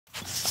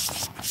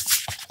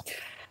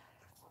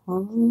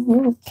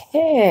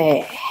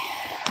Okay.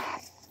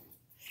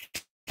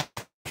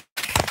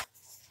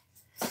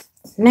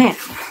 Now,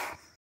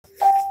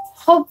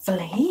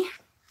 hopefully,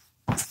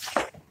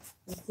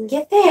 we can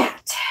get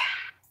that.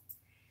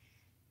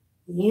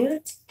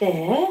 Mute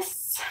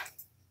this.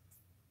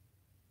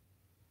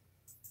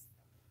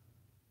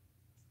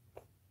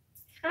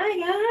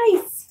 Hi,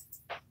 guys.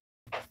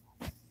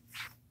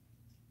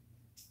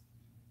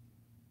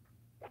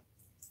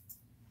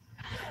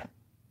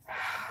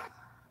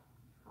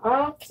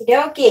 Okie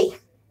dokie.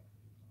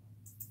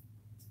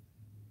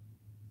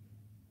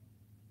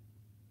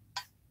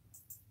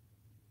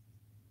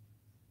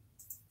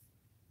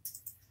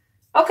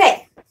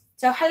 Okay,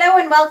 so hello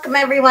and welcome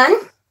everyone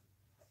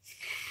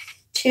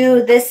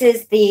to this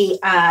is the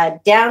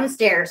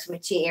downstairs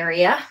witchy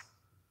area,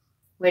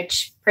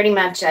 which pretty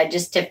much I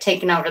just have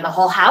taken over the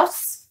whole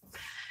house.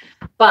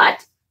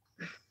 But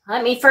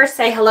let me first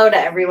say hello to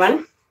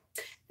everyone.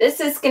 This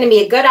is going to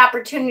be a good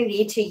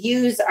opportunity to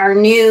use our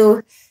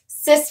new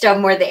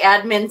system where the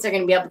admins are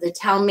going to be able to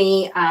tell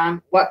me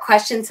what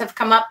questions have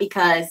come up,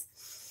 because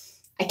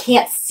I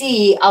can't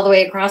see all the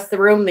way across the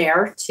room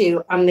there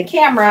to the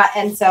camera.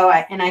 And so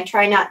I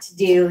try not to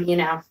do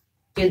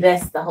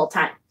this the whole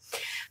time.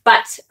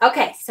 But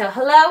okay, so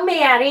hello,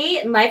 Maddie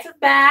and Life of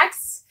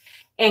Max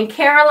and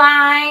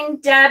Caroline,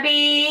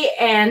 Debbie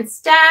and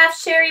Steph,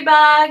 Sherry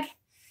Bug,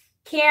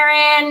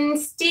 Karen,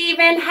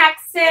 Stephen,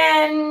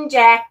 Hexen,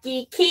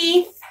 Jackie,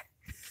 Keith,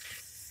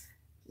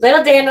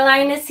 Little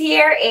Dandelion is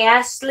here,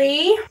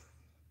 Ashley,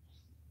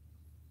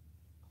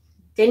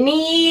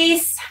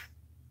 Denise.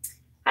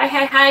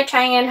 Hi,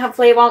 Cheyenne.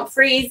 Hopefully it won't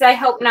freeze. I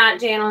hope not,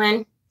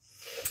 Janelyn.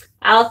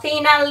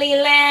 Althena,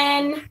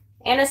 Leland,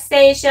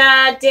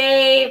 Anastasia,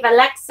 Dave,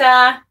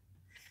 Alexa.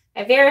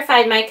 I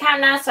verified my account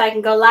now so I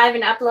can go live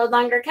and upload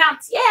longer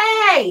accounts.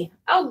 Yay!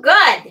 Oh,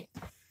 good.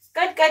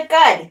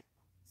 Good.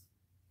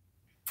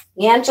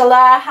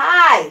 Angela,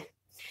 hi.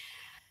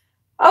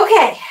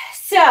 Okay,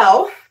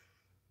 so,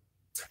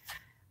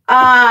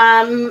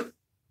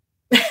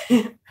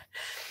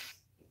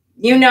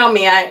 you know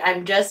me,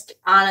 I'm just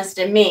honest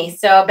in me.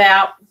 So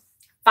about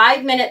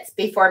 5 minutes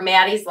before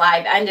Maddie's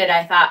live ended,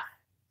 I thought,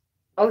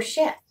 oh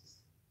shit,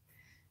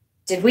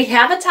 did we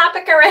have a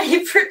topic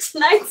already for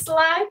tonight's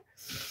live?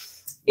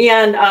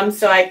 And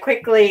so I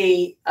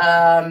quickly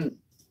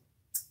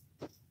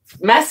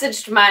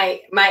messaged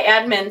my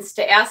admins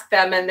to ask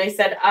them, and they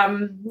said,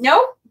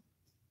 nope,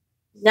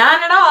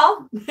 not at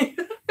all.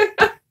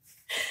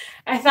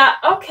 I thought,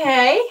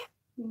 okay,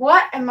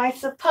 what am I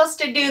supposed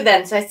to do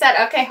then? So I said,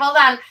 okay, hold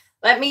on.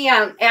 Let me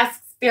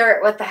ask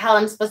Spirit what the hell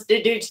I'm supposed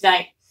to do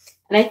tonight.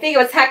 And I think it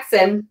was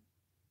Hexen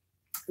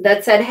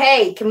that said,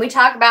 hey, can we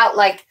talk about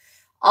like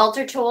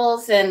altar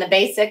tools and the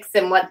basics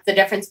and what the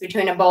difference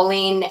between a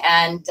bowline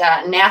and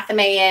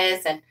anathema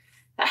is? And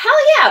hell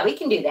yeah, we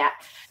can do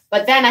that.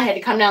 But then I had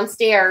to come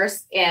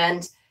downstairs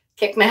and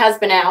kick my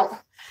husband out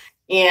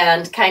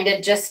and kind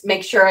of just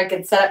make sure I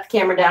could set up the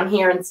camera down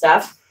here and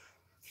stuff.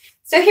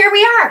 So here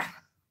we are.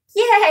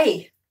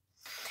 Yay.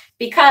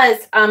 Because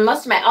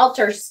most of my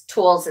altar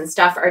tools and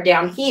stuff are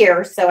down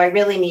here, so I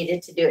really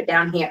needed to do it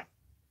down here.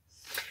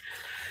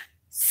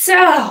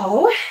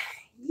 So,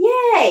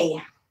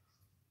 yay.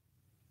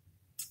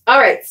 All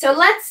right, so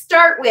let's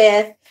start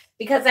with,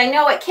 because I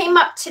know it came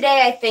up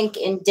today, I think,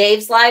 in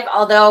Dave's live,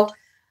 although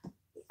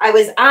I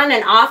was on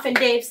and off in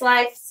Dave's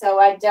live, so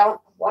I don't,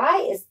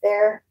 why is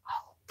there,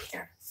 oh,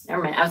 Peter,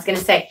 never mind. I was going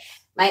to say,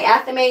 my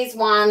Athames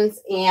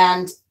wands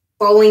and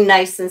bowling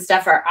knives and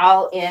stuff are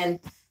all in,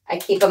 I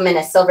keep them in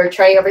a silver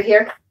tray over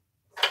here.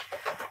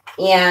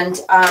 And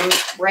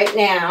right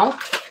now,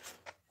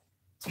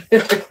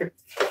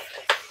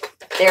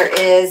 there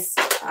is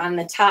on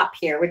the top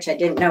here, which I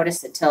didn't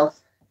notice until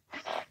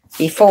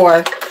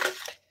before,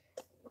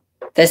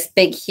 this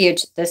big,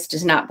 huge, this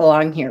does not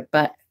belong here,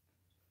 but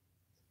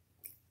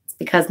it's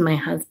because my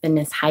husband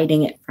is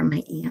hiding it from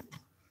my aunt,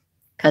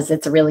 because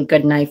it's a really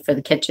good knife for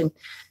the kitchen.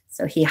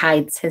 So he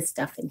hides his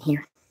stuff in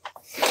here.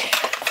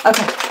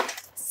 Okay,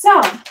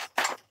 so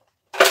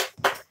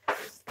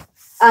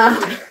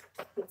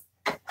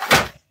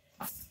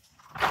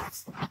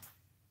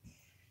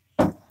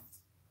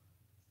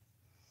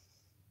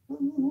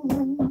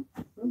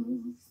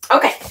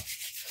okay,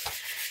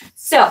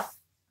 so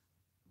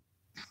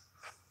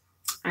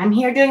I'm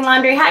here doing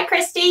laundry. Hi,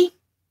 Christy.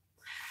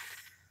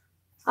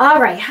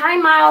 All right, hi,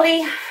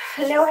 Molly.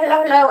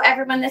 Hello,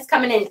 everyone that's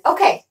coming in.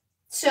 Okay,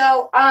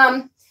 so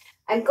I'm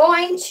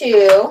going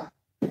to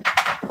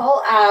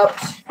pull out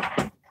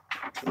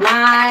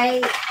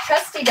my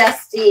trusty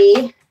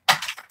dusty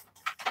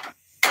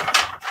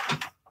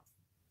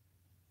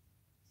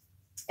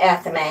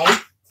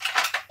Athame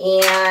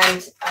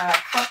and a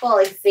couple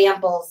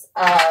examples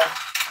of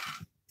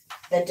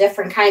the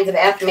different kinds of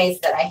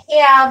Athames that I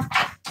have,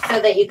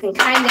 so that you can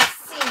kind of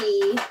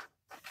see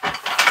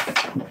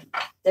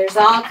there's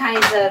all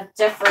kinds of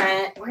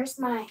different, where's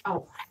my,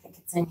 oh, I think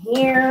it's in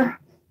here.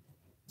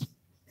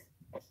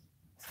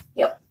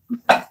 Yep.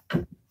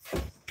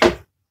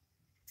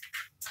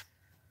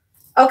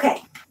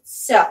 Okay,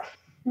 so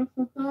I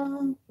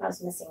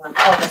was missing one.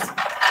 Oh, this one.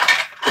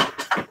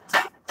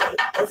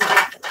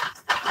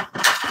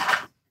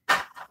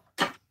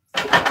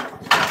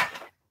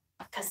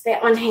 Because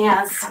that one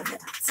has something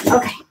else.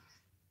 Okay.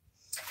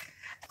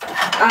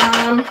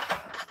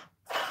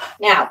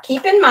 Now,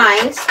 keep in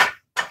mind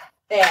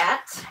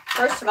that,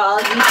 first of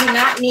all, you do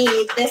not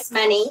need this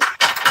many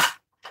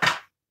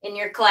in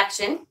your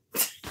collection.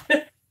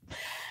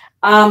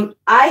 I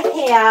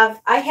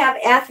have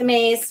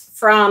Athames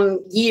from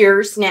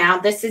years now.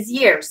 This is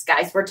years,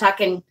 guys. We're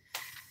talking,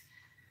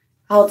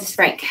 how old is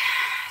Frank?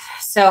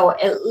 So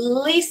at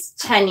least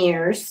 10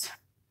 years,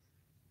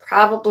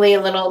 probably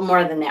a little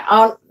more than that.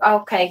 Oh,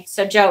 okay.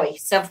 So Joey,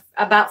 so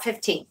about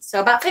 15. So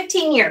about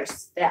 15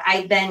 years that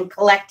I've been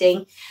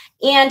collecting.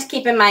 And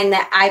keep in mind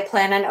that I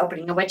plan on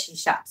opening a witchy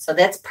shop. So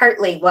that's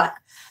partly what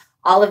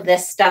all of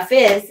this stuff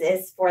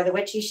is for the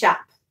witchy shop.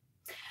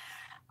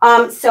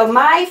 So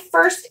my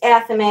first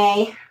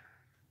Athame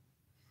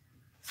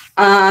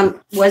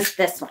was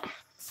this one.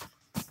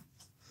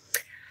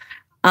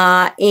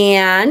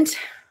 And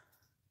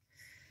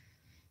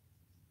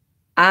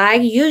I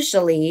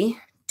usually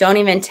don't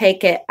even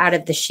take it out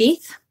of the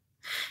sheath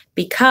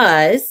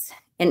because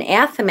an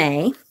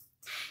Athame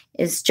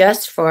is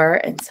just for,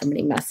 and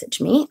somebody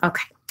messaged me.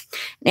 Okay.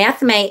 An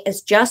Athame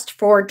is just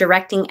for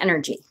directing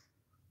energy.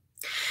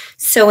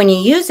 So when you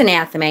use an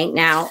Athame,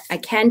 now I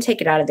can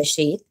take it out of the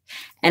sheath.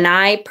 And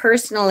I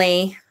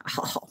personally,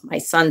 oh, my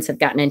sons have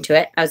gotten into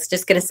it. I was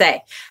just going to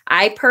say,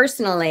 I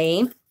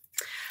personally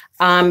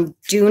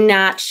do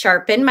not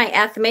sharpen my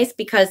Athames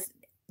because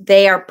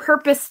they are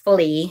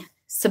purposefully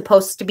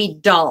supposed to be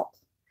dull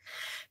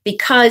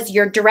because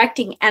you're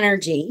directing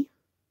energy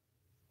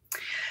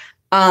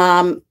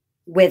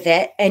with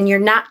it and you're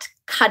not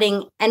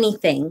cutting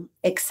anything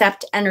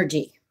except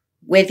energy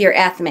with your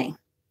Athame.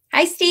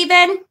 Hi,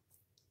 Stephen.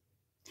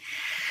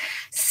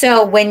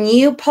 So when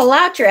you pull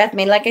out your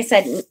Athame, like I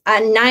said,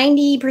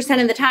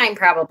 90% of the time,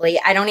 probably,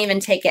 I don't even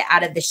take it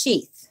out of the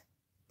sheath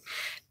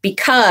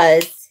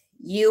because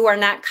you are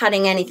not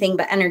cutting anything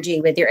but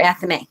energy with your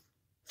Athame.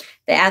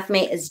 The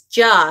Athame is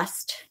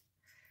just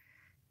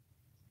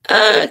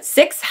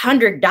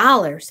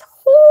 $600.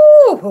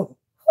 Ooh,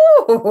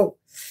 ooh.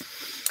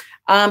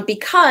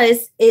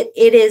 Because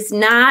it is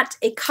not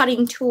a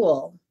cutting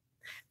tool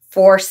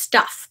for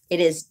stuff. It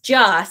is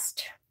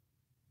just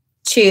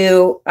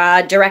to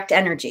direct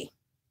energy.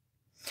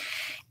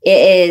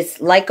 It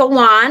is like a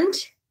wand,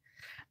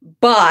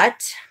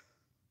 but,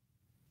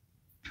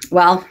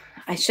 well,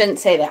 I shouldn't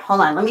say that.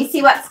 Hold on. Let me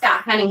see what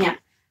Scott Cunningham.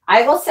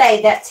 I will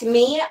say that to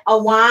me, a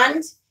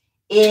wand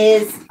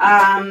is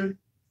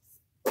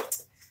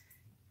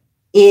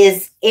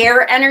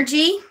air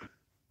energy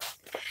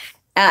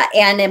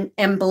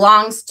and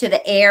belongs to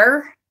the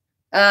air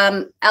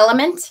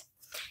element.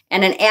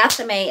 And an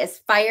Athame is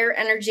fire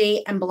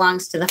energy and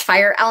belongs to the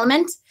fire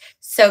element.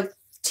 So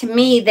to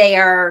me, they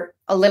are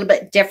a little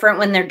bit different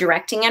when they're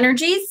directing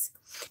energies.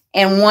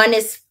 And one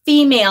is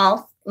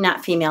female,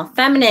 not female,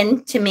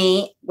 feminine to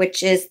me,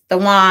 which is the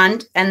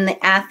wand. And the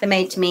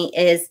Athame to me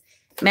is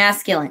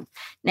masculine.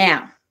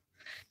 Now,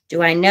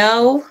 do I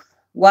know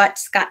what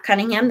Scott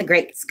Cunningham, the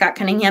great Scott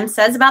Cunningham,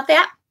 says about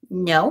that?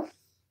 No,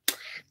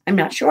 I'm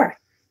not sure.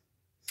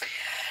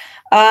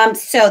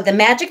 So the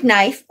magic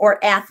knife or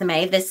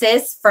Athame, this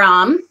is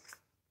from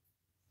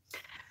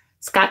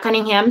Scott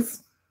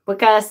Cunningham's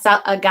book,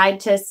 A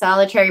Guide to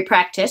Solitary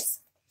Practice.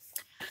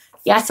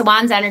 Yes, a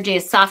wand's energy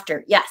is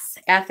softer. Yes,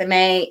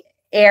 Athame,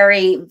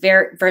 airy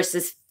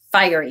versus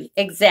fiery.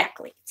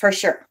 Exactly, for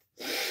sure.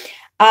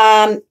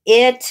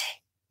 It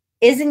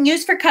isn't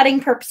used for cutting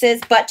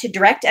purposes, but to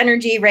direct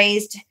energy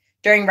raised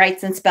during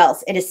rites and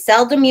spells. It is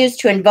seldom used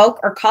to invoke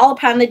or call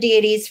upon the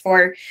deities,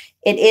 for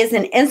it is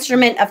an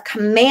instrument of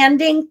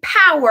commanding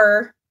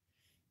power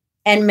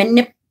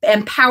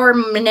and power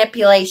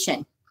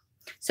manipulation.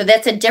 So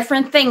that's a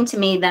different thing to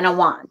me than a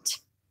wand.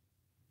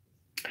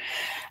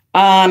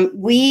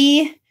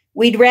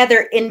 We'd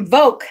rather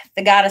invoke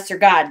the goddess or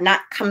god,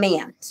 not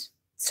command.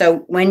 So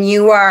when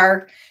you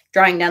are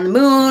drawing down the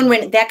moon,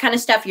 when that kind of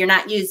stuff, you're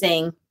not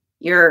using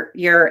your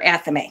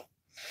Athame.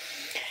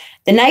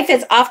 The knife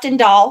is often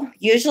dull,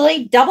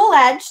 usually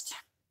double-edged,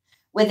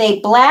 with a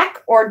black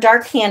or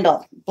dark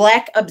handle.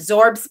 Black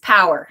absorbs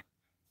power.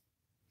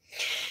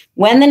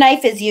 When the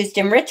knife is used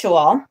in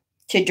ritual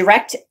to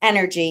direct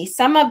energy,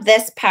 some of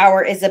this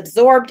power is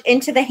absorbed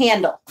into the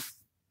handle.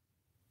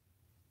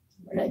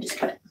 Where did I just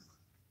put it?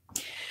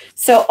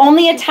 So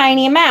only a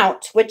tiny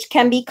amount, which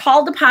can be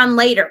called upon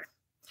later.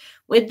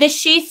 With the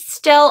sheath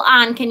still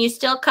on, can you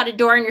still cut a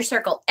door in your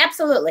circle?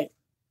 Absolutely.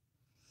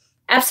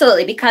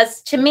 Absolutely,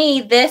 because to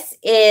me, this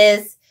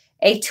is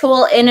a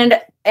tool in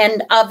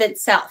and of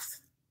itself.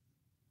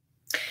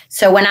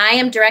 So when I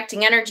am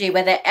directing energy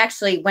with it,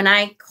 actually, when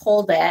I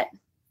hold it,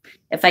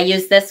 if I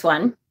use this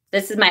one,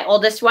 this is my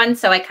oldest one,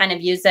 so I kind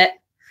of use it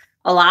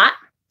a lot.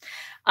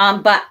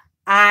 But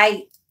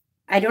I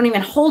don't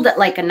even hold it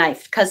like a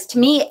knife because to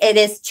me, it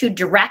is to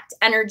direct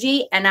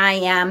energy, and I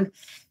am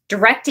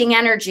directing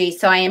energy.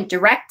 So I am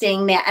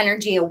directing that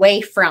energy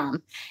away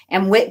from,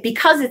 and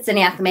because it's an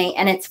athame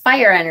and it's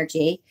fire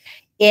energy,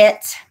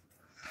 it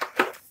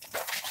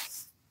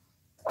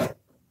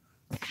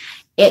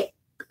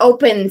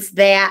opens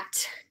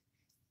that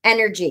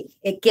energy.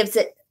 It gives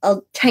it a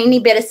tiny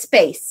bit of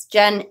space.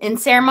 Jen, in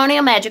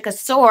ceremonial magic, a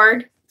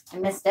sword, I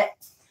missed it.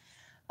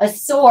 A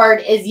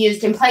sword is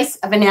used in place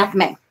of an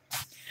athame.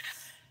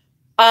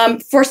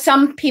 For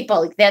some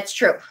people, that's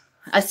true.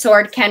 A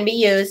sword can be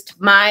used.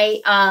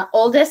 My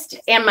oldest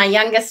and my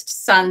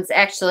youngest sons,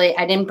 actually,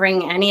 I didn't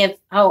bring any of,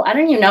 I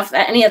don't even know if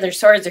any other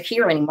swords are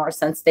here anymore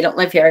since they don't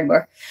live here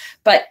anymore.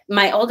 But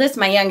my oldest,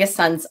 my youngest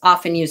sons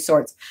often use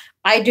swords.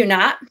 I do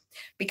not,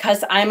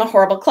 because I'm a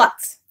horrible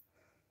klutz.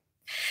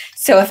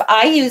 So if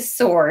I use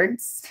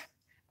swords,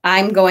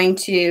 I'm going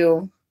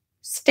to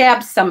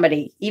stab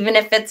somebody. Even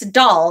if it's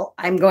dull,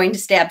 I'm going to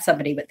stab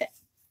somebody with it.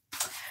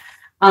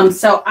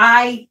 So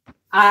I,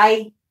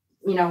 athame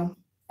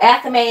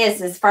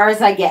is as far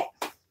as I get.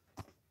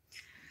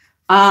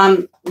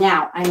 Now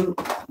I'm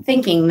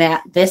thinking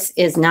that this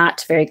is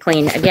not very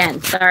clean.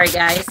 Again, sorry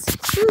guys.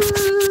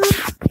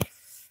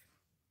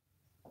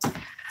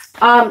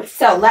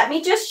 So let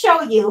me just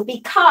show you,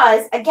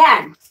 because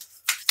again,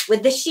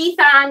 with the sheath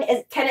on,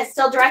 can it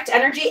still direct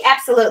energy?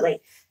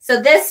 Absolutely.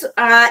 So this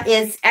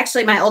is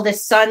actually my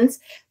oldest son's,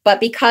 but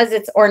because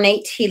it's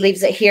ornate, he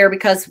leaves it here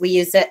because we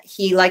use it.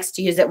 He likes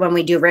to use it when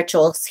we do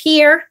rituals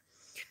here.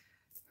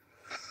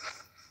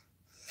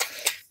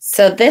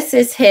 So this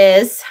is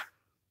his.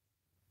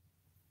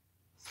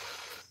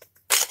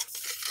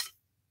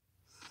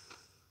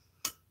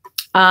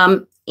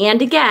 And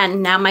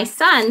again, now my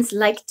sons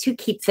like to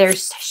keep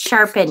theirs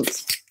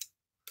sharpened.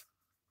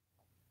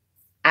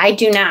 I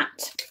do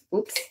not.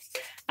 Oops.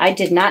 I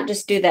did not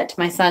just do that to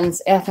my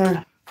sons. He's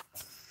going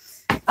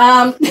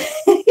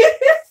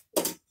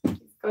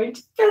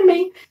to kill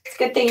me. It's a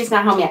good thing he's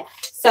not home yet.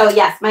 So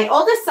yes, my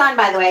oldest son,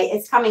 by the way,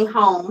 is coming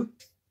home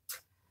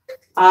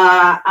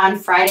on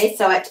Friday.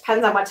 So it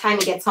depends on what time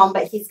he gets home,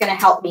 but he's going to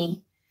help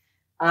me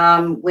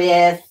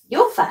with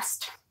Yule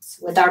Fest,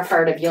 with our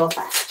part of Yule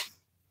Fest.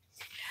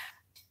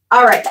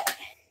 All right.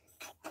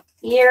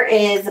 Here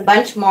is a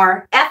bunch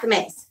more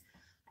athames.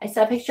 I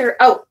saw a picture.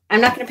 Oh,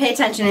 I'm not going to pay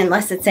attention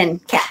unless it's in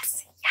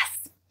caps.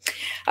 Yes.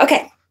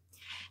 Okay.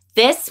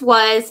 This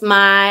was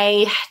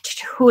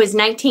who is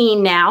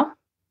 19 now.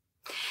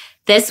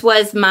 This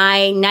was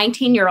my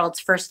 19-year-old's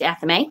first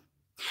athame,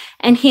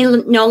 and he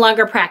no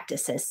longer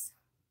practices.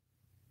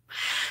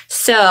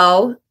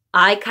 So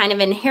I kind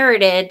of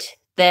inherited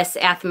this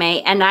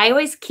athame, and I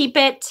always keep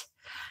it.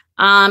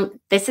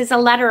 This is a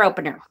letter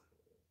opener.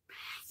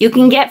 You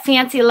can get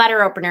fancy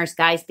letter openers,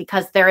 guys,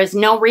 because there is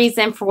no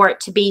reason for it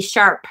to be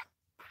sharp.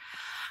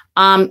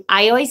 I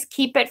always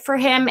keep it for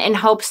him in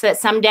hopes that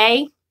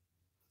someday,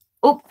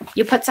 oh,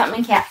 you put something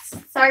in caps.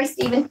 Sorry,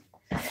 Stephen.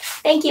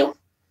 Thank you.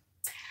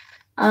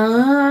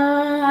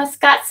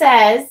 Scott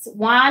says,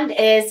 wand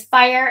is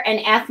fire and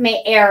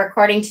athame air,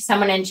 according to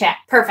someone in chat.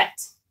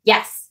 Perfect.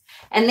 Yes.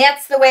 And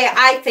that's the way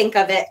I think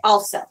of it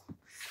also,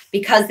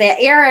 because the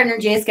air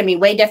energy is going to be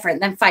way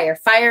different than fire.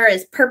 Fire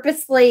is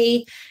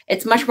purposely,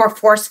 it's much more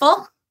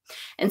forceful.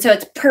 And so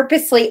it's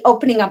purposely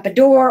opening up a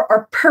door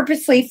or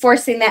purposely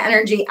forcing that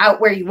energy out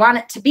where you want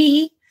it to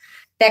be,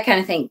 that kind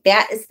of thing.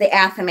 That is the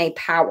athame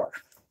power.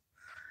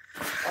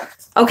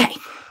 Okay.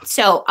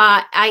 So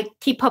I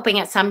keep hoping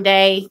that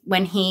someday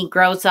when he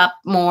grows up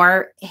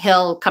more,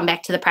 he'll come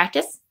back to the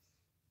practice.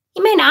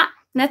 He may not.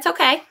 That's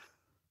okay.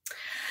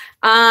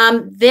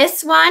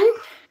 This one,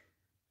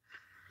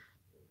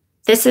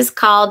 this is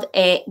called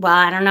I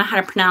don't know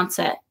how to pronounce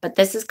it, but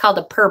this is called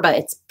a purba.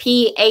 It's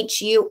P-H-U-R-B-A.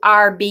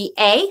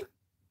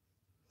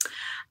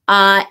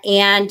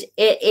 And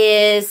it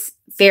is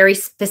very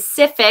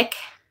specific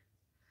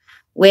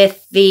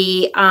with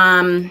the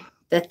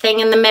thing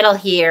in the middle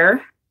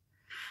here.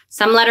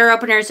 Some letter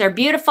openers are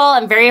beautiful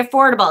and very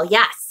affordable.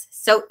 Yes.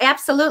 So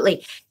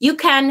absolutely. You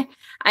can,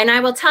 and I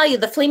will tell you,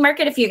 the flea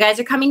market, if you guys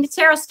are coming to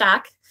Tarot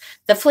Stock,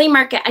 the flea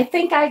market, I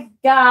think I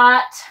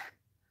got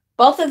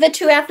both of the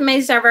two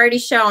athames I've already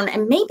shown,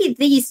 and maybe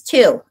these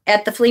two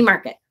at the flea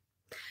market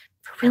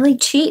for really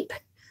cheap,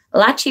 a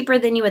lot cheaper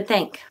than you would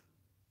think.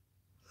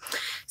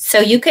 So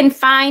you can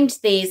find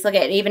these. Look,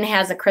 it even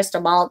has a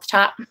crystal ball at the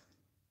top.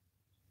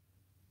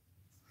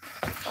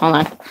 Hold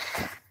on.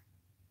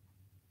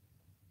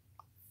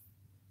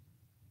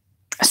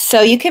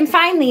 So you can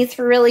find these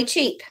for really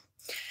cheap.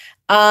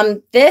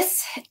 The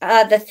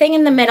thing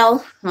in the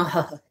middle,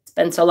 it's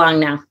been so long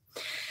now.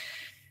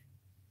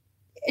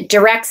 It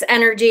directs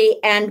energy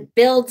and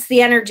builds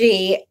the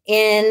energy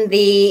in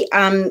the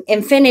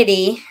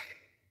infinity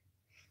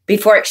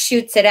before it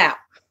shoots it out.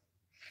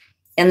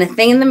 And the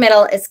thing in the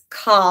middle is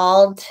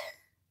called,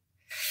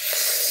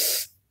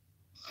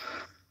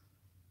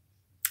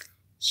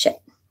 shit,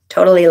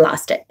 totally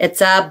lost it.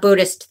 It's a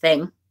Buddhist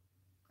thing,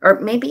 or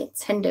maybe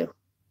it's Hindu.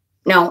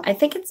 No, I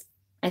think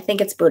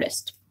it's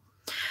Buddhist.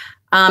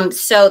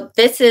 So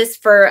this is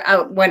for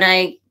when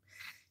I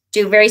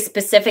do very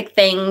specific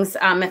things.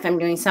 If I'm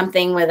doing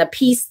something with a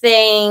peace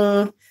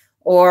thing,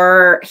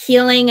 or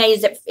healing. I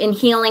use it in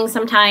healing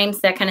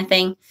sometimes, that kind of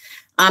thing.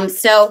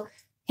 So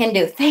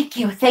Hindu, thank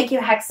you,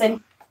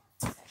 Hexen.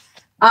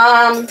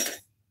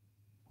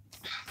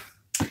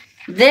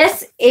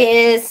 This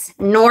is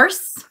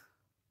Norse.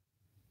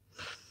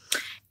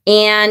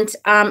 And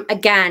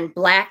again,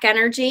 black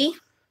energy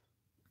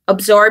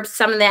absorbs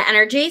some of that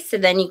energy, so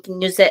then you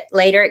can use it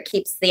later. It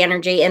keeps the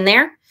energy in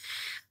there.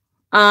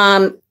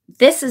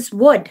 This is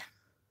wood.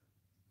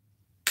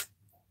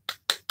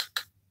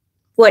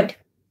 Wood.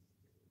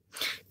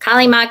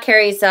 Kali Ma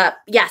carries up,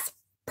 yes,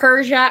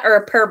 Persia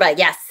or Purba,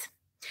 yes.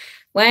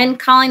 When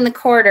calling the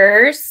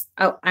quarters,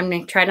 oh, I'm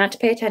going to try not to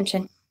pay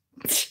attention.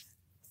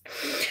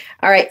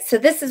 All right, so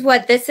this is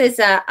what, this is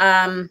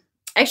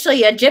actually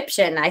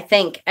Egyptian, I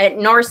think.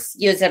 Norse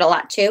use it a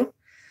lot too.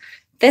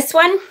 This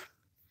one,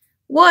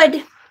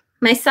 wood.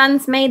 My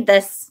sons made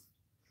this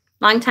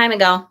long time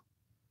ago.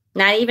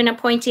 Not even a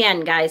pointy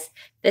end, guys.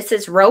 This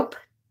is rope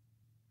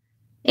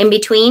in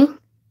between.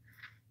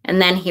 And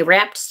then he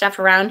wrapped stuff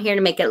around here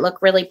to make it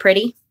look really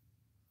pretty.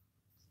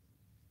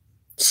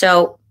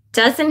 So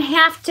doesn't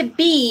have to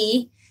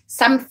be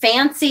some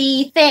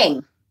fancy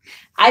thing.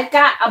 I've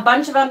got a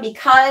bunch of them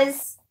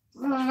because,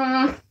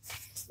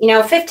 you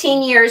know,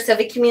 15 years of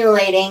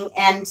accumulating,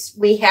 and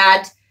we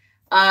had,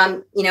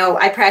 you know,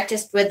 I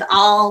practiced with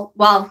all,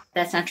 well,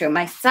 that's not true.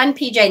 My son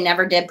PJ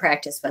never did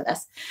practice with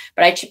us,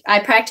 but I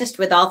practiced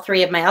with all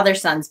three of my other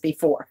sons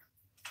before.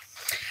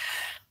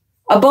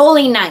 A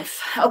bowling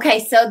knife. Okay,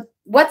 so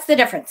what's the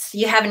difference?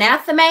 You have an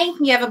athame,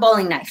 you have a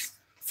bowling knife.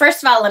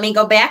 First of all, let me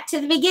go back to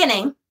the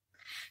beginning.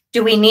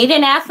 Do we need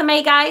an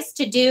athame, guys,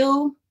 to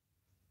do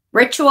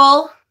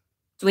ritual?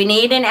 Do we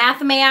need an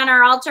athame on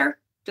our altar?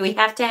 Do we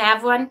have to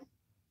have one?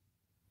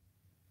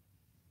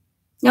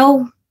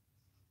 No,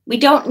 we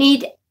don't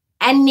need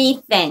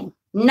anything,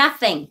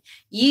 nothing.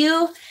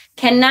 You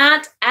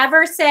cannot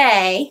ever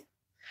say,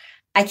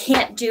 I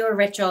can't do a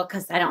ritual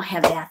because I don't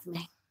have the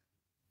athame.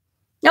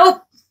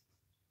 Nope.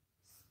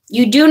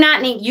 You do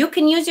not need, you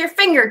can use your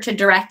finger to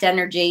direct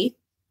energy.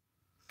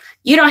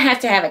 You don't have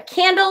to have a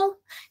candle.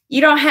 You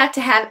don't have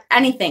to have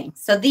anything.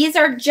 So these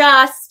are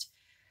just,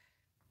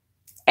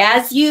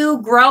 as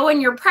you grow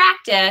in your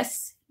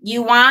practice,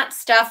 you want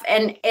stuff,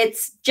 and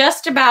it's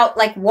just about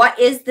like, what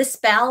is the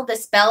spell? The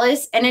spell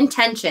is an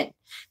intention.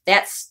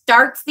 That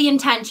starts the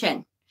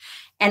intention.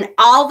 And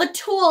all the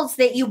tools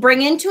that you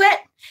bring into it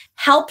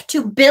help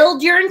to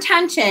build your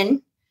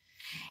intention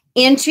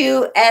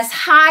into as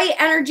high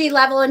energy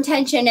level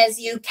intention as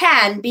you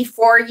can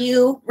before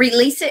you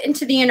release it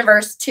into the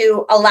universe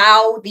to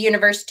allow the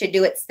universe to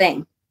do its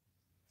thing.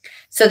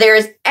 So there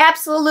is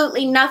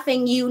absolutely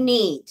nothing you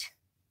need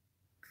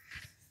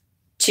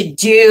to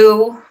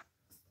do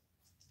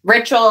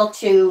ritual,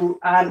 to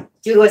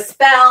do a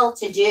spell,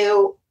 to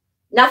do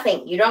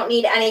nothing. You don't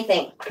need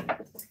anything.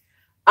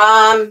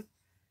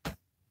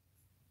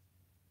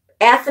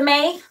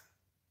 Athame,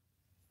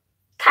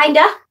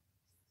 kinda.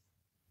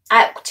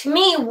 To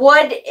me,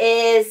 wood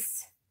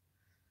is,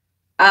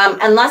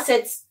 unless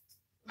it's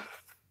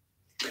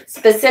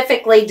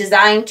specifically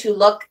designed to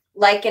look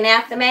like an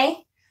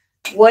athame,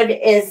 wood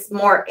is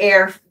more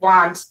air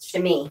wand to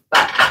me.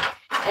 But,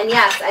 and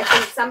yes, I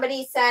think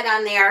somebody said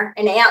on there,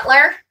 an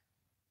antler,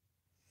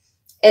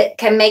 it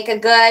can make a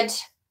good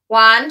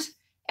wand.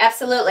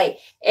 Absolutely.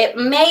 It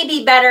may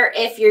be better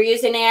if you're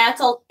using an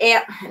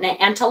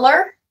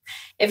antler.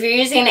 If you're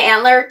using an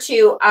antler,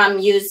 to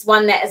use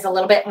one that is a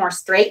little bit more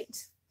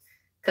straight,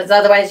 because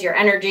otherwise your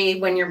energy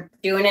when you're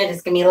doing it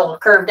is going to be a little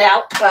curved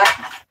out, but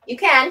you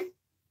can.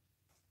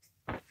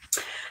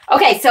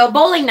 Okay, so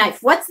bowling knife.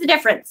 What's the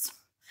difference?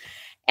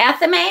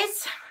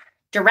 Athames,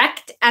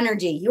 direct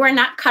energy. You are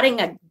not cutting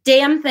a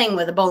damn thing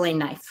with a bowling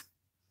knife.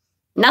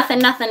 Nothing,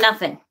 nothing,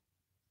 nothing.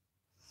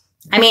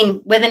 I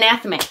mean, with an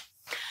athame.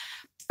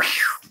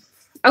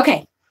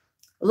 Okay,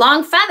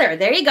 long feather.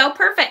 There you go.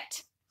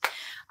 Perfect.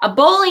 A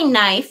bowling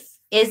knife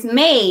is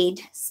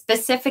made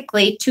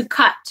specifically to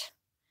cut.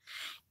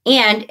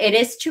 And it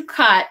is to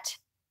cut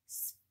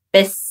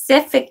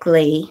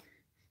specifically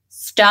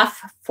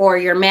stuff for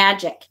your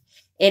magic.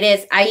 It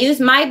is, I use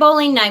my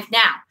bowling knife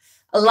now.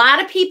 A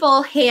lot of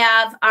people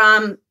have,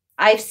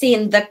 I've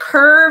seen the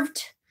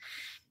curved,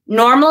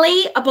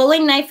 normally a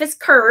bowling knife is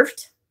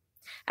curved.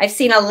 I've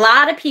seen a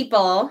lot of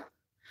people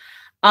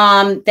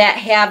that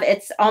have,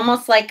 it's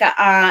almost like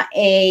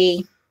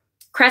a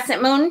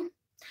crescent moon.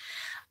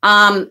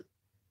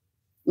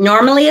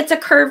 Normally it's a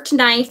curved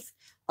knife.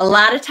 A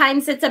lot of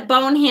times it's a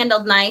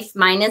bone-handled knife.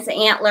 Mine is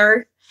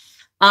antler.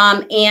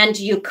 And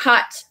you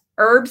cut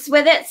herbs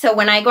with it. So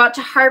when I go out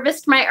to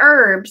harvest my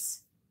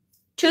herbs,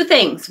 two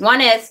things. One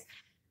is,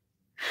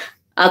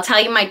 I'll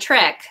tell you my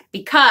trick,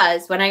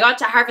 because when I go out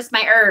to harvest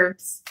my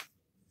herbs,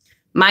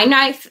 my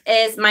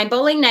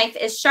bowling knife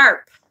is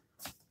sharp.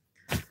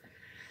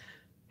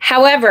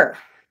 However,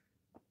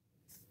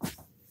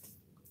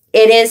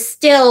 it is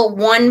still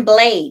one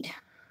blade.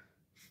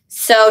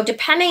 So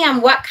depending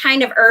on what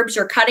kind of herbs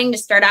you're cutting to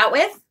start out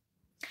with,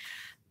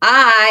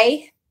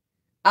 I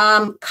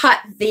cut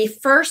the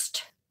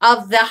first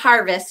of the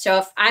harvest. So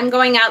if I'm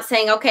going out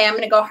saying, okay, I'm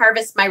going to go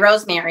harvest my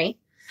rosemary,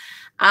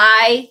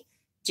 I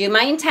do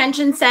my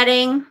intention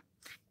setting,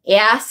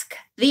 ask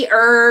the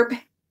herb,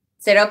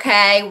 said,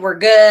 okay, we're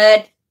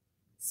good.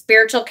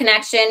 Spiritual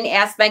connection,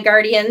 ask my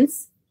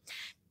guardians,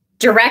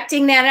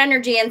 directing that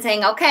energy and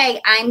saying,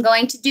 okay, I'm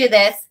going to do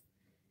this.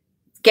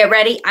 Get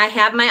ready. I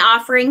have my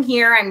offering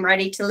here. I'm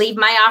ready to leave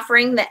my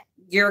offering. That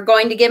you're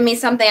going to give me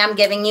something. I'm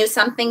giving you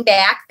something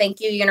back. Thank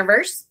you,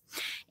 universe.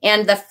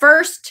 And the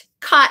first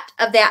cut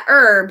of that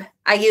herb,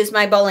 I use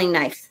my bowling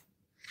knife.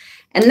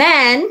 And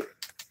then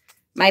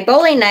my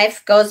bowling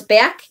knife goes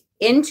back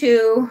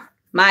into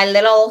my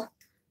little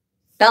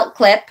belt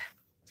clip.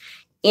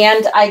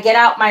 And I get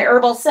out my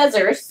herbal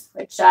scissors,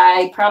 which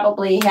I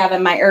probably have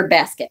in my herb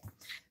basket.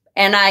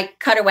 And I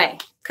cut away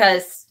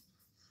because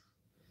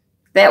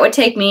that would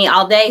take me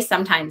all day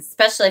sometimes,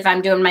 especially if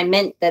I'm doing my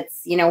mint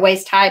that's,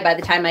 waist high by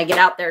the time I get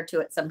out there to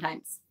it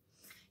sometimes.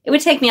 It would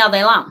take me all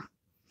day long.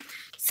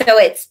 So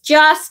it's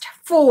just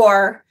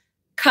for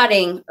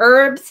cutting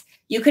herbs.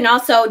 You can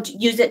also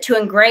use it to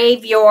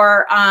engrave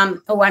your,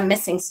 I'm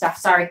missing stuff,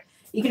 sorry.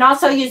 You can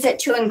also use it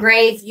to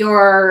engrave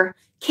your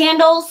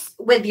candles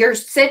with your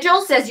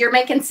sigils as you're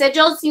making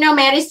sigils.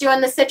 Maddie's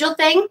doing the sigil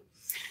thing.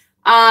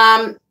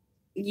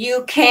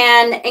 You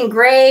can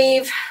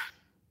engrave,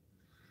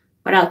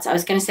 what else? I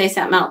was going to say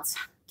something else.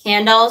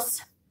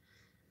 Candles.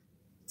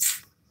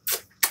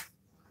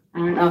 I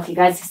don't know if you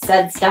guys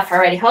said stuff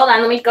already. Hold on,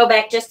 let me go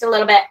back just a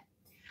little bit.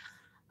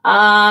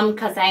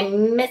 Because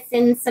I'm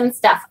missing some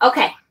stuff.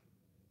 Okay.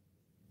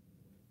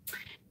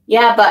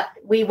 Yeah, but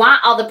we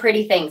want all the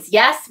pretty things.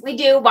 Yes, we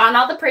do want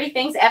all the pretty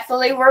things.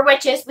 Absolutely. We're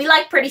witches. We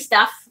like pretty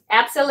stuff.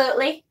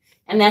 Absolutely.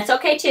 And that's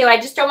okay too. I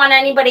just don't want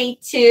anybody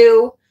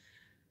to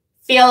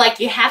feel like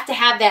you have to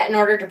have that in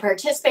order to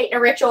participate in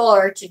a ritual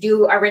or to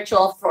do a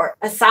ritual for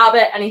a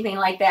sabbat, anything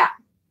like that.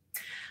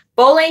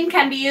 Bowling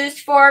can be used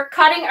for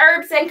cutting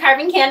herbs and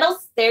carving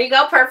candles. There you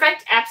go.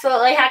 Perfect.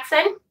 Absolutely,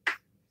 Hexen.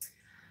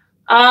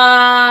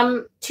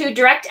 To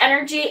direct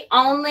energy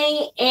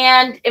only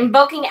and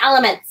invoking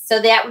elements.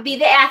 So that would be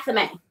the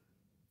Athame.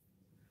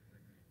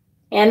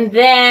 And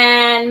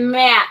then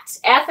Matt,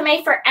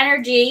 Athame for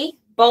energy,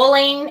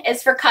 bowling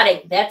is for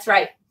cutting. That's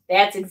right.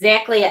 That's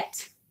exactly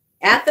it.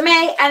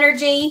 Athame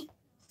energy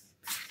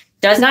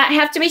does not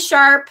have to be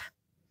sharp.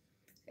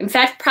 In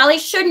fact, probably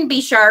shouldn't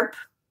be sharp.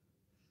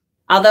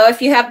 Although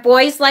if you have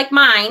boys like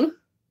mine,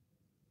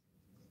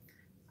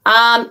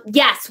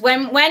 yes,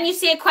 when you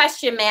see a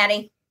question,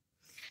 Maddie,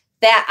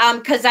 that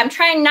because I'm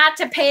trying not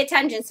to pay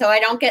attention so I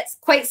don't get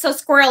quite so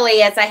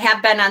squirrely as I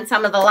have been on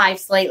some of the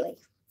lives lately,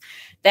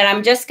 that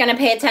I'm just going to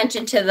pay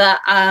attention to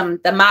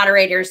the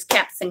moderators'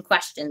 caps and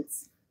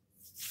questions.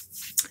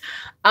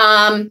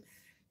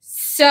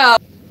 So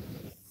at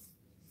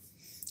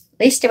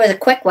least it was a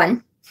quick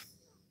one.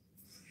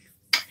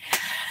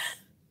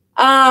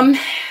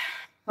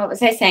 What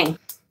was I saying?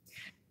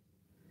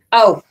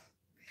 Oh,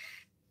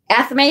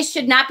 Athame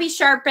should not be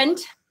sharpened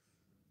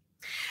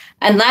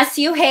unless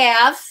you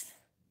have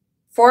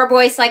 4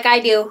 boys like I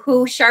do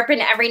who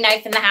sharpen every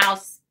knife in the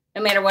house,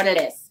 no matter what it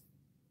is.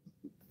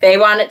 They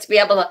want it to be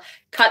able to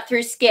cut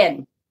through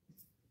skin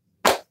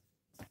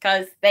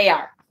because they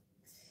are.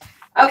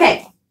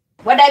 Okay,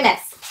 what did I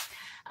miss?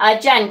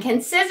 Jen,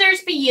 can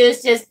scissors be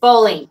used as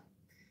bowling?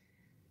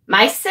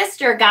 My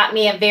sister got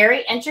me a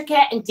very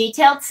intricate and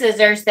detailed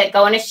scissors that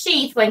go in a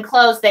sheath. When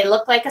closed, they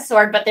look like a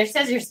sword, but they're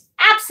scissors.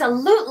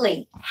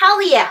 Absolutely.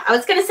 Hell yeah. I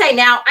was going to say,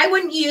 now, I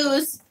wouldn't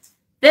use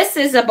this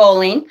as a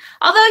bowling,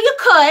 although you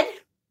could.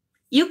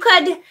 You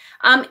could.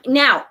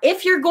 Now,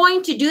 if you're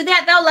going to do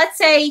that, though, let's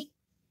say,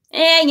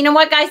 you know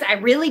what, guys? I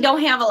really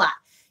don't have a lot.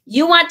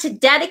 You want to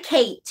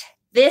dedicate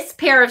this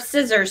pair of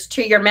scissors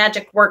to your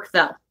magic work,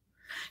 though.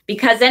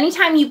 Because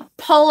anytime you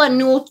pull a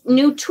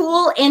new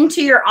tool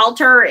into your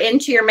altar or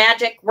into your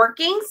magic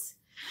workings,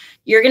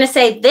 you're going to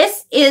say,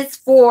 this is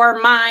for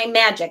my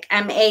magic,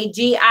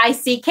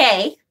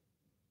 M-A-G-I-C-K.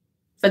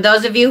 For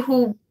those of you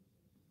who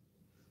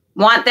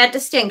want that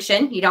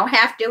distinction, you don't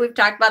have to. We've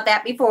talked about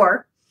that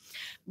before.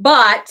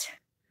 But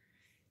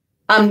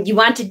you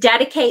want to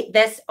dedicate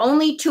this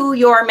only to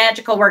your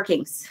magical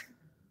workings.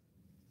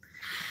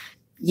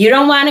 You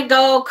don't want to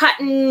go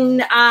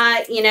cutting,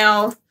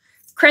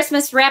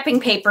 Christmas wrapping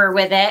paper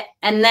with it,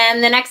 and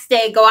then the next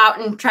day go out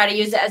and try to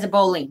use it as a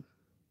bowling.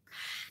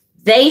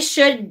 They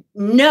should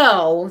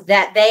know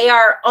that they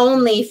are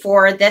only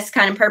for this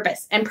kind of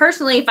purpose. And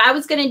personally, if I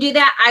was going to do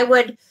that, I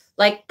would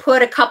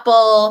put a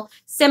couple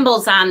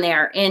symbols on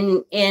there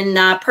in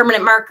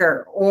permanent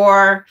marker,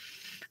 or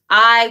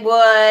I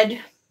would,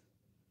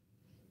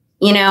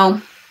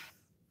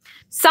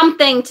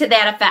 something to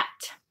that effect.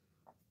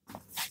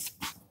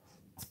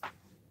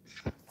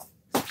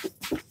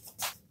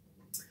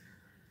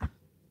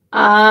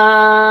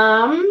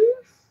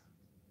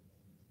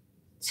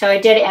 So I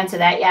did answer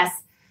that.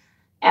 Yes,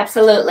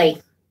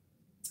 absolutely.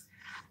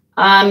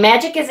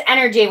 Magic is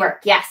energy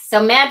work. Yes.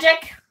 So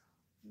magic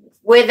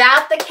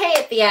without the K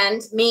at the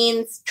end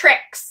means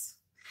tricks,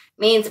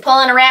 means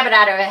pulling a rabbit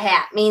out of a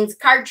hat, means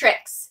card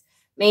tricks,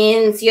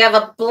 Means you have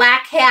a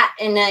black hat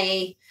and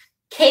a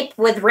cape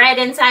with red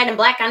inside and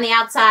black on the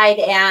outside,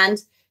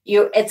 and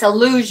it's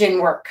illusion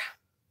work.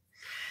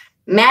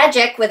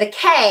 Magic with a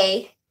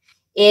K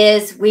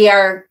is we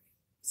are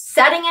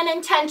setting an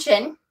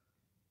intention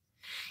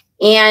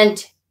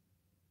and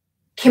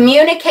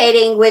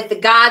communicating with the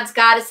gods,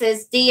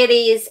 goddesses,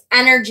 deities,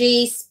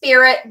 energy,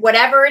 spirit,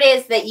 whatever it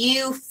is that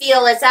you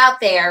feel is out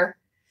there.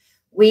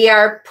 We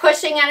are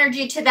pushing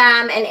energy to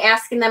them and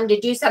asking them to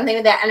do something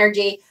with that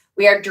energy.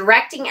 We are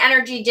directing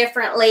energy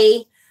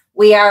differently.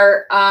 We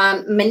are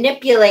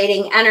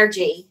manipulating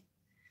energy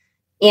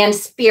and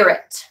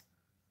spirit.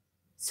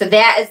 So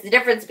that is the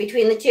difference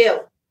between the two.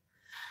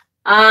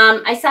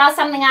 I saw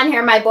something on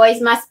here. My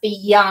boys must be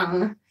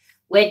young,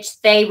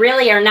 which they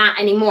really are not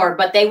anymore,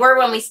 but they were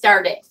when we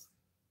started.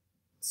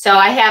 So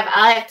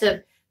I'll have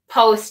to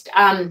post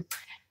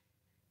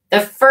the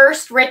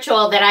first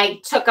ritual that I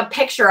took a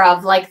picture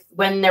of, like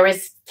when there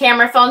was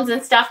camera phones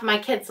and stuff. My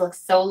kids look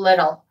so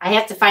little. I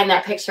have to find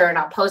that picture and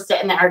I'll post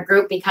it in our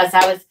group because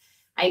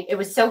it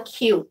was so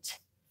cute.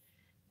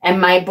 And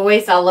my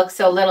boys all look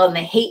so little and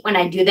they hate when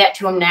I do that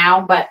to them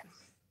now, but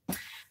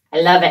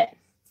I love it.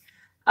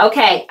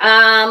 Okay.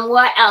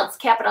 What else?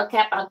 Capital.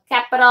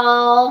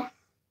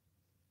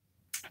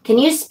 Can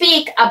you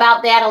speak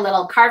about that a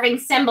little? Carving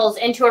symbols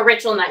into a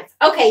ritual knife.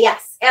 Okay.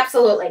 Yes,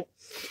 absolutely.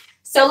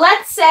 So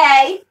let's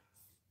say,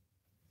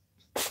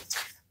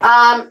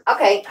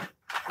 okay,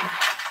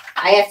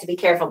 I have to be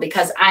careful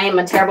because I am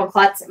a terrible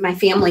klutz. My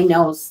family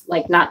knows,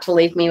 like, not to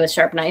leave me with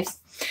sharp knives.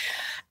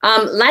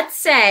 Let's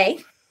say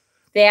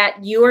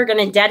that you are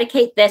going to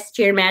dedicate this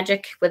to your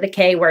Magic with a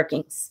K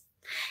workings,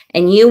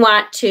 and you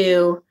want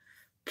to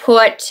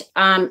put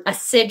a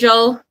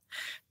sigil,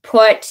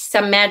 put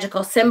some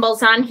magical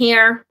symbols on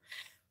here.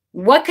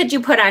 What could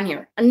you put on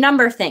here? A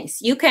number of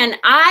things.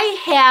 I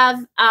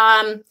have,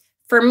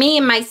 for me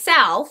and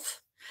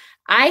myself,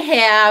 I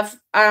have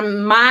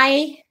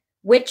my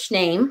witch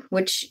name,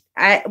 which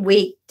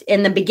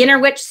in the beginner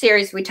witch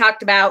series, we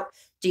talked about,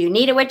 do you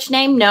need a witch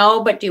name?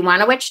 No, but do you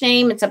want a witch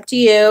name? It's up to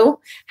you.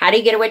 How do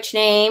you get a witch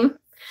name?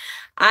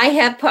 I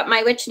have put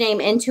my witch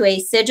name into a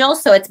sigil,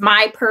 so it's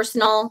my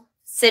personal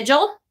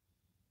sigil.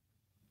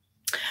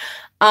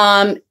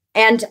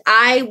 And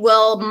I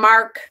will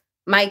mark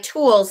my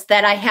tools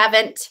that I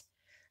haven't,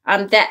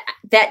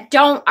 that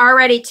don't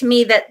already to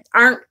me, that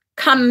aren't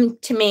come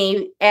to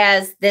me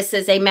as this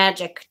is a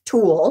magic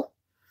tool.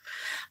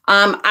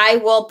 I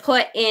will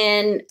put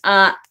in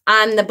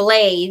on the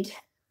blade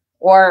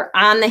or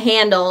on the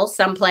handle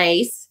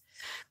someplace,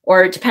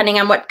 or depending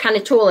on what kind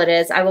of tool it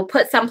is, I will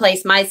put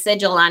someplace my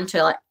sigil onto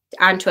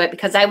it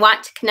because I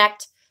want to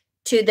connect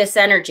to this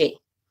energy.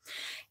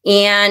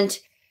 And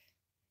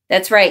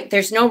that's right.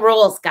 There's no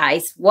rules,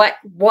 guys. What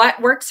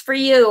works for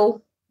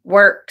you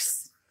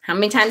works. How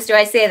many times do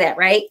I say that,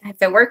 right? If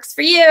it works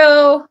for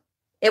you,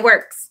 it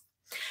works.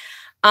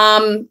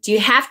 Do you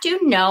have to?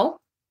 No.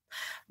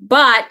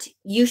 But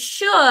you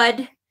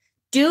should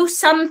do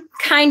some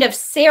kind of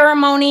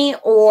ceremony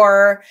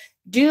or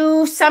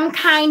do some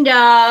kind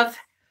of,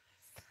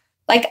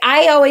 like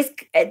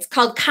it's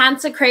called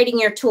consecrating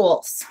your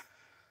tools.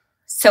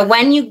 So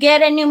when you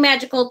get a new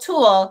magical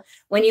tool,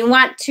 when you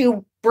want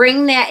to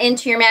bring that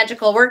into your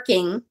magical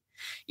working,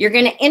 you're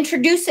going to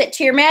introduce it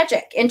to your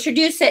magic,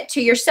 introduce it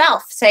to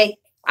yourself. Say,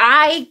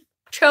 I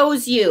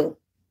chose you.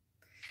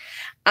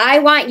 I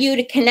want you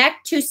to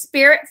connect to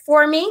spirit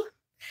for me.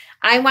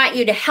 I want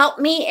you to help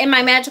me in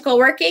my magical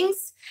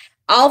workings,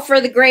 all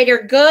for the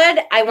greater good.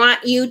 I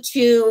want you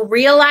to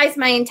realize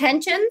my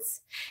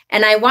intentions,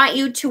 and I want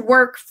you to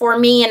work for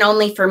me and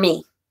only for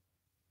me.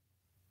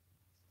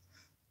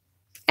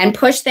 And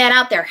push that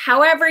out there,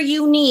 however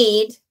you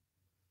need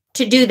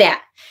to do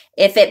that.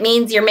 If it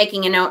means you're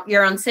making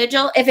your own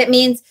sigil, if it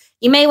means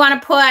you may want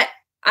to put,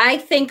 I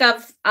think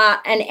of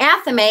an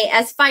athame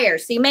as fire.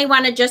 So you may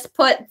want to just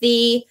put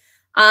the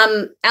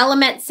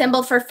element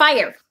symbol for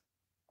fire.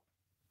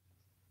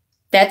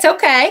 That's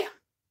okay.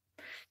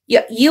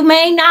 You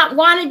may not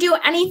want to do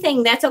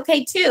anything. That's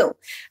okay too.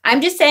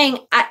 I'm just saying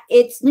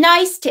it's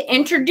nice to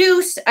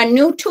introduce a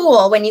new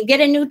tool. When you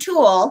get a new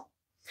tool,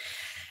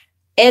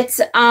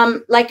 it's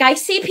like I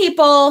see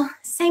people,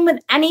 same with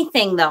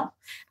anything though.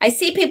 I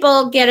see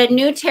people get a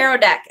new tarot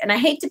deck, and I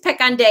hate to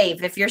pick on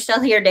Dave. If you're still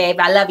here, Dave,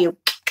 I love you.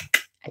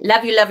 I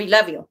love you, love you,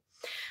 love you.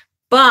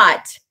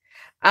 But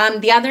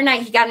the other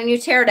night he got a new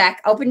tarot deck,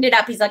 opened it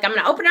up. He's like, I'm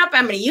going to open it up.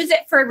 I'm going to use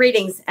it for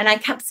readings. And I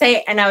kept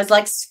saying, and I was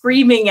like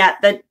screaming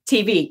at the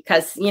TV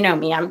because you know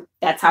me,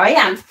 that's how I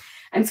am.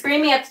 I'm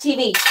screaming at the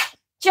TV.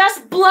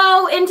 Just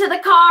blow into the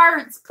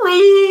cards.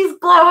 Please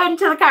blow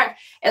into the card.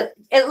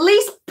 At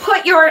least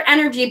put your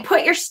energy,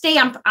 put your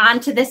stamp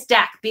onto this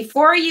deck.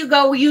 Before you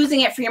go using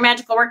it for your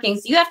magical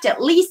workings, you have to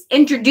at least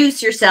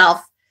introduce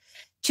yourself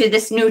to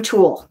this new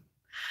tool.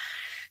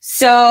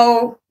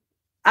 So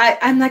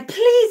I'm like,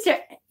 please,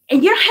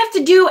 and you don't have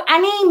to do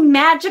any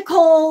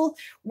magical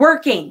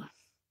working.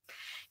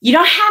 You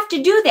don't have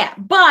to do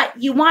that, but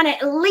you want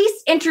to at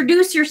least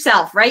introduce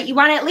yourself, right? You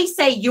want to at least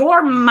say,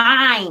 you're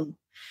mine.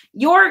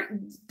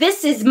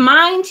 This is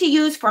mine to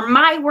use for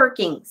my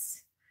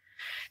workings.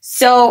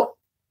 So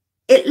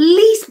at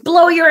least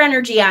blow your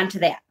energy onto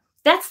that.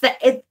 That's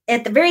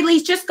at the very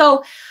least, just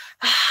go,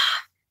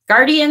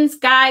 guardians,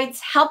 guides,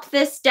 help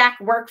this deck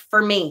work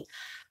for me.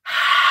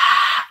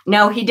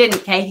 No, he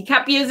didn't. Okay. He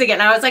kept using it.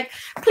 And I was like,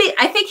 please,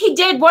 I think he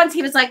did once.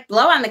 He was like,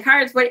 blow on the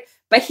cards, but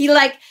he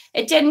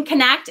it didn't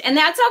connect. And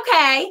that's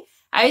okay.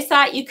 I always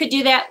thought you could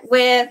do that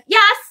with,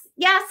 yes,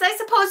 I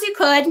suppose you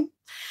could.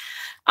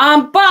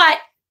 But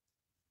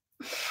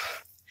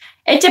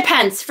it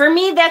depends. For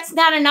me, that's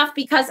not enough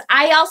because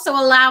I also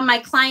allow my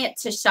client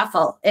to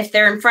shuffle if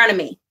they're in front of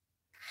me.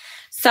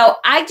 So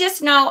I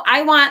just know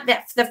I want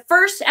that the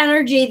first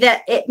energy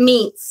that it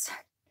meets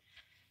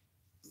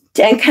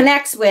and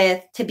connects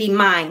with to be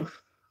mine.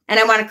 And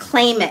I want to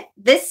claim it.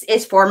 This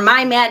is for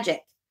my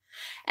magic.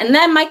 And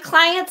then my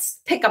clients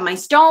pick up my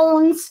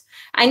stones.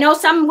 I know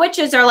some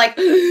witches are like,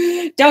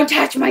 don't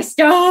touch my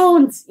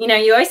stones.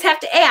 You always have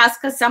to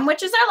ask because some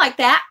witches are like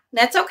that.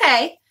 That's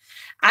okay.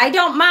 I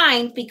don't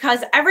mind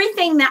because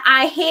everything that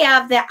I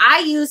have that I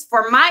use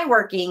for my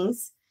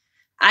workings,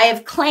 I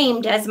have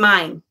claimed as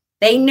mine.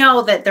 They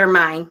know that they're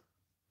mine.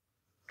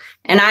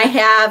 And I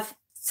have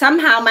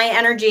somehow my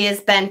energy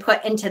has been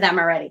put into them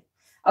already.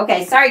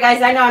 Okay, sorry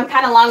guys, I know I'm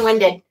kind of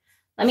long-winded.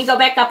 Let me go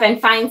back up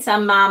and find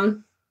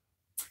some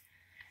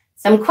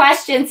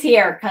questions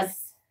here because,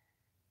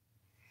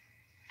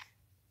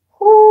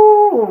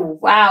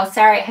 wow,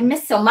 sorry, I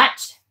missed so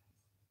much.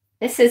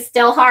 This is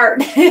still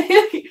hard.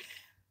 Okay,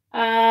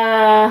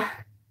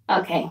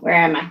 where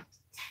am I?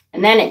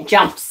 And then it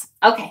jumps.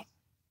 Okay.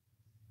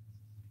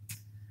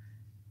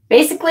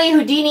 Basically,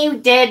 Houdini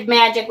did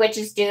magic,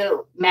 witches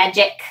do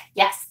magic.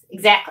 Yes,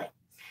 exactly.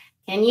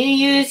 Can you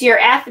use your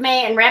athame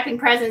and wrapping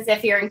presents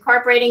if you're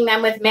incorporating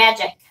them with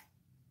magic?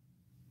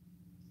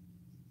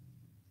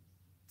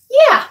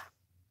 Yeah.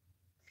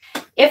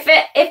 If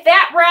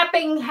that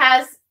wrapping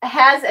has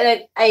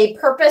a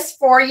purpose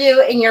for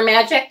you in your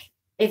magic,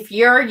 if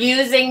you're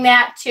using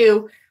that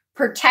to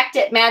protect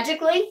it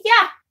magically,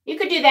 yeah, you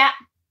could do that.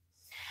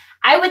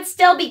 I would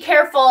still be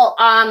careful.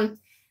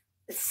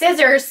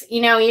 Scissors,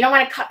 you don't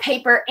want to cut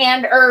paper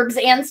and herbs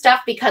and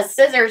stuff because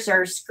scissors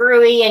are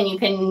screwy and you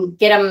can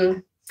get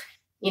them,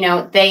 what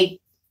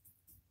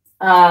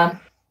am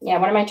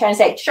I trying to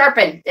say?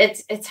 Sharpened.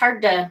 It's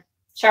hard to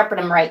sharpen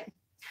them right.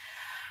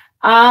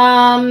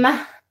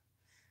 I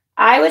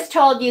was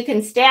told you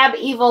can stab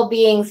evil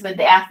beings with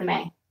the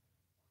athame.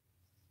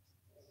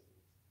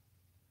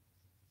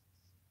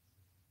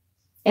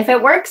 If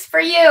it works for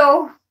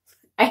you,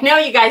 I know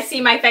you guys see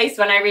my face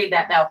when I read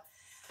that though.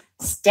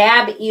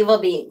 Stab evil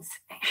beings.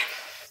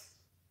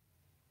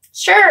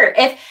 Sure.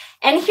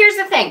 And here's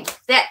the thing,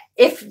 that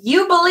if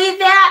you believe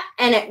that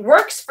and it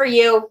works for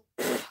you,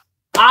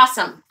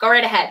 awesome. Go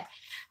right ahead.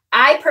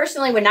 I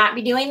personally would not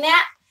be doing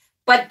that,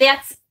 but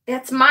that's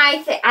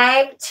my thing.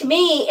 To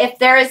me, if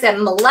there is a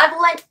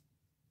malevolent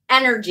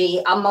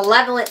energy, a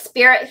malevolent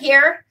spirit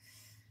here,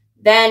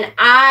 then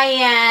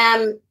I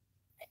am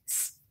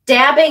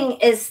stabbing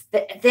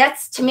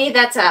to me,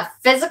 that's a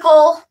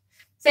physical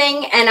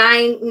thing. And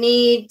I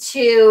need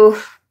to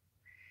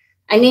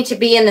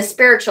be in the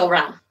spiritual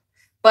realm,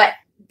 but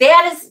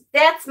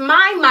that's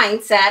my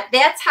mindset.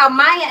 That's how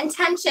my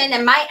intention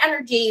and my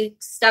energy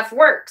stuff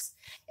works.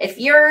 If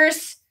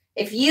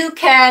you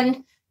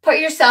can put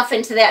yourself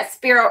into that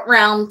spirit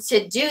realm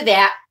to do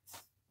that,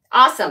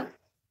 awesome.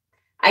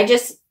 I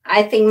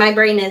think my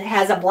brain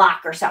has a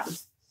block or something.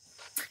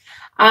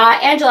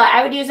 Angela,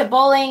 I would use a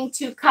bowling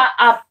to cut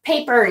up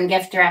paper and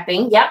gift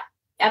wrapping. Yep,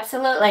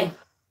 absolutely.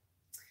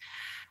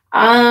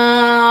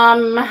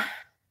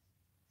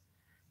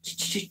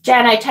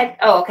 Jen,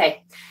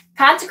 okay.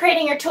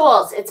 Consecrating your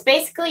tools. It's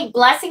basically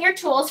blessing your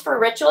tools for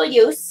ritual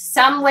use.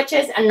 Some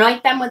witches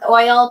anoint them with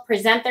oil,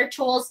 present their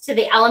tools to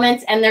the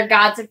elements and their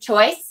gods of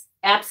choice.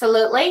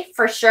 Absolutely,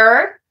 for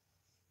sure.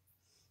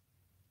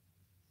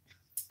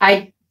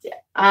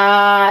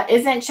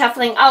 Isn't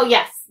shuffling? Oh,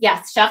 yes.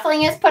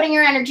 Shuffling is putting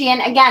your energy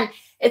in. Again,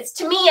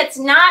 to me, it's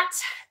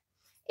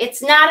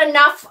not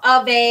enough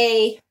of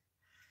a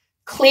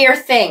clear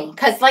thing.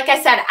 Because like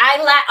I said,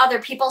 I let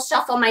other people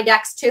shuffle my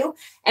decks too.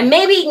 And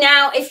maybe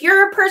now, if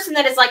you're a person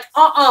that is like,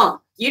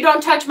 you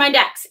don't touch my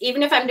decks,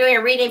 even if I'm doing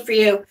a reading for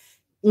you,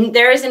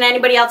 there isn't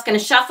anybody else going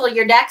to shuffle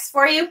your decks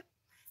for you,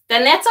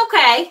 then that's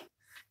okay.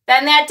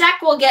 Then that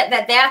deck will get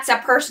that's a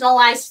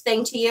personalized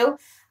thing to you.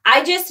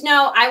 I just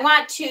know I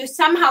want to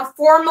somehow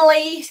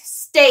formally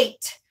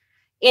state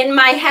in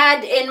my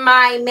head, in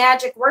my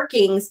magic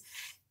workings,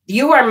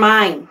 you are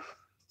mine.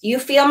 Do you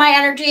feel my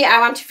energy? I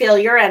want to feel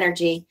your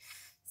energy.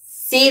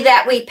 See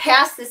that we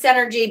pass this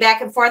energy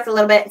back and forth a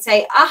little bit and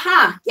say,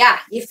 yeah,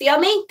 you feel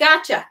me?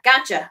 Gotcha.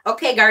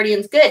 Okay,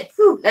 guardians, good.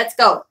 Whew, let's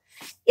go.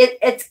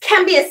 It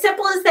can be as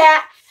simple as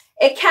that.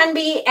 It can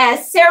be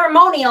as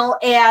ceremonial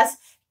as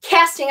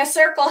casting a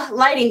circle,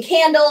 lighting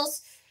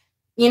candles.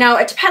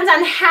 It depends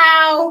on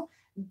how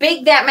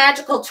big that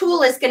magical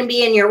tool is going to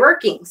be in your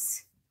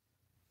workings.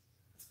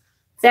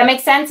 Does that make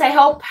sense? I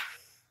hope.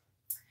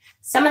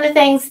 Some of the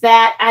things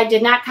that I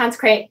did not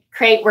consecrate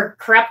were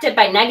corrupted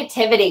by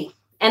negativity.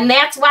 And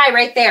that's why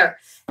right there.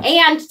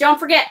 And don't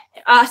forget,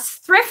 us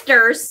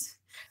thrifters,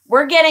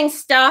 we're getting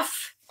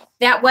stuff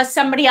that was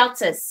somebody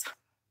else's.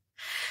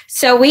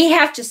 So we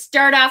have to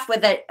start off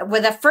with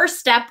a first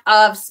step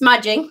of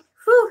smudging.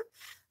 Whew.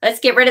 Let's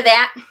get rid of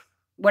that,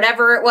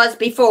 whatever it was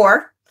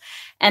before.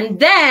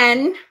 And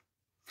then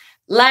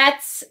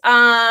let's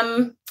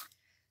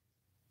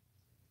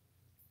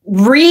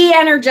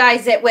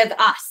re-energize it with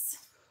us.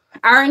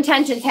 Our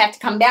intentions have to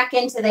come back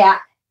into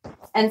that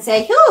and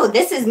say, "Ooh,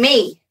 this is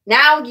me.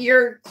 Now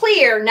you're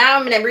clear. Now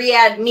I'm going to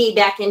re-add me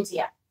back into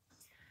you."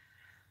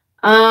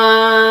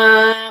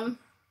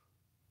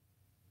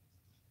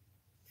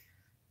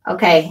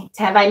 Okay.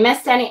 Have I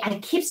missed any?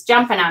 It keeps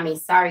jumping on me.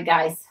 Sorry,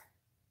 guys.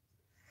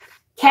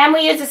 Can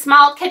we use a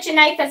small kitchen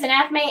knife as an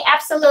athame?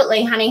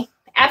 Absolutely, honey.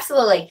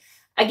 Absolutely.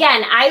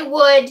 Again, I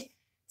would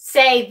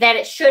say that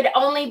it should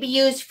only be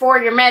used for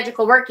your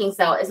magical workings,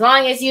 though. As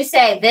long as you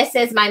say, "This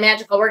is my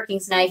magical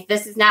workings knife.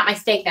 This is not my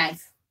steak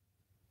knife,"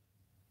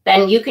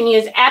 then you can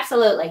use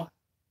absolutely.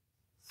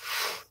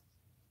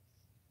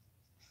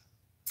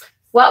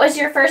 What was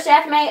your first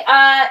athame?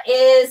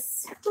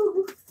 Is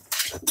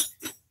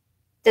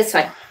this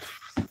one.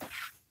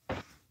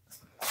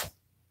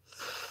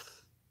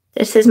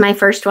 This is my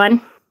first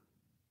one.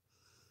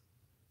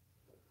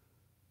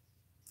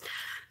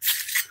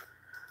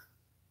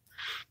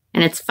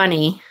 And it's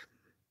funny.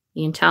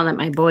 You can tell that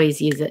my boys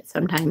use it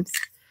sometimes.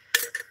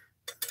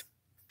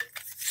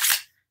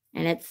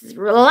 And it's a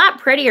lot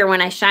prettier when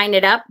I shine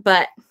it up.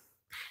 But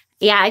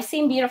yeah, I've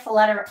seen beautiful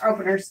letter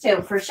openers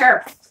too, for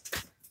sure.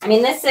 I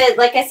mean, this is,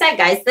 like I said,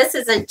 guys, this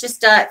isn't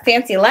just a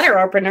fancy letter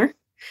opener.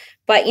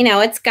 But, you know,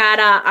 it's got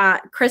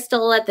a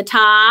crystal at the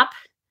top.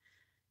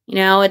 You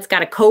know, it's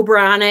got a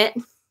cobra on it.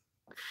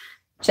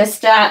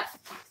 Just a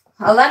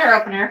letter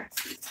opener.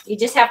 You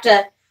just have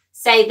to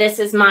say, "This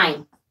is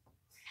mine."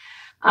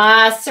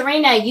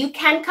 Serena, you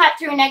can cut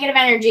through negative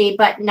energy,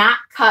 but not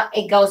cut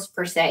a ghost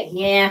per se.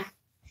 Yeah,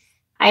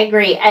 I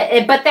agree.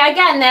 But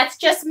again, that's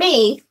just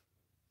me.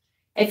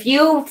 If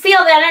you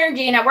feel that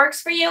energy and it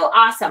works for you,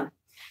 awesome.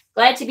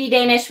 Glad to be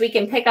Danish. We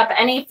can pick up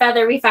any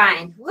feather we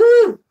find.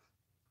 Woo!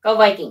 Go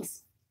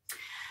Vikings.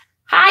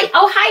 Hi.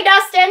 Oh, hi,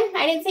 Dustin.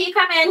 I didn't see you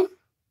come in.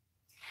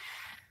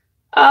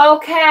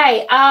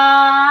 Okay.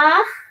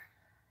 How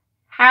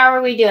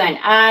are we doing?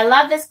 I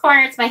love this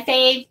corner. It's my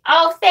fave.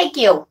 Oh, thank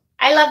you.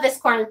 I love this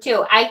corner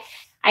too. I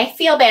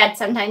feel bad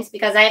sometimes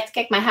because I have to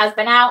kick my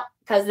husband out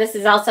because this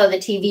is also the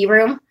TV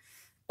room.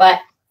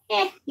 But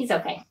he's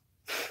okay.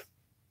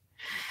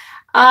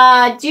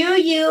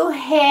 Do you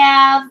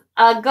have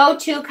a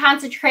go-to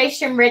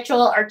concentration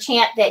ritual or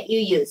chant that you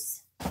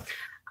use?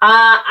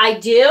 I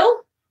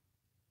do.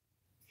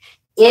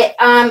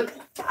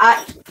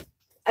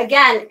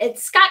 Again,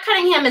 Scott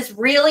Cunningham is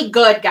really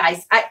good,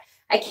 guys.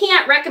 I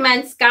can't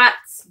recommend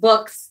Scott's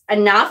books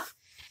enough.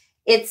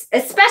 It's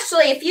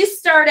especially if you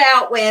start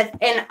out with,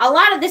 and a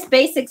lot of this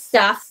basic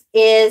stuff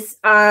is,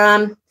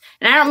 and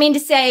I don't mean to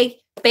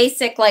say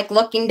basic like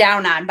looking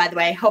down on, by the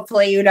way.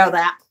 Hopefully you know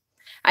that.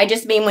 I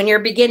just mean when you're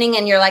beginning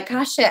and you're like,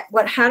 "Oh shit,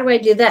 how do I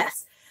do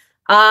this?"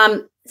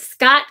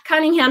 Scott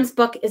Cunningham's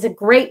book is a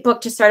great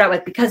book to start out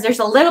with because there's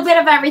a little bit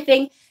of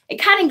everything.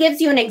 It kind of gives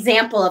you an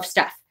example of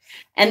stuff.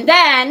 And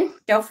then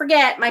don't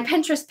forget my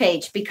Pinterest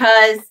page,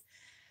 because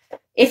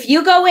if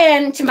you go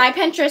into my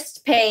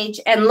Pinterest page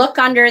and look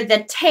under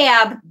the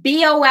tab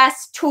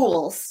BOS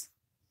tools,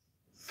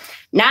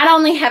 not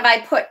only have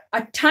I put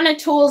a ton of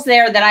tools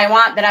there that I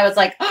want, that I was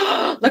like,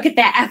 "Oh, look at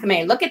that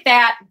athame, look at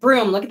that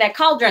broom, look at that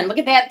cauldron, look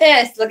at that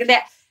this, look at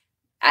that."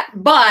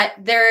 But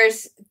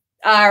there's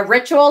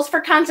rituals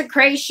for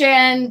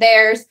consecration.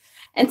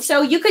 And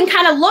so you can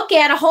kind of look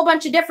at a whole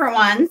bunch of different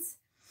ones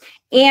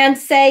and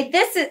say,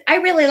 I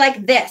really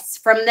like this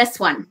from this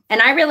one. And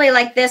I really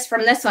like this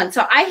from this one.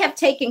 So I have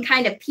taken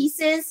kind of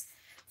pieces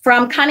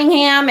from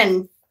Cunningham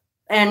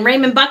and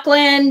Raymond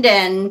Buckland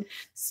and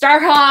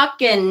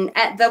Starhawk and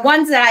the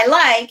ones that I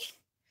like,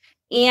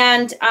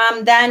 and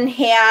then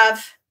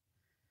have,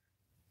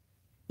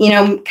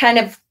 kind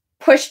of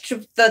pushed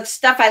the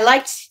stuff I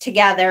liked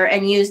together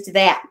and used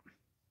that.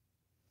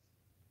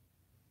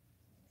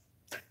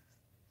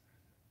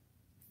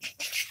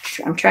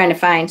 I'm trying to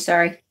find,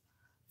 sorry.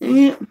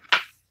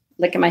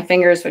 Licking my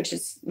fingers, which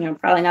is,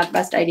 probably not the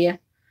best idea.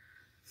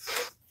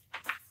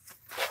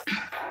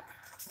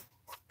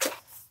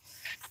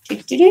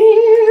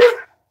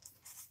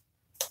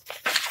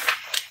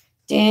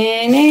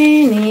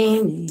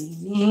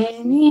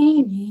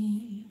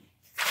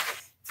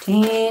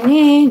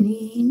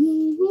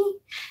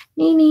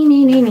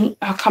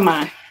 Oh, come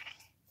on.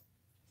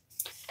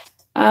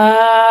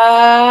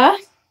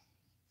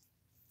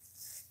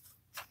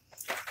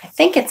 I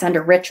think it's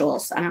under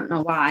rituals. I don't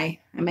know why.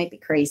 I might be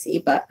crazy,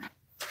 but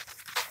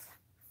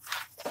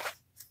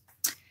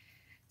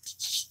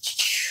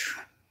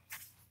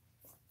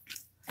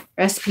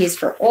recipes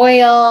for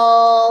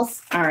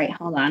oils. All right,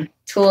 hold on.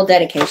 Tool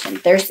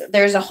dedication.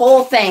 There's a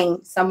whole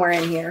thing somewhere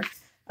in here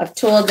of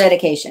tool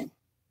dedication.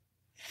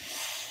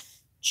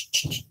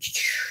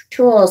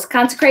 Tools,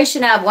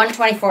 consecration of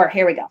 124.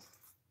 Here we go.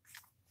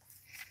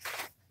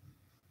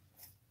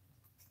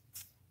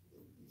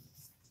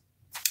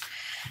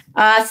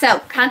 So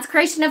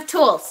consecration of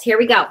tools. Here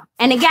we go.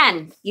 And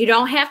again, you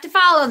don't have to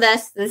follow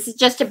this. This is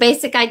just a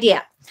basic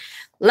idea.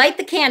 Light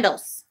the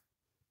candles.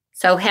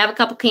 So have a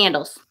couple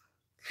candles.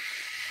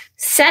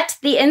 Set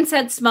the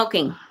incense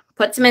smoking.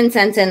 Put some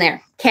incense in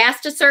there.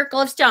 Cast a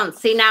circle of stones.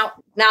 See, now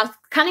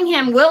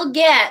Cunningham will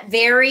get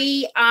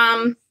very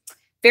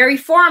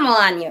formal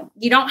on you.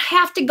 You don't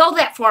have to go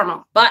that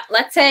formal. But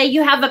let's say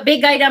you have a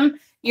big item,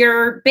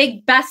 your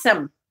big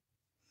besom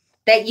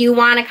that you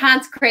want to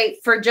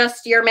consecrate for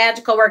just your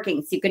magical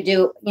workings. You could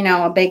do, you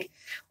know, a big,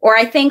 or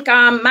I think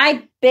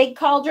my big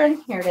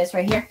cauldron, here it is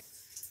right here,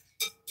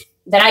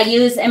 that I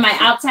use in my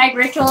outside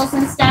rituals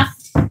and stuff.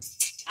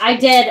 I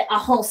did a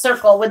whole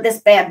circle with this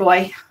bad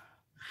boy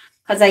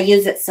because I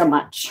use it so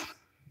much.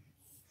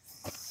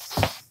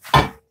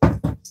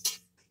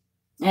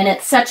 And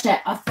it's such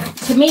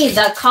to me,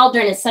 the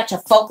cauldron is such a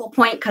focal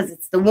point because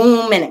it's the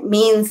womb and it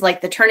means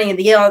like the turning of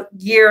the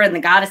year and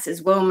the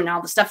goddess's womb and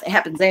all the stuff that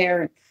happens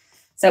there.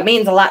 So it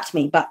means a lot to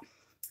me. But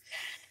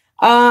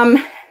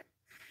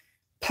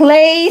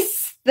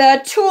place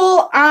the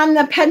tool on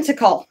the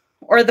pentacle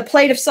or the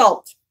plate of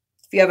salt.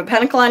 If you have a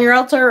pentacle on your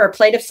altar or a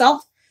plate of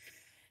salt,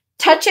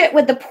 touch it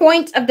with the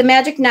point of the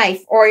magic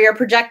knife or your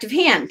projective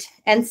hand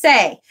and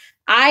say,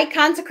 I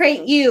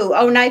consecrate you,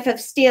 O knife of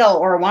steel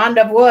or wand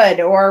of wood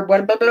or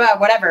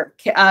whatever,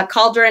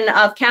 cauldron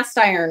of cast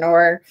iron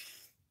or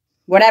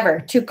whatever,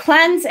 to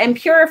cleanse and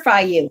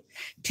purify you,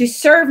 to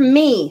serve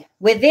me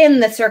within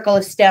the circle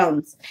of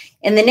stones.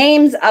 In the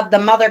names of the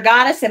Mother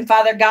Goddess and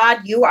Father God,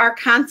 you are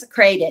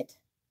consecrated.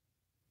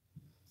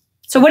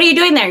 So what are you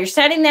doing there? You're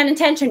setting that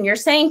intention. You're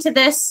saying to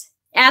this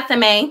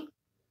Athame,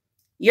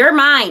 you're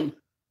mine.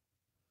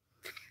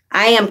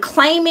 I am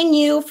claiming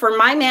you for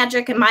my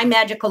magic and my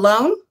magic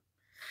alone,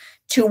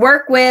 to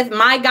work with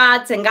my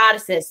gods and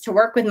goddesses, to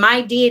work with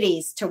my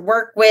deities, to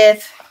work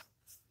with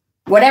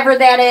whatever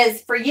that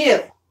is for you,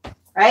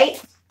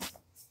 right?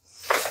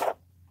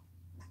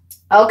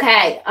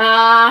 Okay.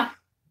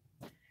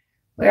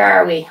 Where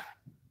are we?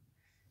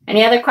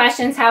 Any other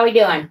questions? How are we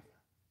doing?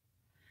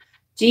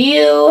 Do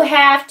you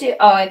have to?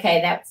 Oh, okay.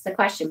 That's the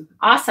question.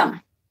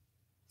 Awesome.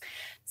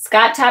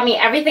 Scott taught me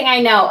everything I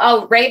know.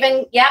 Oh,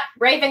 Raven. Yep.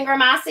 Raven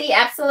Grimassi.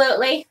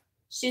 Absolutely.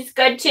 She's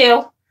good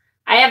too.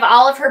 I have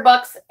all of her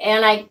books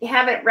and I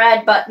haven't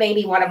read, but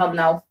maybe one of them,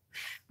 no.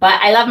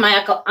 But I love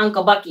my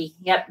Uncle Bucky.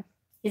 Yep.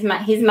 He's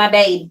my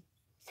babe.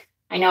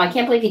 I know. I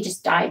can't believe he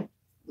just died.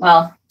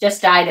 Well,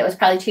 just died. It was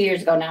probably 2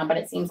 years ago now, but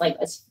it seems like it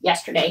was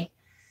yesterday.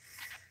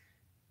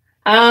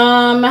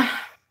 Uncle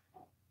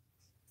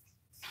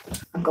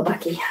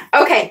Bucky.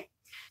 Okay.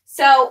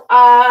 So,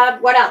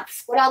 what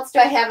else? What else do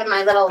I have in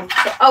my little,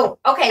 oh,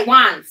 okay,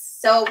 wands.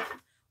 So,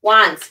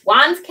 wands.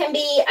 Wands can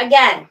be,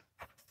 again,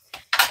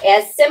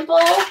 as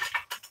simple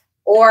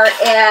or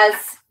as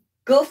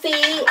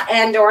goofy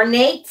and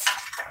ornate,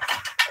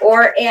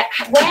 or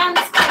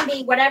wands can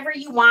be whatever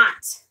you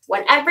want.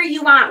 Whatever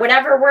you want,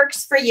 whatever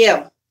works for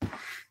you.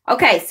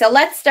 Okay, so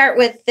let's start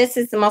with, this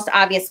is the most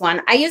obvious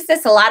one. I use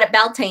this a lot at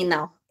Beltane,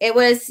 though. It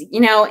was,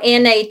 you know,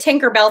 in a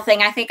Tinkerbell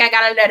thing. I think I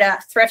got it at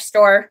a thrift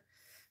store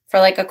for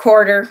like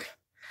 $0.25.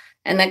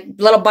 And the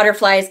little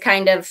butterfly is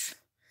kind of,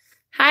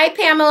 hi,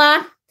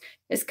 Pamela,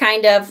 is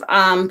kind of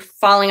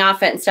falling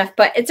off it and stuff.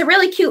 But it's a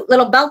really cute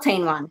little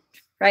Beltane one,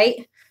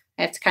 right?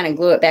 I have to kind of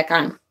glue it back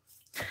on.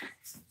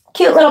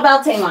 Cute little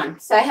Beltane one.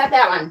 So I have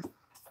that one.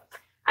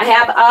 I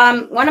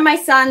have one of my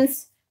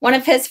sons, one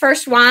of his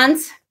first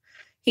wands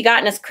he got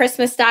in his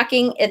Christmas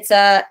stocking. It's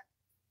a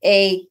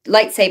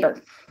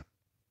lightsaber.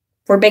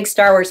 We're big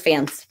Star Wars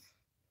fans.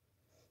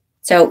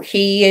 So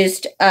he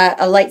used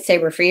a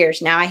lightsaber for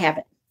years. Now I have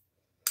it.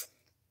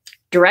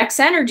 Directs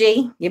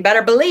energy. You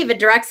better believe it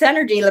directs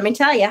energy, let me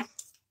tell you.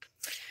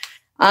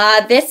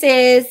 This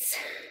is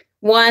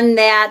one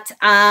that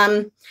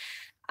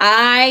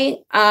I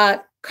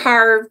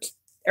carved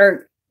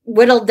or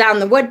whittled down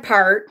the wood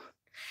part.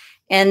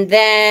 And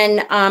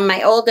then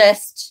my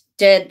oldest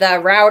did the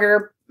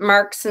router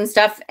marks and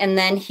stuff. And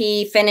then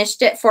he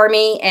finished it for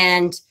me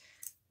and,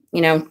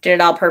 you know, did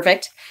it all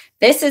perfect.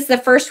 This is the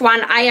first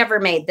one I ever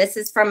made. This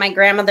is from my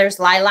grandmother's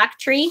lilac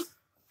tree.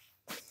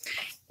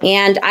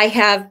 And I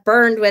have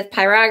burned with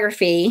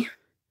pyrography.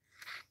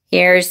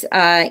 Here's,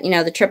 you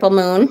know, the triple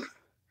moon.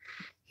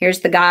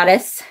 Here's the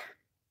goddess.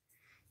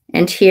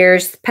 And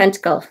here's the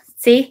pentacle.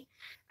 See,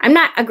 I'm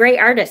not a great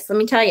artist, let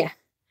me tell you.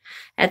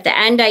 At the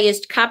end, I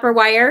used copper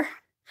wire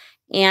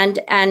and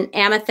an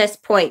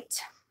amethyst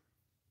point.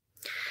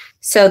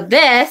 So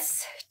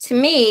this, to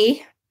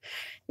me,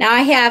 now I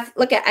have,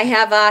 look at, I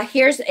have,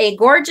 here's a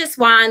gorgeous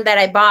wand that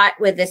I bought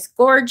with this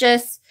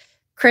gorgeous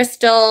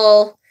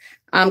crystal,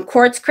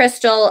 quartz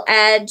crystal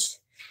edge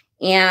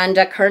and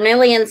a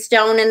carnelian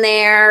stone in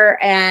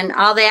there and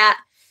all that.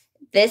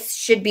 This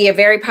should be a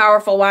very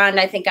powerful wand.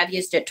 I think I've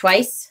used it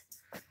twice.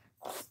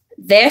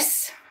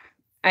 This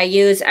I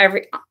use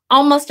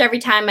almost every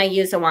time I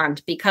use a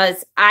wand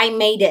because I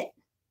made it.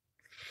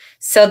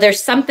 So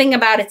there's something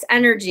about its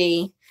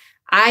energy.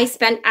 I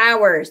spent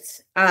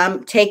hours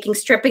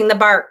stripping the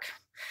bark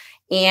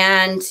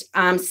and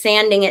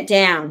sanding it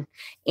down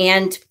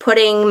and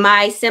putting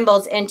my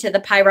symbols into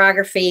the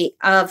pyrography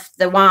of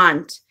the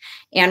wand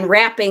and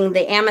wrapping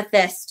the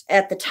amethyst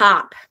at the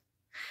top.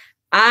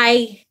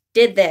 I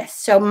did this.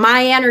 So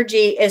my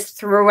energy is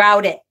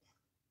throughout it.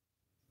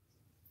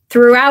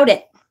 Throughout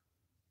it.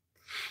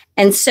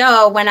 And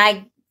so when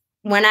I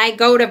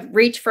go to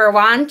reach for a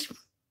wand,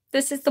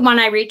 this is the one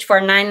I reach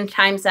for 9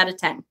 times out of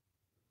 10.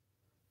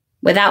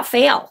 Without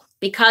fail,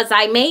 because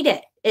I made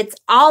it. It's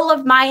all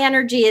of my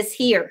energy is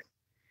here.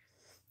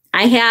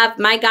 I have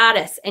my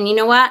goddess. And you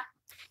know what?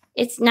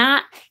 It's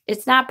not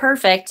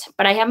perfect,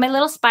 but I have my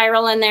little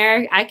spiral in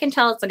there. I can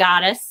tell it's a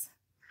goddess.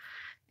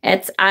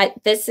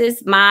 This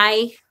is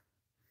my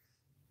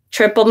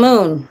triple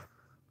moon.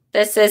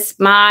 This is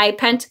my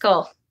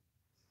pentacle.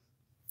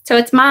 So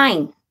it's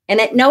mine, and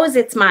it knows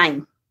it's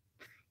mine.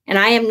 And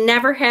I have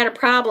never had a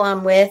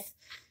problem with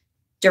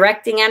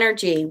directing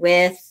energy,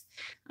 with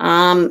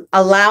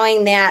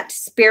allowing that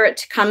spirit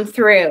to come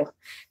through.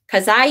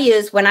 Because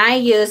when I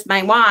use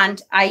my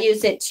wand, I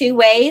use it 2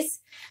 ways.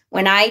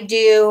 When I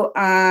do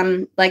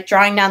like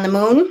drawing down the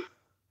moon,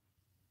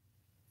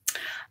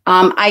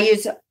 I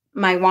use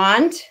my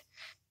wand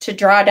to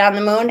draw down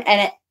the moon.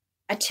 And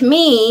to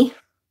me,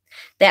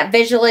 that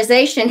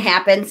visualization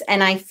happens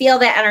and I feel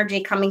that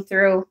energy coming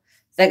through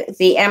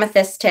the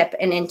amethyst tip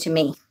and into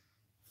me.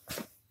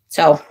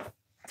 So,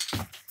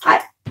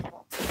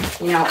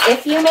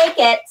 if you make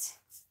it,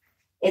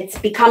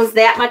 it becomes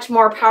that much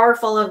more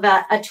powerful of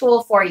a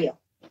tool for you.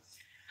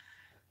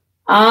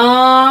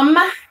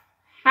 How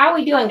are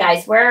we doing,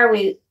 guys? Where are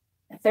we?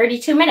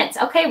 32 minutes.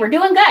 Okay, we're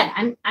doing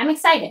good. I'm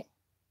excited.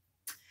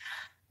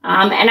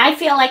 And I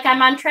feel like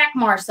I'm on track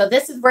more. So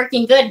this is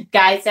working good,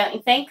 guys, don't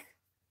you think?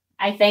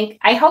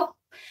 I hope,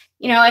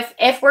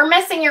 if we're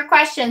missing your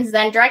questions,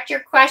 then direct your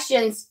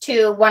questions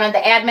to one of the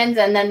admins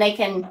and then they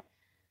can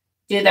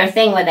do their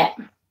thing with it.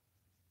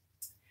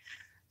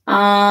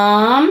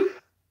 How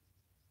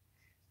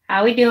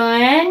we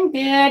doing?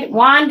 Good.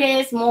 Wand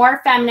is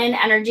more feminine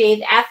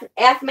energy.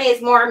 Athame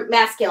is more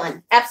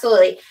masculine.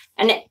 Absolutely.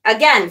 And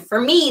again,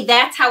 for me,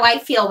 that's how I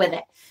feel with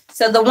it.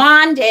 So the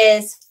wand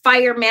is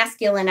fire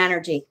masculine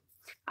energy.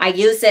 I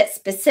use it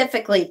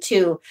specifically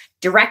to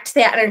direct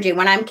that energy.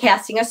 When I'm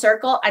casting a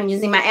circle, I'm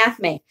using my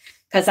Athame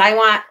because I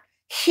want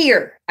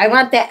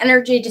that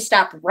energy to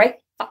stop right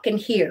fucking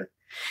here.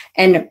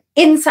 And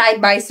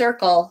inside my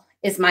circle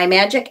is my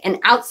magic and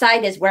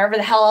outside is wherever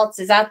the hell else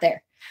is out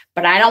there.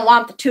 But I don't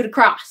want the 2 to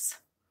cross.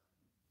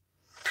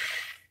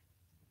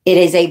 It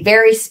is a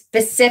very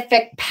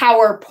specific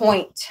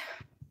PowerPoint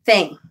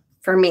thing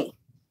for me.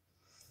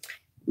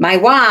 My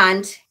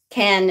wand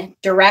can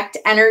direct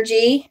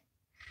energy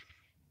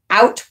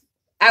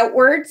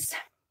outwards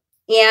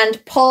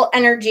and pull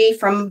energy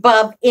from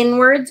above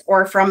inwards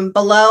or from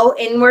below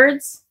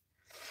inwards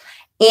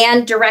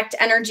and direct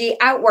energy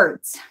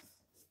outwards.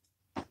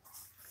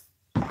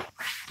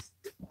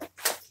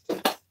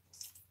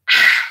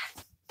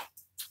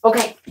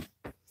 Okay,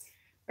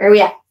 where are we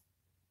at?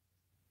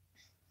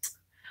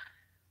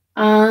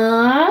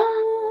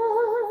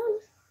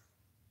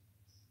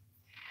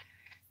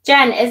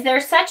 Jen, is there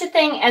such a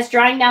thing as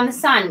drawing down the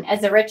sun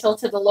as a ritual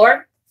to the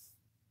Lord?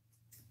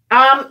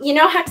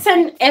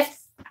 Hexen,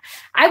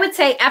 I would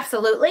say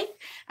absolutely.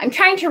 I'm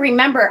trying to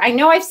remember. I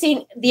know I've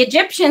seen the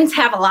Egyptians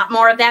have a lot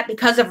more of that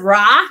because of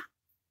Ra.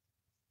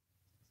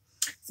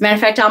 As a matter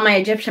of fact, all my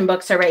Egyptian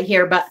books are right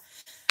here, but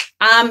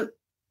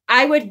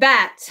I would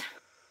bet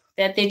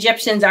that the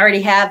Egyptians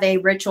already have a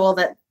ritual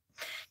that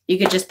you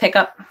could just pick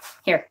up.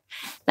 Here,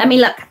 let me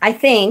look. I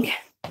think,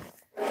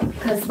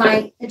 because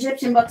my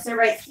Egyptian books are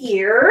right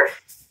here.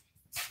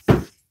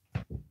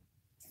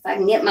 If I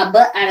can get my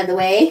butt out of the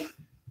way.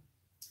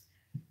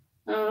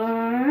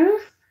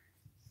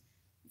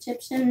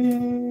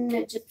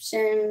 Egyptian.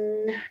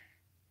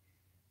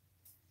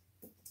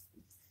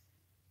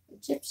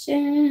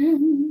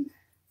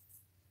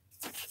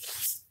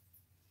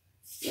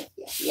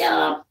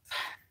 Yep.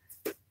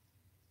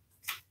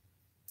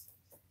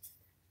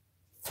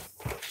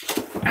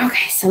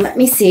 Okay, so let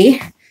me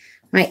see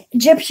my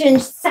Egyptian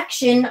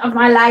section of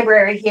my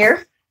library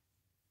here.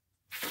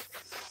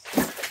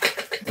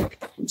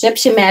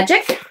 Egyptian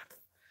magic.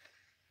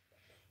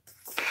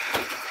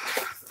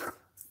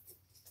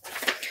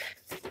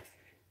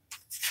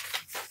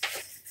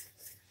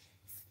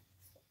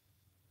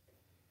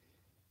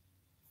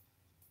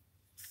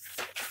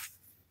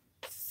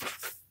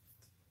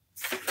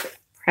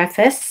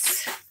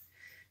 Preface.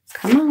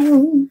 Come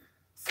on.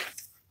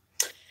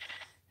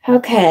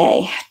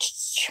 Okay.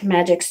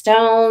 Magic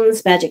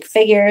stones, magic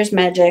figures,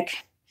 magic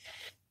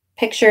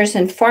pictures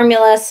and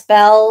formula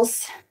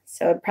spells.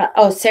 So,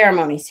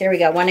 ceremonies. Here we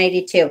go.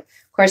 182. Of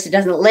course, it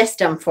doesn't list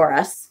them for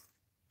us.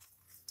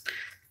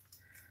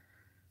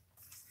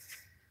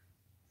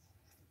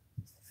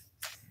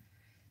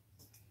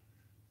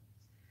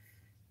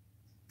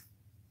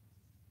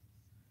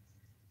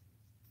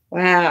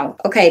 Wow.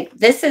 Okay.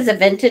 This is a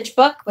vintage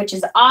book, which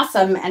is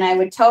awesome. And I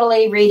would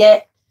totally read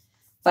it,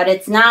 but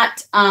it's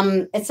not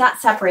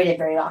separated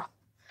very well.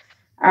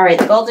 All right.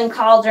 The Golden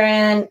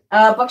Cauldron,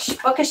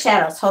 Book of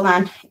Shadows. Hold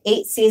on.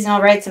 8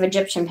 seasonal rites of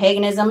Egyptian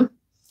paganism.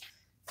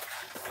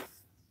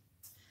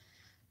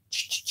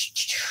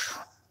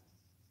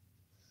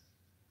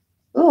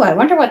 Ooh, I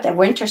wonder what the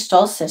winter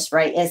solstice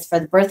rite is for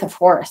the birth of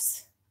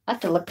Horus. I'll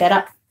have to look that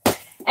up.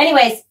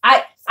 Anyways,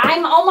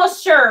 I'm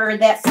almost sure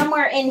that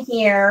somewhere in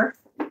here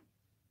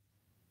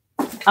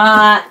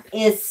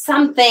is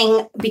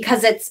something,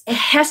 because it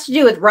has to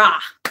do with Ra.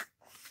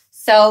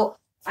 So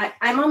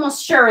I'm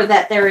almost sure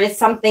that there is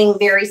something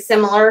very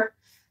similar,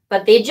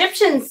 but the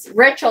Egyptians'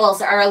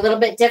 rituals are a little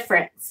bit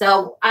different.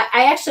 So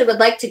I actually would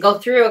like to go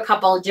through a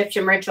couple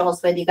Egyptian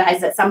rituals with you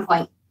guys at some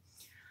point.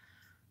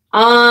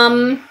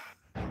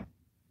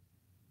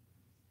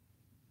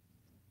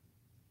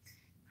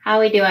 How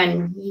we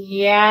doing?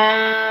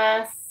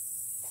 Yes.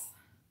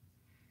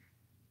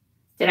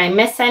 Did I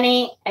miss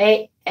any?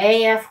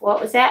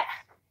 What was that?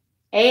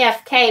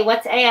 AFK.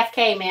 What's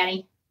AFK,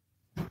 Maddie?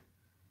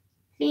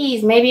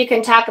 Please, maybe you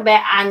can talk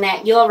about on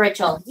that Yule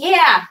ritual.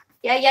 Yeah.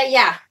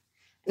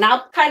 And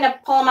I'll kind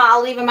of pull them out.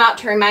 I'll leave them out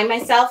to remind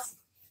myself.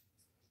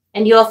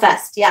 And Yule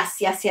Fest.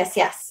 Yes.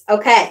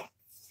 Okay.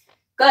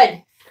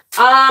 Good.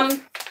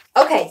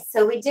 Okay,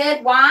 so we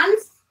did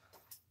wands.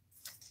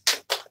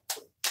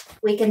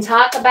 We can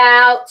talk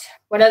about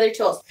what other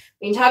tools?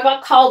 We can talk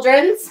about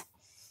cauldrons.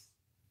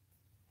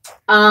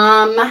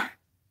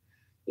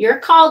 Your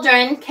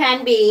cauldron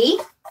can be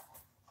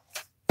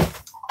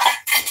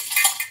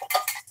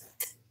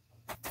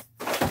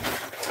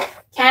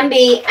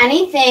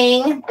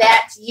anything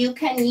that you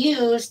can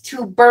use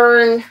to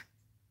burn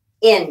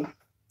in.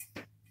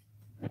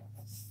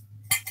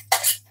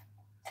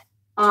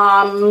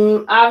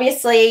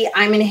 Obviously,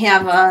 I'm going to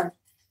have a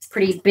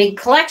pretty big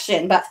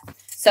collection, but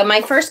so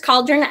my first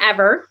cauldron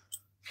ever,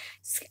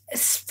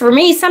 for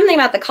me, something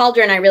about the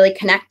cauldron I really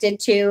connected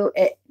to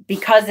it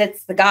because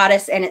it's the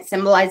goddess and it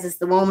symbolizes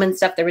the womb and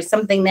stuff. There was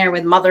something there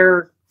with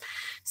mother,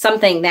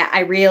 something that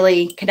I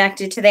really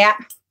connected to that.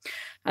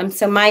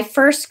 So my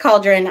first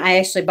cauldron I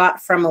actually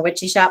bought from a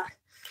witchy shop.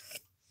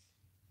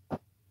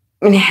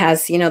 And it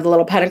has, the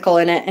little pentacle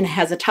in it and it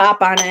has a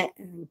top on it.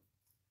 And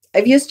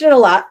I've used it a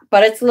lot,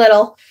 but it's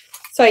little.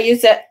 So I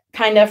use it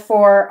kind of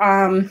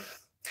for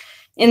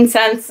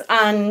incense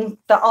on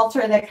the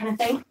altar, that kind of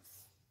thing.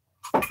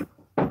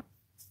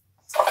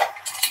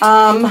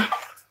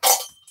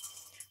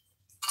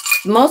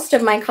 Most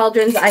of my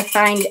cauldrons I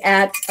find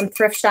at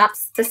thrift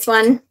shops. This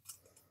one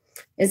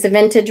is a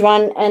vintage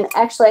one. And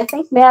actually, I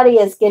think Maddie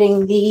is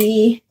getting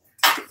the,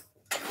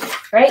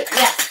 right?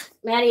 Yeah,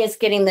 Maddie is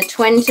getting the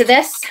twin to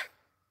this.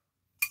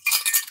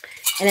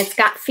 And it's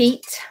got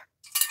feet,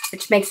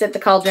 which makes it the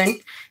cauldron.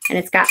 And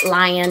it's got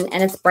lion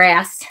and it's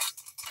brass.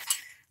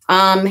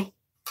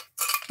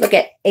 Look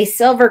at a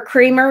silver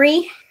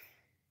creamery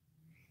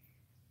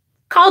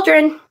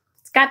cauldron.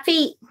 It's got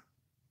feet.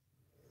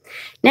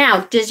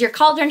 Now, does your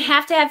cauldron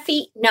have to have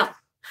feet? No.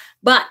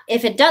 But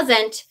if it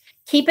doesn't,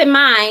 keep in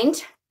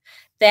mind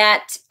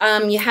that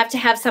you have to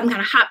have some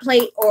kind of hot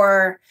plate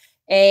or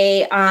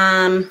a,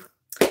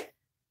 what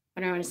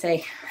do I want to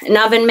say, an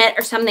oven mitt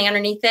or something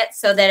underneath it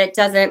so that it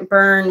doesn't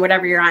burn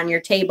whatever you're on,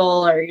 your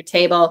table,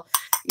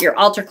 your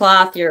altar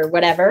cloth, your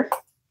whatever.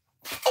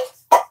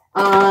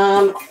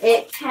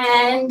 It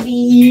can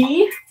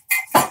be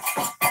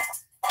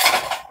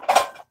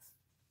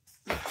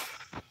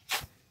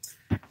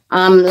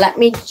let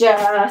me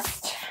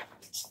just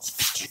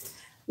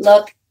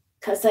look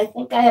because I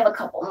think I have a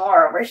couple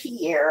more over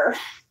here.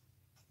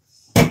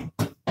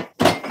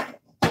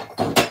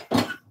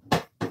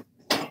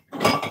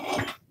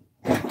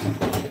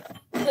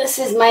 This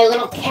is my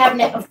little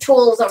cabinet of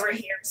tools over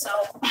here. So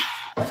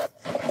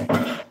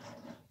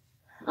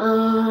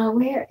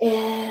where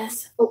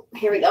is, oh,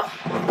 here we go.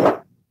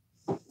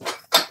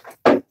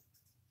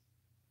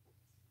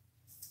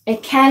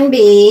 It can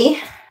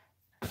be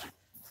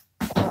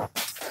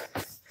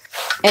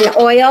an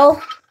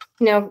oil,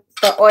 the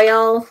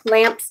oil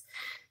lamps.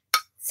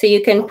 So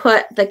you can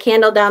put the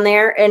candle down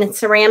there and it's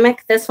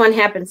ceramic. This one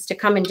happens to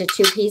come into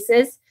 2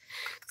 pieces.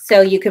 So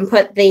you can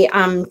put the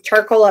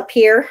charcoal up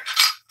here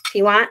if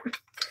you want.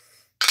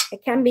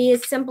 It can be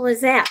as simple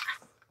as that.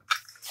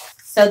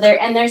 So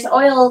there's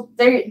oil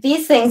there.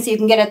 These things you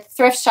can get at the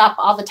thrift shop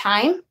all the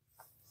time,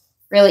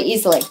 really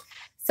easily.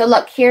 So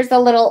look, here's a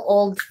little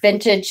old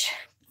vintage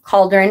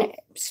cauldron,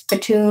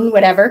 spittoon,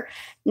 whatever,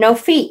 no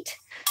feet.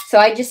 So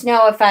I just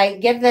know if I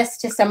give this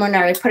to someone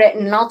or I put it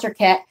in an altar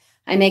kit,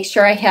 I make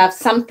sure I have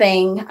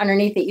something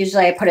underneath it.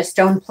 Usually I put a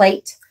stone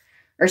plate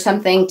or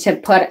something to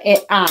put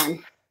it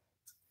on.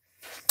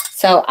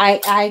 So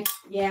I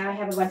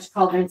have a bunch of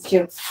cauldrons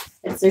too.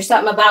 There's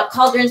something about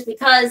cauldrons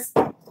because,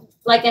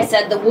 like I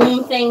said, the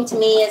womb thing to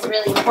me is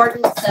really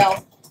important.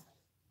 So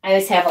I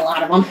always have a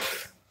lot of them.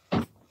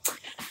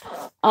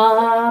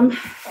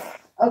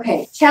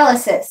 Okay,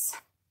 chalices.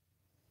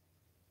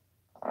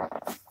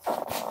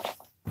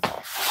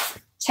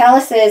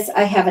 chalices,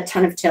 I have a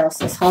ton of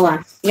chalices. Hold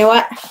on. You know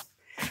what?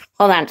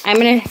 Hold on. I'm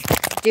going to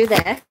do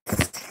this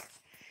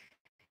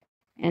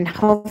and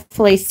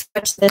hopefully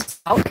switch this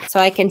out so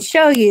I can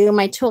show you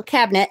my tool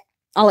cabinet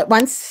all at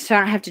once so I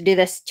don't have to do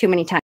this too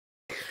many times.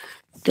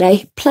 Did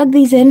I plug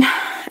these in?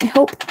 I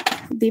hope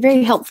it would be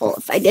very helpful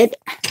if I did.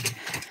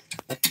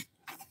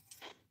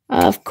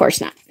 Of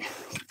course not.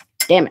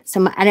 Damn it.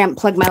 So I didn't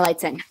plug my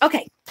lights in.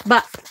 Okay.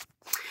 But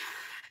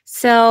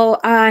so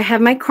I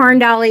have my corn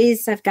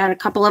dollies. I've got a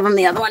couple of them.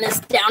 The other one is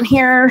down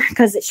here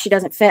because she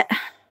doesn't fit.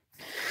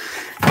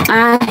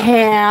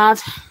 I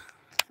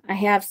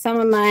have some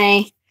of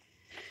my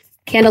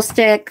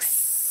candlesticks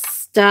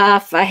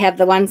stuff. I have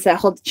the ones that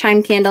hold the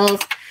chime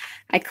candles.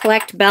 I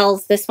collect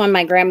bells. This one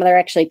my grandmother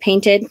actually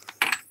painted.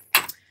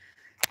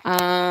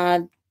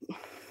 I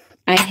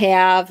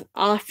have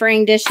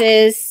offering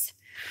dishes.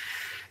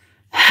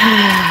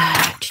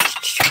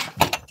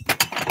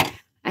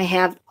 I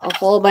have a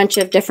whole bunch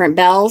of different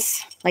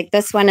bells. Like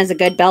this one is a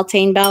good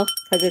Beltane bell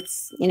because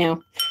it's, you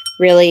know,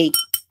 really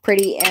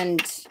pretty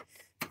and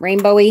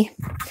rainbowy.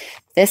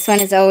 This one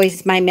is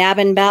always my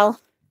Mabon bell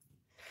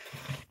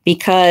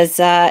because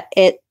I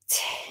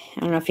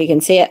don't know if you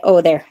can see it.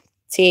 Oh, there.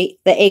 See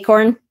the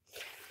acorn?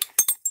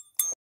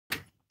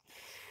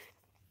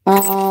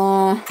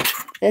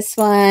 This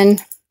one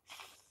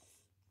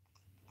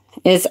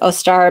is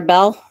Ostara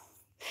bell.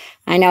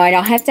 I know I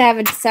don't have to have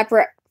a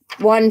separate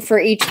one for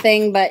each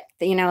thing, but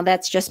you know,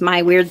 that's just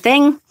my weird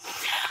thing.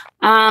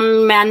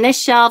 On this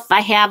shelf,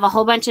 I have a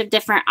whole bunch of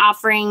different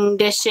offering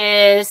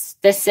dishes.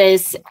 This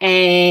is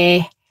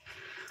a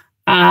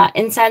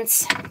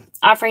incense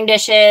offering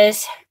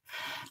dishes.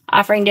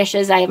 Offering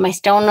dishes. I have my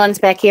stone ones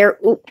back here.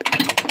 Oop,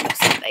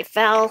 they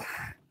fell.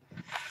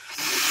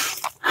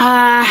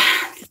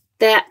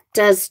 That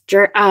does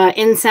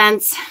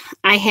incense.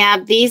 I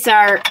have these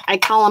are I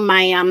call them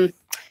my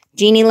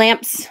genie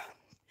lamps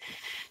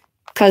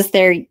because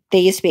they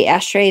used to be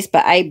ashtrays,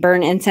 but I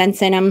burn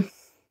incense in them.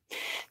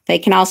 They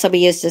can also be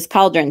used as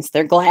cauldrons.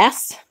 They're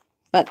glass,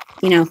 but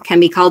you know, can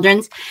be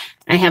cauldrons.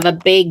 I have a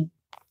big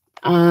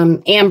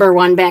amber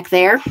one back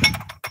there.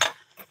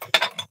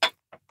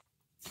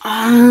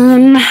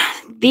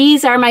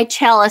 These are my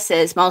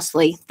chalices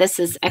mostly. This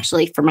is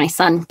actually for my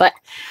son, but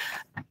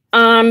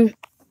I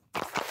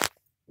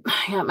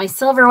got my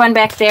silver one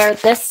back there.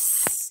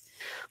 This,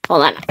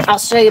 hold on, I'll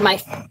show you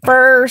my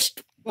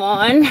first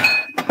one,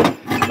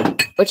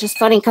 which is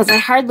funny because I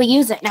hardly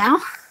use it now.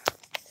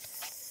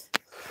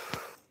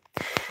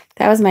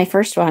 That was my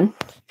first one.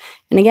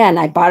 And again,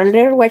 I bought it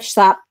at a witch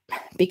shop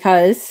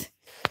because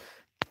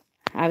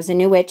I was a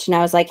new witch and I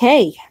was like,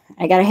 hey,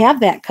 I got to have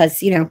that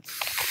because, you know,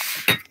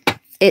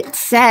 it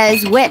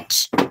says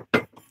witch,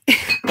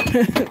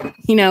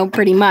 you know,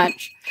 pretty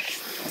much.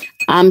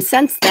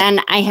 Since then,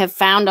 I have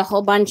found a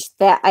whole bunch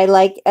that I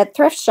like at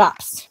thrift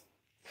shops.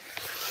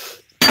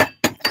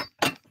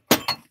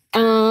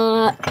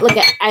 Look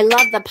at, I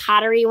love the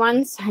pottery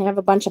ones. I have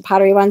a bunch of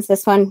pottery ones.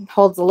 This one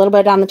holds a little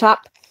bit on the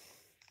top.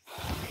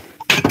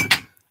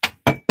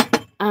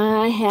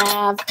 I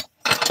have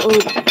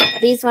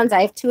these ones.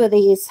 I have two of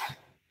these.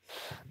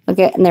 Look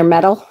at, and they're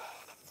metal.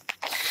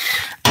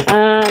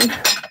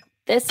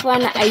 This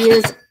one I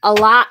use a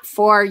lot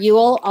for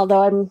Yule,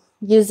 although I'm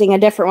using a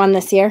different one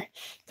this year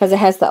because it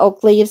has the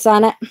oak leaves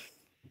on it.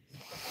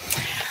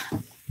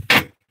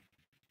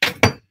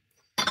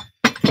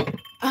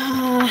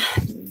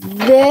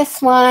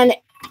 This one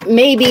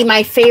may be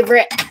my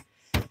favorite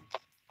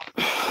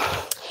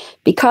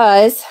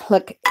because,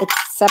 look, it's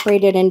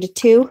separated into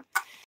two.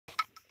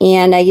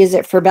 And I use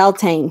it for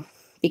Beltane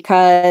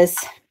because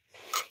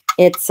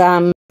it's,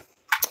 you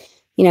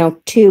know,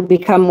 two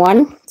become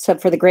one. So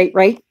for the Great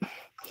Rite.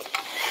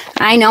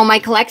 I know my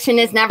collection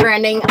is never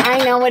ending.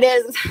 I know it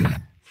is.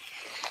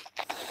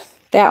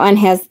 That one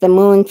has the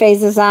mooing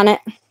phases on it.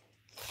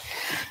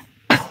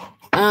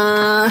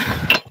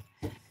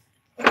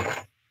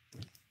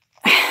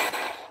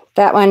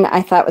 That one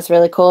I thought was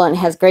really cool and it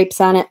has grapes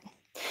on it.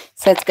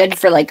 So it's good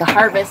for like a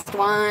harvest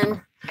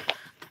one.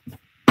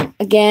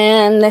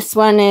 Again, this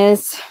one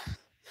is,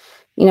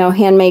 you know,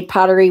 handmade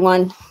pottery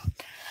one.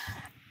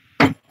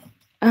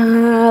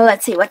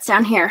 Let's see what's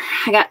down here.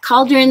 I got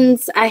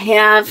cauldrons. I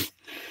have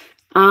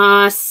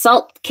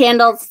salt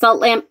candles, salt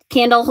lamp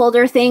candle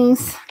holder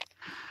things.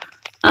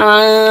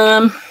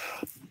 I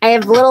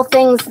have little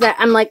things that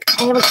I'm like,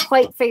 I haven't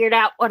quite figured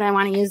out what I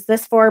want to use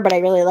this for, but I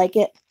really like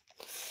it.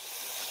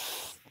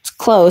 It's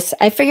close.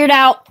 I figured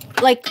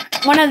out like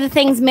one of the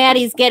things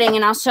Maddie's getting,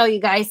 and I'll show you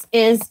guys,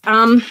 is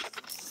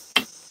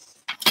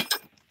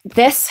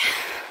this,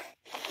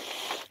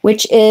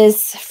 which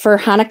is for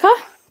Hanukkah,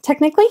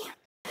 technically.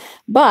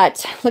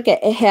 But look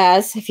at it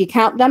has, if you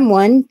count them,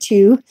 1,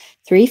 2,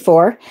 3,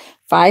 4,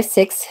 5,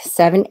 6,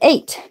 7,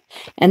 8,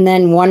 and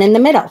then one in the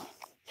middle.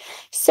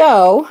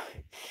 So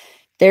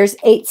there's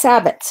 8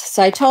 sabbats.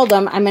 So I told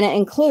them I'm going to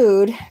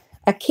include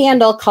a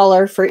candle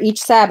color for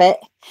each sabbat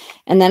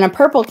and then a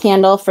purple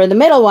candle for the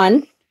middle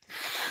one,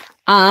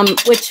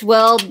 which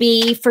will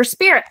be for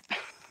spirit.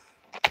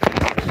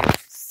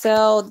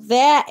 So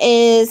that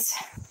is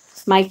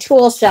my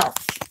tool shelf.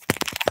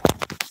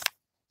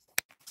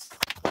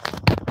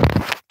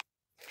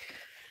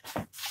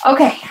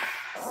 Okay,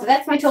 so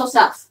that's my tool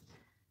shelf.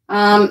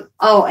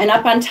 Oh, and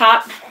up on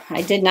top,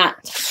 I did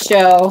not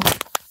show.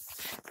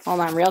 Hold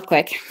on real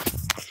quick.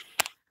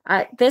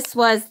 This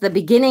was the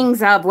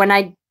beginnings of when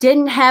I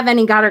didn't have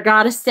any god or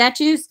goddess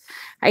statues.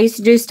 I used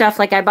to do stuff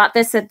like I bought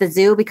this at the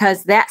zoo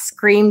because that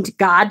screamed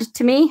God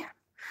to me.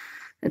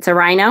 It's a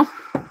rhino.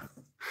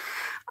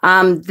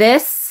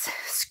 This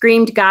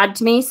screamed God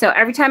to me. So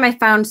every time I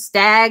found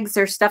stags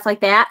or stuff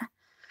like that,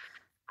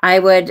 I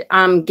would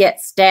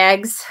get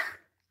stags.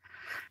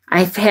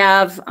 I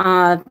have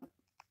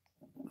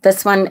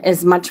this one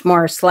is much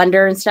more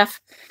slender and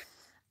stuff.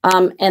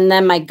 And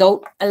then my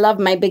goat. I love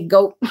my big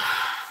goat.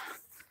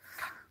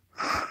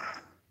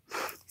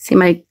 See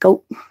my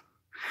goat?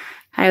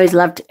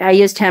 I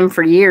used him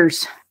for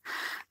years.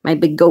 My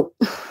big goat.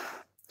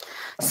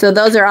 So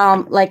those are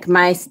all like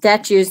my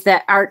statues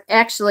that aren't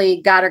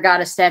actually god or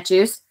goddess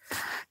statues.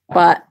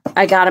 But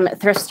I got them at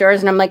thrift stores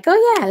and I'm like,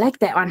 oh yeah, I like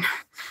that one.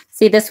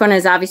 See, this one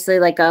is obviously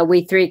like a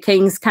We Three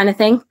Kings kind of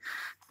thing.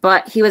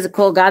 But he was a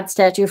cool God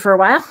statue for a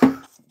while.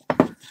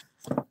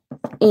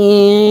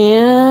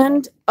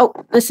 And, oh,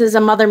 this is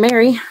a Mother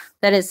Mary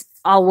that is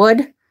all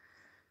wood.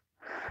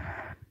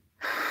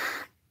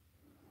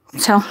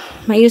 So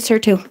I use her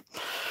too.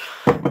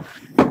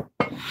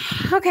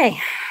 Okay,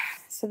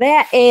 so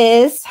that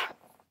is,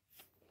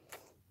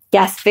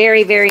 yes,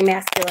 very, very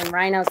masculine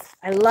rhinos.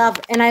 I love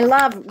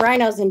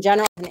rhinos in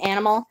general as an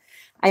animal.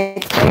 They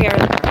are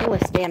the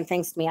coolest damn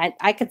things to me.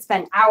 I could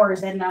spend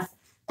hours in the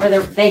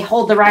where they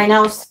hold the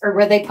rhinos or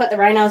where they put the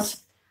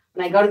rhinos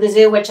when I go to the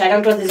zoo, which I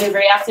don't go to the zoo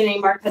very often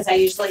anymore because I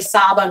usually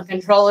sob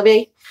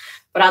uncontrollably.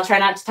 But I'll try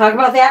not to talk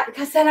about that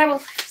because then I will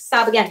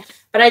sob again.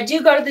 But I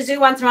do go to the zoo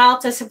once in a while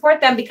to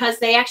support them because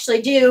they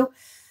actually do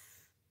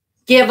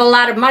give a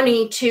lot of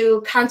money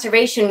to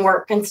conservation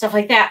work and stuff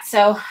like that.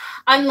 So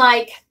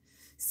unlike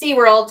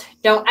SeaWorld,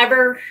 don't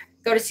ever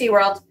go to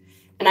SeaWorld.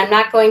 And I'm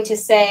not going to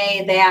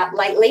say that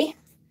lightly.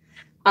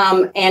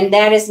 And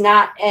that is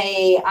not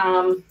a,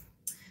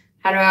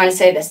 how do I want to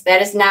say this?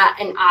 That is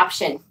not an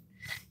option.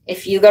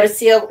 If you go to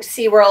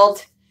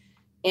SeaWorld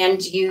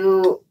and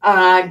you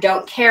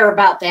don't care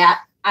about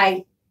that,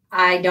 I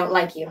don't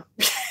like you.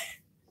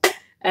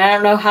 And I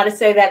don't know how to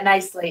say that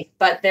nicely,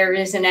 but there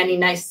isn't any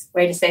nice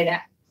way to say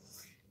that.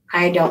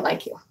 I don't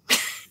like you.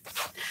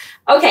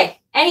 Okay,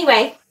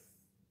 anyway.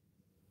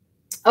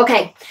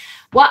 Okay,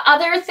 what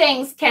other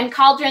things can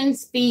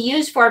cauldrons be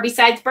used for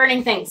besides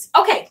burning things?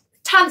 Okay,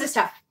 tons of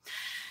stuff.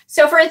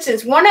 So for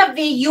instance, one of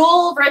the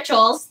Yule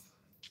rituals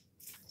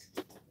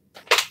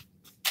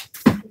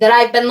that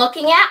I've been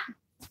looking at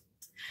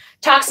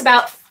talks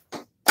about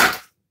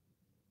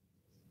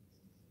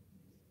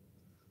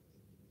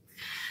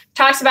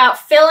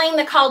filling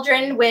the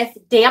cauldron with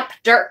damp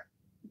dirt,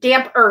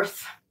 damp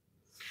earth,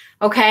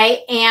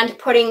 okay, and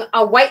putting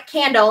a white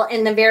candle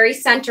in the very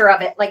center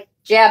of it, like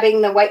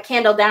jabbing the white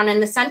candle down in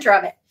the center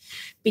of it,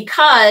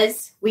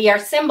 because we are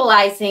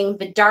symbolizing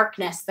the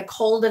darkness, the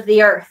cold of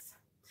the earth.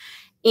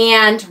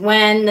 And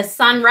when the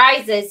sun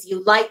rises,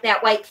 you light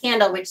that white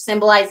candle, which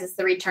symbolizes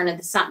the return of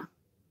the sun.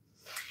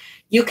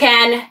 You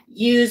can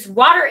use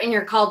water in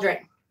your cauldron,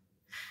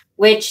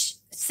 which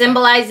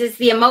symbolizes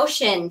the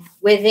emotion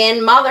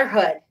within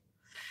motherhood.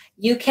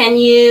 You can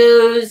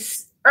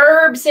use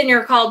herbs in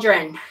your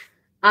cauldron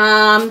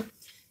as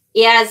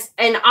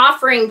an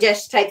offering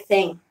dish type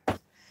thing.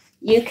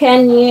 You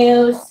can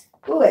use,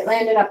 ooh, it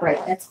landed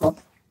upright. That's cool.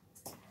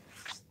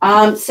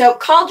 So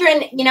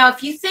cauldron, you know,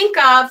 if you think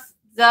of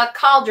the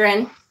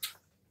cauldron,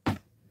 I'm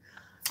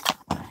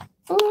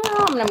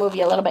going to move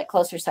you a little bit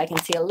closer so I can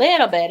see a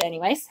little bit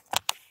anyways.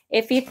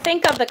 If you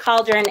think of the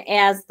cauldron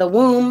as the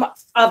womb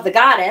of the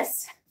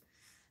goddess,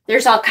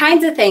 there's all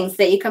kinds of things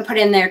that you can put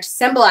in there to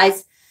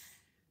symbolize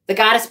the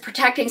goddess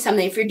protecting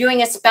something. If you're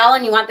doing a spell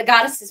and you want the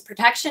goddess's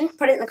protection,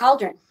 put it in the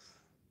cauldron.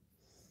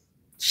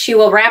 She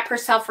will wrap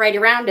herself right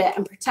around it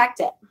and protect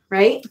it,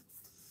 right?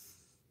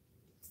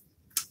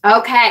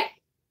 Okay.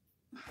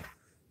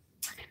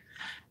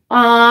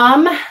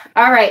 All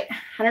right.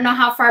 I don't know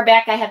how far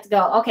back I have to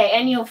go. Okay,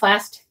 and Yule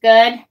Fest.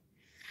 Good.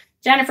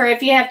 Jennifer,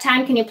 if you have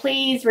time, can you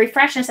please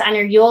refresh us on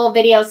your Yule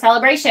video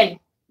celebration?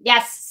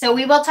 Yes, so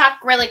we will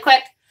talk really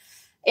quick.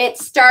 It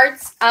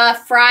starts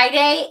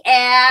Friday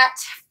at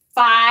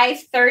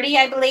 5:30,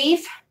 I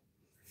believe.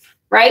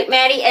 Right,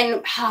 Maddie?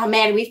 And, oh,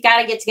 man, we've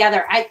got to get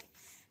together.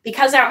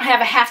 Because I don't have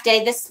a half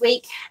day this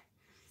week,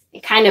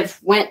 it kind of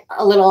went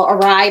a little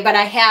awry, but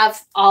I have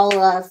all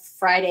of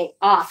Friday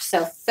off.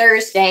 So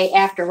Thursday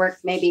after work,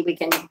 maybe we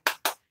can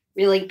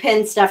really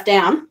pin stuff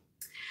down.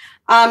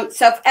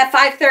 So at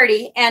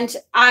 5:30, and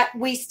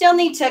we still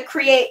need to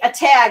create a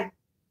tag,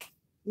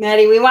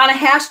 Maddie. We want a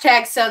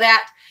hashtag so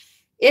that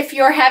if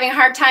you're having a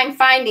hard time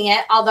finding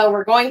it, although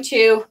we're going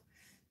to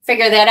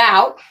figure that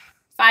out,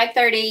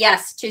 5:30,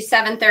 yes, to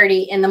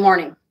 7:30 in the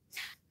morning.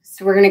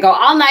 So we're going to go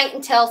all night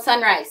until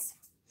sunrise.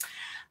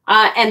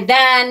 And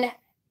then,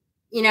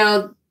 you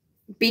know,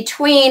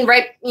 between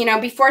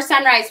before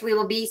sunrise, we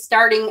will be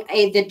starting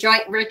the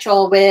joint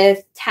ritual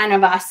with 10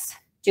 of us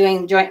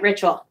doing the joint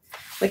ritual,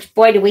 which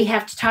boy, do we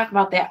have to talk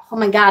about that. Oh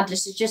my God,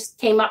 this just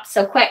came up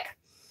so quick.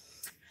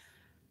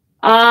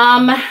 So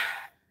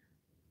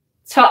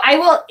I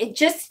will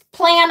just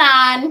plan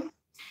on,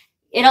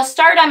 it'll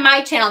start on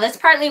my channel. That's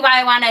partly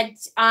why I wanted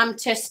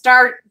to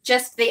start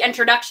just the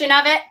introduction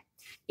of it.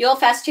 Yule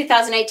Fest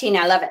 2018,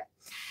 I love it.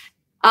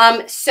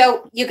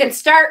 So you can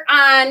start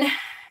on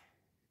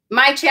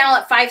my channel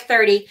at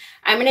 5:30.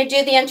 I'm going to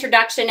do the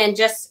introduction and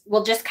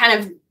we'll just kind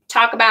of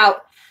talk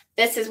about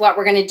this is what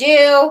we're going to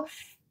do,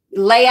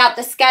 lay out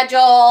the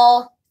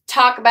schedule,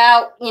 talk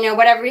about,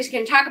 whatever he's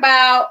going to talk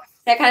about,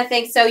 that kind of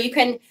thing. So you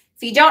can,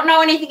 if you don't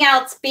know anything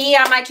else, be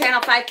on my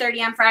channel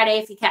 5:30 on Friday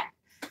if you can,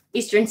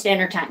 Eastern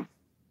Standard Time.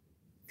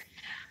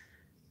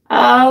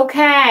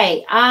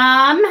 Okay.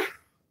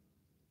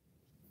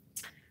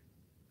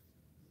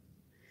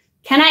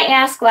 Can I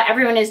ask what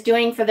everyone is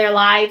doing for their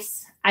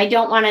lives? I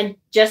don't want to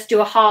just do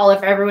a haul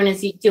if everyone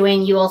is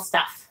doing Yule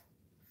stuff.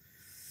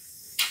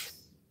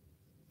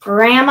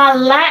 Grandma,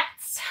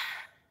 let's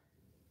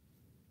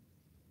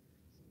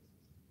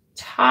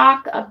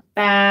talk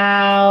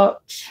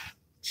about,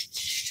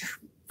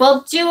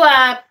 we'll do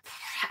a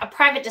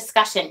private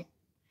discussion.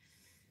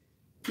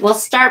 We'll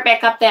start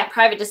back up that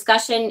private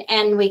discussion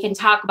and we can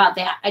talk about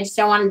that. I just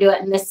don't want to do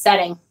it in this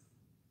setting.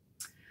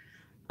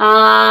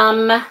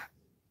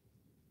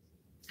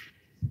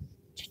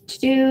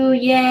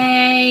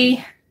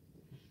 Yay.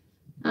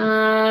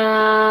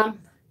 Oh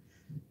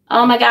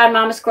my God,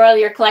 Mama Squirrel,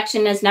 your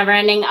collection is never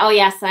ending. Oh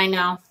yes, I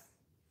know.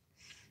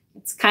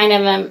 It's kind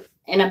of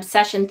an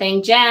obsession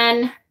thing.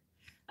 Jen,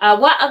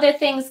 what other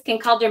things can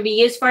cauldron be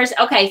used for?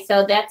 Okay,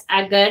 so that's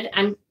good.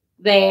 I'm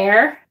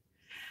there.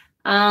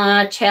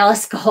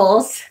 Chalice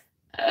goals.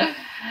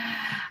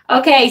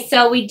 Okay,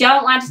 so we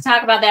don't want to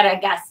talk about that, I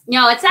guess.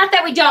 No, it's not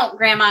that we don't,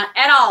 Grandma,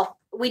 at all.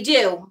 We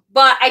do,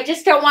 but I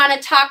just don't want to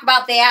talk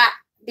about that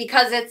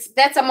because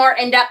that's a more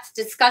in-depth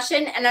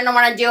discussion, and I don't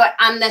want to do it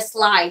on this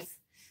live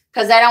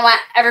because I don't want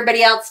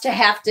everybody else to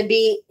have to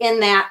be in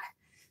that.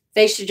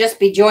 They should just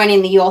be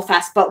joining the Yule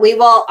Fest, but we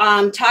will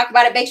talk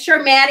about it. Make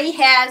sure Maddie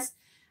has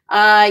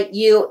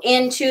you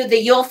into the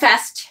Yule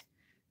Fest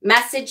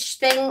message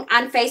thing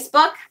on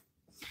Facebook,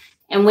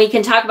 and we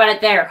can talk about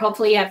it there.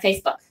 Hopefully you have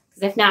Facebook,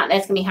 because if not,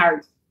 that's going to be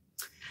hard.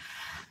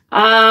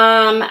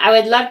 I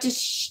would love to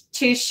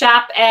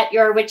shop at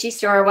your witchy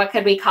store. What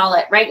could we call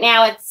it? Right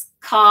now it's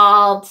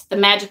called the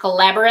Magical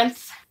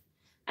Labyrinth.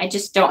 I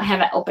just don't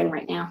have it open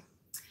right now.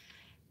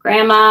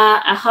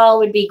 Grandma, a haul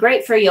would be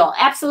great for Yule.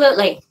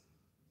 Absolutely.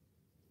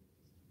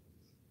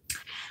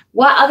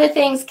 What other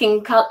things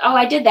can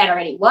I did that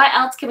already. What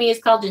else can we use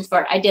cauldrons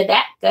for? I did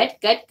that. Good,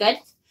 good, good.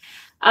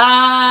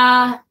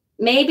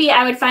 Maybe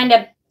I would find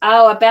a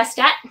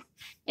Bastet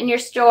in your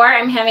store.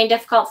 I'm having a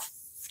difficult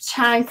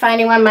time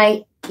finding one.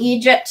 My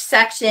Egypt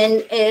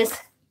section is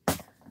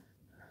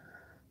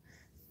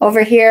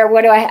over here.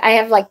 What do I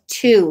have like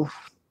two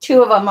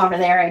of them over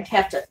there. I'd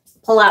have to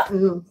pull out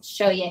and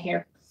show you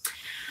here.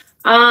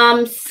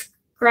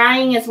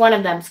 Scrying is one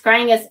of them.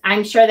 Scrying is,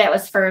 I'm sure that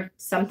was for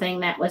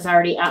something that was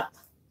already up.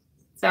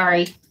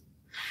 Sorry.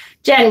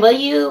 Jen,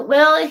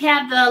 will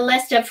have the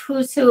list of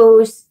who's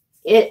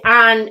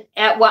on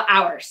at what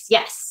hours?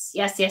 Yes,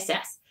 yes, yes,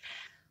 yes.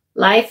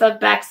 Life of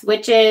Beck's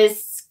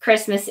Witches,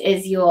 Christmas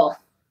is Yule.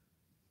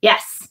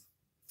 Yes.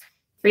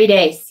 3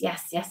 days.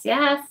 Yes, yes,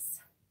 yes.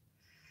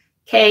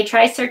 Okay,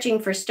 try searching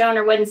for stone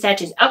or wooden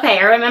statues. Okay,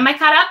 am I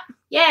caught up?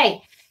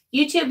 Yay.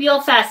 YouTube Yule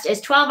Fest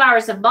is 12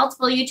 hours of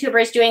multiple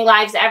YouTubers doing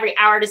lives every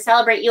hour to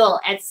celebrate Yule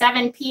at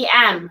 7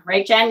 p.m.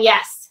 Right, Jen?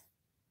 Yes.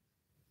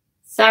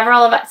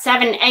 Several of us,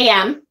 7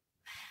 a.m.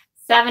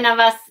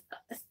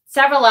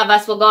 Several of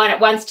us will go in at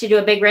once to do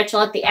a big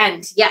ritual at the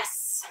end.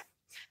 Yes.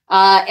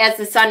 As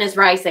the sun is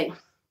rising.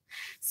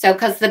 So,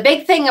 because the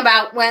big thing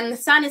about when the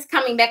sun is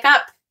coming back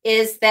up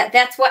is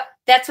that's what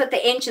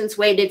the ancients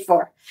waited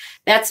for.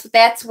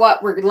 That's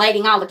what we're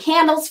lighting all the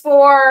candles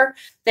for.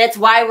 That's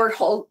why we're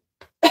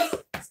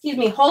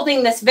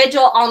holding this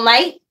vigil all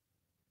night.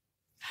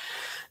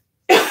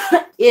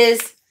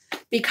 Is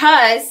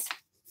because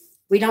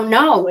we don't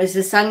know. Is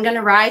the sun going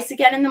to rise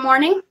again in the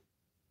morning?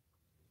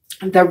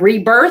 The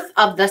rebirth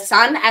of the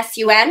sun,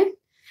 S-U-N,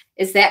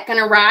 is that going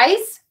to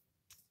rise?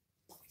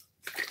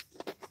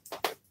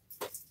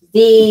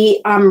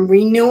 The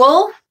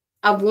renewal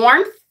of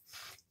warmth,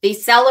 the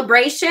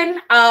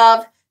celebration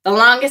of the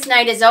longest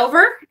night is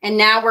over, and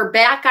now we're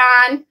back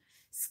on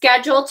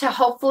schedule to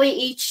hopefully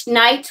each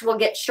night will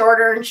get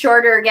shorter and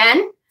shorter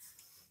again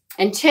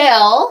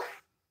until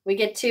we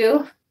get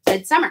to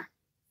midsummer.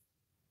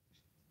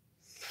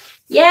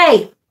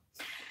 Yay.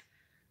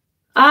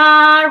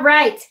 All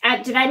right.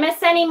 Did I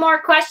miss any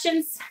more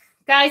questions?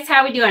 Guys,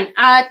 how are we doing?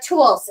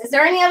 Tools. Is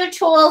there any other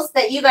tools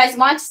that you guys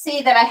want to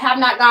see that I have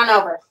not gone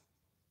over?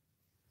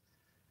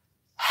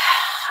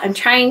 I'm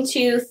trying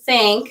to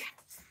think.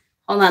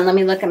 Hold on. Let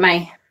me look at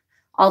my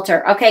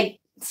altar. Okay.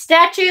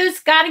 Statues,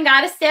 God and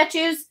Goddess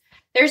statues.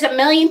 There's a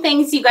million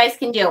things you guys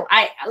can do.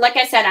 Like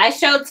I said, I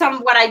showed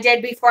some what I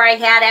did before I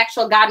had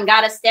actual God and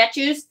Goddess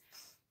statues.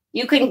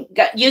 You can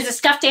use a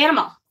stuffed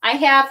animal. I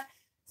have,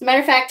 as a matter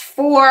of fact,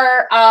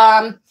 for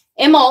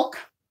Imbolc,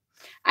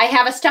 I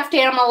have a stuffed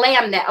animal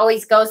lamb that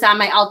always goes on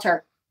my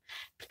altar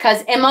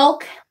because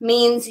Imbolc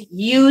means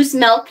use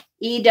milk,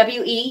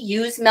 E-W-E,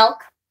 use milk.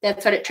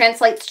 That's what it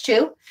translates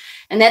to.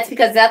 And that's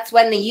because that's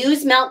when the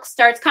used milk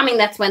starts coming.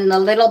 That's when the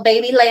little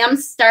baby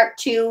lambs start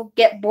to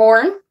get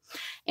born.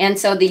 And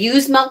so the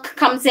used milk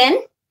comes in.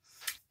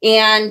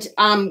 And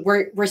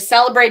we're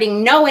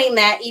celebrating knowing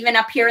that even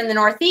up here in the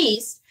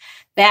Northeast,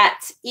 that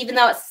even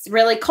though it's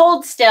really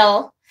cold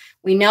still,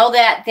 we know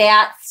that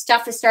that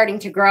stuff is starting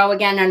to grow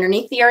again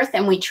underneath the earth.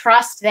 And we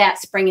trust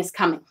that spring is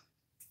coming.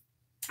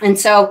 And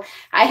so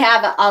I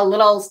have a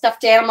little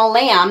stuffed animal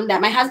lamb that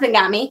my husband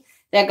got me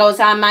that goes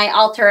on my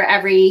altar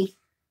every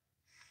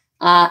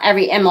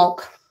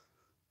Imbolc.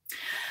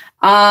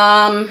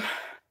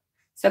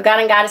 So God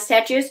and Goddess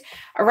statues.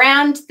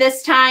 Around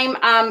this time,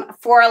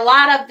 for a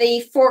lot of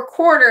the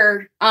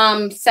 4/4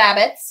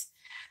 Sabbats,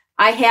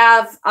 I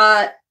have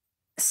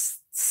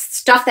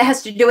stuff that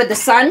has to do with the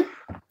sun.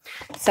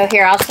 So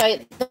here, I'll show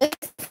you.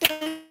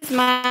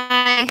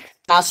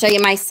 I'll show you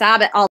my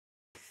Sabbat altar.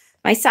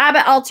 My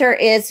Sabbat altar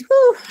is,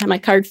 my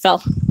card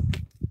fell.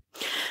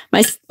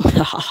 My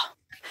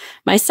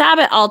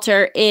Sabbat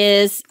altar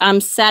is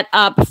set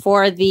up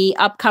for the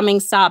upcoming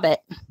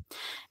Sabbat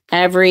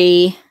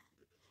every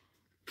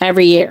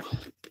year.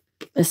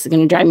 This is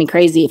going to drive me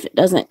crazy if it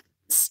doesn't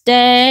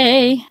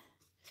stay.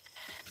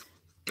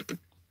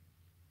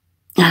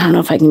 I don't know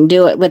if I can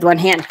do it with one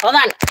hand. Hold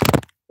on.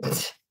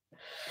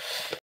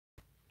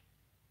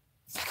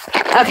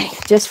 Okay,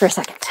 just for a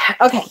second.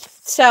 Okay,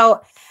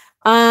 so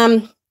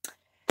to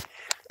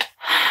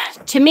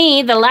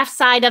me, the left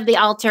side of the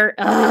altar,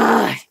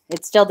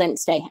 it still didn't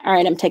stay. All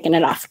right, I'm taking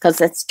it off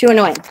because it's too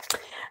annoying.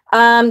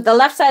 The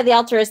left side of the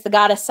altar is the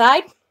goddess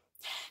side.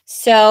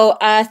 So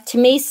to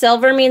me,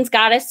 silver means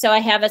goddess. So I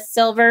have a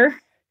silver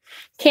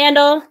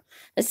candle,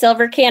 a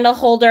silver candle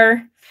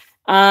holder.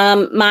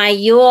 My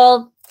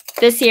Yule,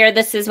 this year,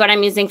 this is what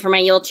I'm using for my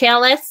Yule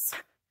chalice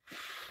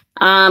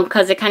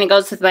because it kind of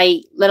goes with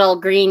my little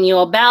green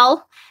Yule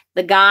bell.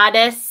 The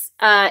goddess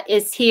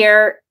is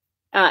here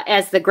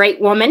as the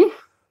great woman.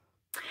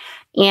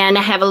 And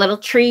I have a little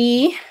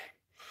tree.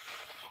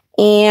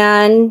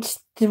 And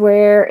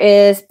where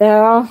is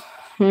Belle?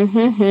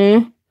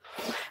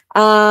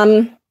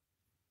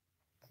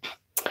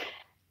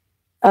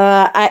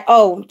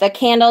 The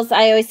candles,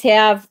 I always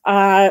have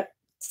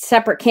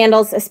separate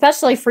candles,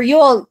 especially for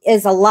Yule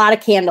is a lot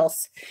of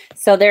candles.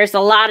 So there's a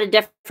lot of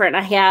different,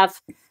 I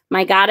have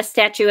my goddess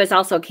statue is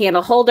also a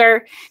candle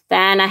holder.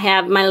 Then I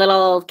have my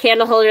little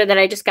candle holder that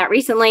I just got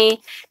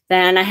recently.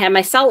 Then I have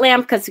my salt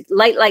lamp because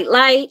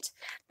light.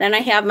 Then I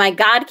have my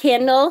God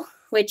candle,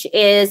 which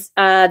is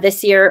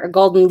this year a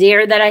golden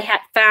deer that I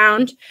had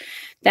found.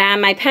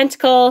 Then my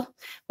pentacle,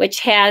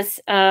 which has,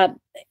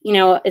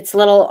 its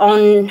little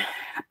own,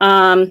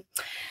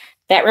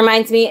 that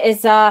reminds me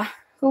is,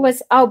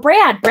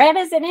 Brad. Brad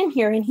isn't in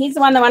here, and he's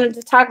the one that wanted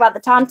to talk about the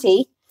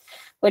Tomte,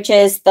 which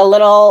is the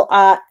little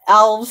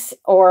elves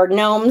or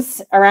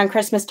gnomes around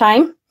Christmas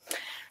time.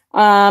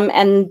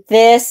 And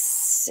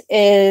that's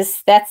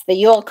the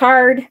Yule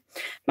card.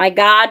 My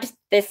God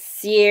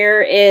this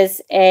year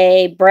is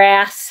a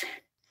brass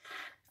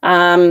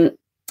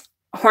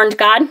horned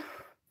God.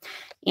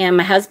 And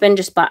my husband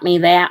just bought me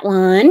that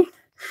one.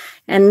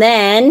 And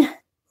then,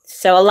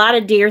 so a lot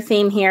of deer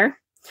theme here.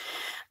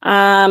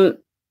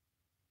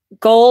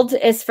 Gold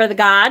is for the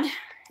God.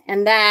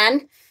 And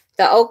then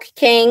the Oak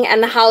King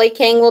and the Holly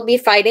King will be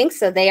fighting.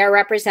 So they are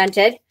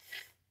represented.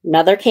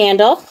 Another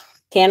candle.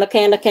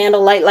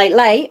 Candle,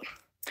 light.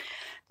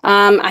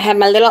 I have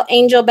my little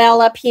angel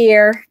bell up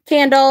here.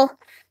 Candle,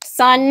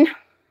 sun,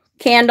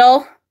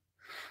 candle,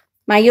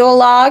 my Yule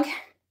log,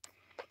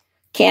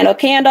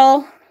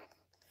 candle,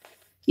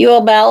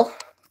 Yule bell,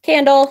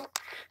 candle.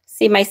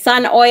 See my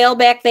sun oil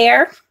back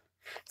there.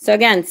 So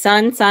again,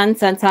 sun,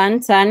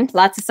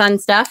 lots of sun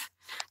stuff.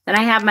 Then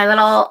I have my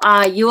little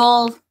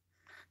Yule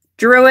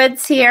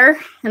druids here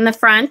in the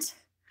front.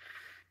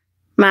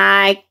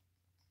 My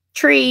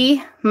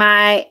tree,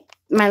 my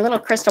little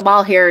crystal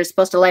ball here is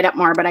supposed to light up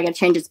more, but I got to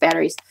change its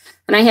batteries.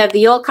 And I have the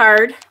Yule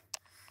card.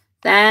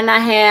 Then I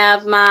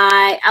have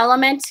my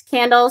element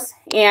candles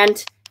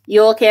and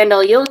Yule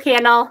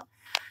candle,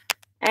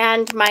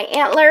 and my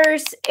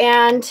antlers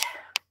and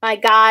my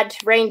God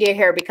reindeer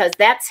here because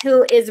that's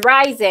who is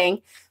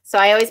rising. So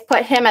I always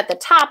put him at the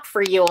top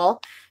for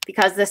Yule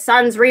because the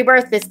sun's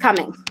rebirth is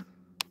coming.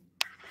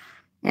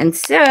 And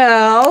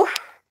so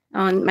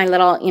on my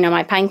little,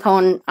 my pine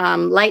cone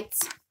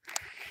lights.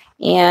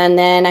 And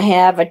then I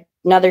have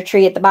another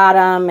tree at the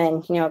bottom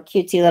and, a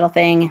cutesy little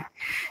thing.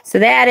 So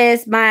that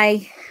is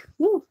my,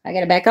 I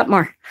got to back up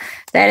more.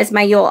 That is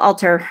my Yule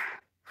altar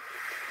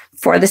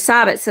for the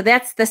Sabbat. So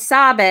that's the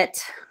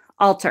Sabbat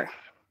altar.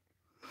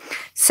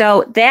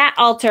 So that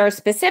altar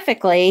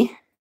specifically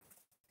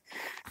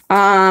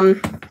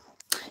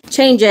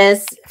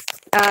changes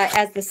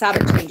as the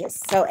Sabbath changes.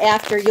 So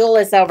after Yule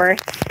is over,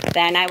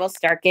 then I will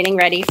start getting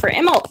ready for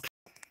Immolc,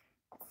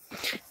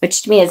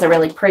 which to me is a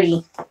really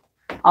pretty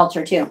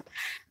altar too.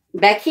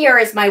 Back here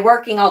is my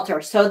working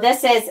altar. So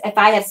this is, if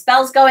I have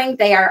spells going,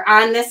 they are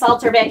on this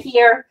altar back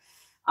here.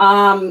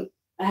 I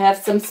have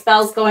some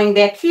spells going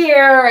back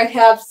here. I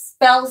have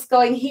spells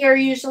going here,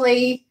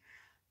 usually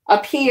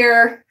up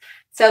here.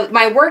 So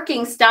my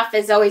working stuff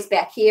is always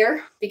back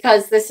here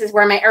because this is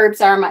where my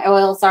herbs are, my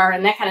oils are,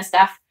 and that kind of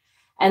stuff.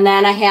 And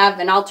then I have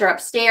an altar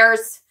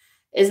upstairs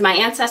is my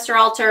ancestor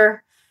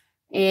altar.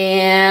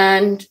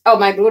 And, oh,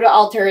 my Buddha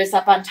altar is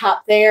up on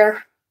top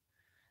there.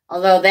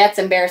 Although that's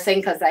embarrassing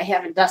because I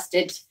haven't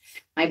dusted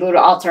my Buddha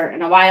altar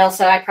in a while.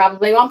 So I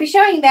probably won't be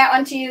showing that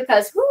one to you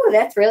because, whoo,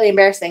 that's really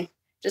embarrassing.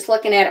 Just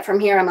looking at it from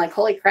here, I'm like,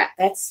 holy crap,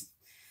 that's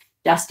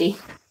dusty.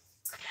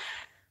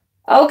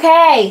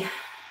 Okay.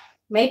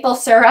 Maple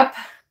syrup.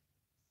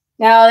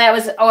 No, that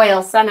was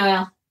oil, sun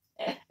oil.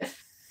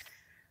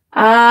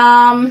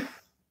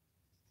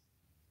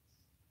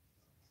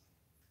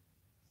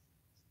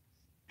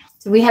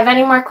 Do we have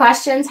any more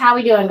questions? How are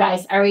we doing,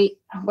 guys?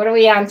 What are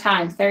we on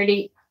time?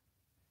 30.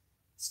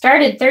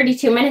 Started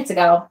 32 minutes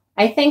ago.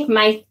 I think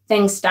my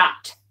thing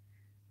stopped.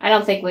 I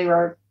don't think we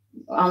were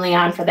only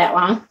on for that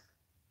long.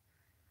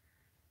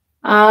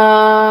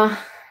 Oh,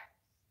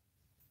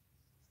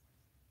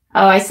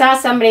 I saw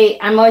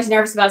somebody. I'm always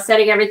nervous about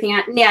setting everything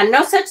on. Yeah,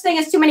 no such thing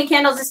as too many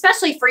candles,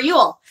 especially for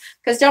Yule.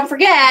 Because don't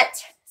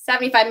forget,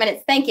 75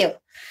 minutes. Thank you.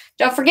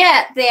 Don't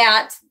forget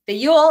that the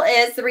Yule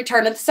is the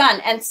return of the sun.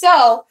 And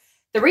so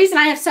the reason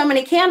I have so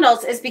many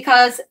candles is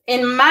because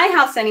in my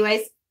house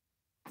anyways,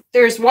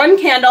 there's one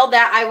candle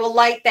that I will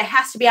light that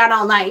has to be on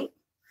all night.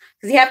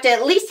 Because you have to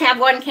at least have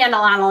one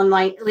candle on all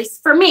night, at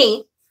least for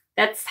me.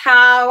 That's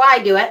how I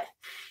do it.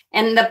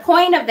 And the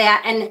point of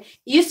that, and it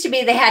used to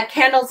be they had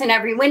candles in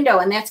every window,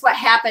 and that's what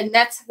happened.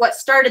 That's what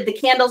started the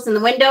candles in the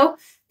window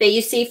that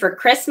you see for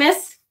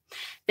Christmas.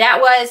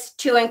 That was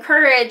to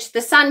encourage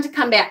the sun to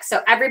come back.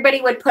 So everybody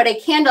would put a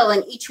candle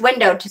in each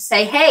window to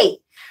say, hey,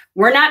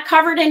 we're not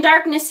covered in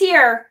darkness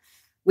here.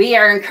 We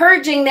are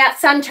encouraging that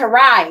sun to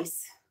rise.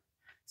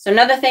 So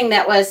another thing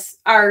that was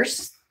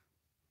ours,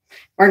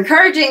 we're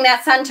encouraging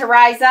that sun to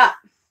rise up.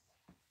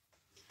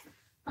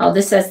 Oh,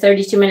 this says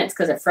 32 minutes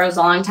because it froze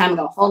a long time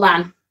ago. Hold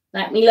on.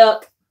 Let me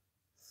look.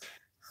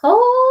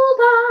 Hold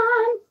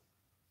on.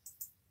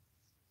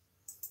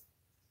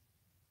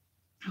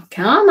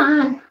 Come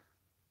on.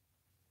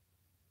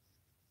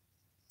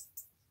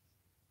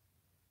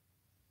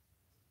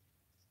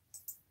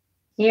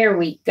 Here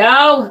we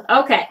go.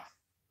 Okay.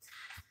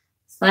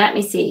 So let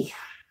me see.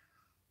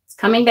 It's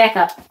coming back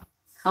up.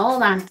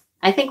 Hold on.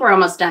 I think we're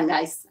almost done,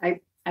 guys. I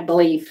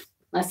believe.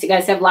 Unless you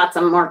guys have lots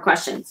of more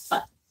questions.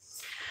 But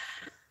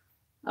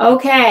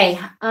okay.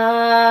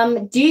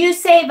 Do you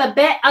save a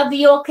bit of the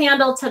Yule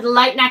candle to the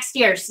light next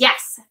year's?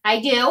 Yes, I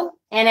do.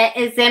 And it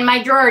is in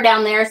my drawer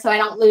down there so I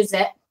don't lose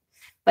it.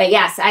 But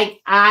yes,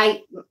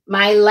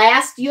 my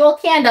last Yule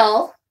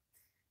candle,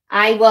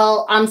 I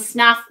will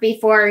snuff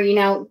before,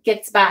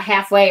 gets about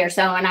halfway or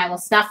so, and I will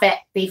snuff it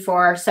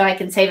before so I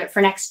can save it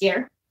for next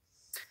year.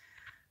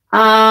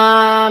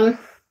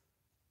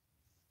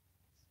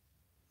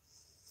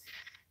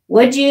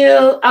 Would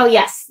you, oh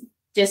yes,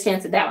 just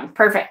answered that one.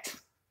 Perfect.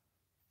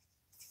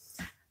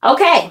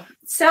 Okay,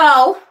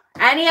 so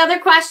any other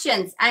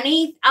questions?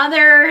 Any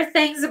other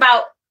things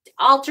about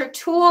altar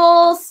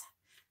tools?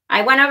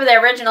 I went over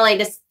there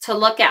originally to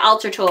look at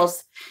altar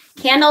tools.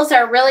 Candles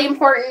are really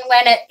important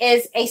when it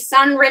is a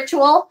sun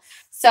ritual.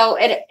 So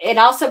it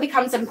also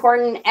becomes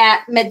important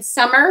at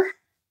midsummer.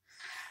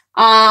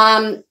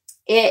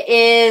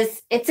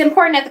 It's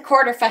important at the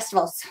quarter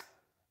festivals.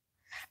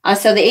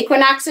 So the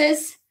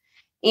equinoxes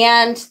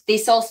and the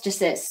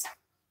solstices.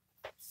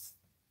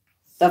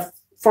 The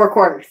 4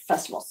 quarter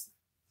festivals.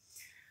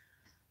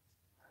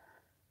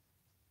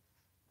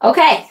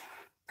 Okay,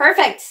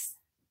 perfect.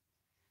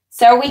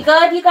 So are we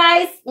good, you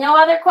guys? No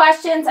other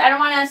questions? I don't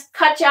want to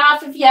cut you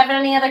off if you have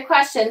any other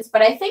questions,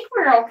 but I think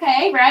we're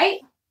okay, right?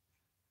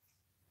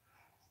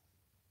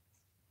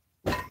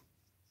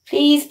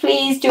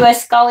 Please do a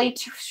Scully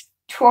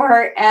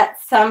tour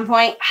at some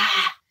point.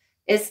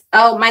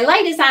 Oh, my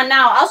light is on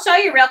now. I'll show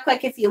you real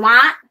quick if you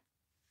want.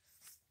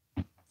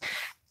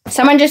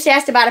 Someone just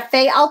asked about a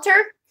Fey altar.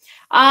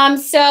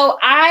 So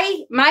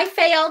my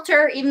Fey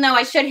altar, even though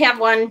I should have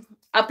one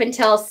up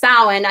until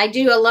Samhain, I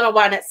do a little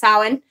one at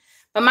Samhain.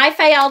 But my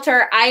Fey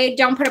altar, I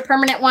don't put a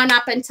permanent one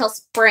up until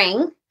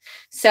spring.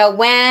 So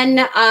when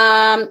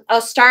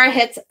Ostara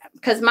hits,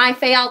 because my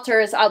Fey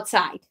altar is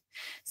outside.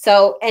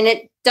 So, and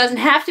it doesn't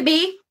have to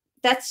be,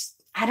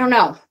 I don't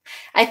know.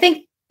 I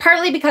think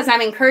partly because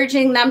I'm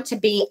encouraging them to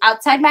be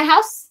outside my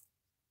house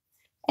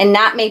and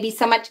not maybe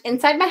so much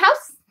inside my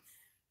house.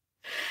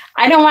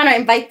 I don't want to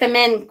invite them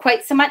in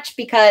quite so much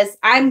because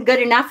I'm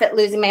good enough at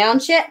losing my own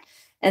shit.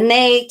 And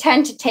they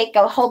tend to take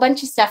a whole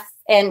bunch of stuff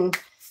and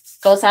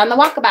goes on the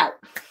walkabout.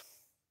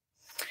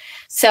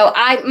 So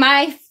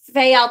my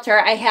Fey altar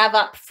I have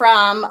up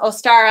from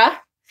Ostara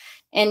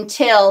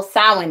until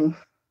Samhain.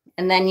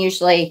 And then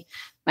usually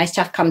my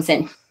stuff comes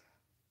in.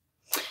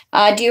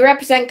 Do you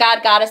represent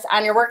God, goddess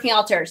on your working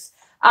altars?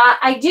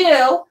 I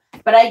do,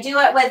 but I do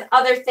it with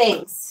other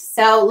things.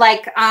 So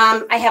like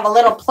I have a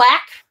little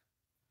plaque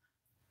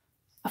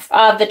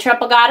of the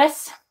triple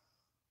goddess.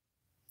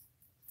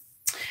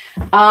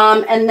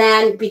 And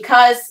then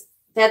because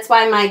that's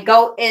why my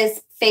goat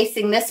is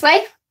facing this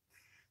way,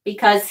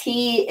 because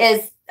he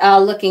is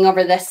looking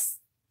over this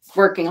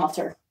working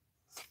altar.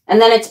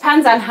 And then it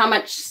depends on how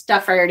much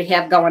stuff I already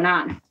have going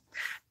on.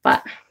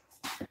 But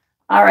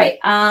all right,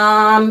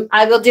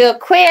 I will do a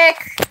quick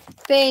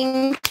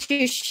thing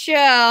to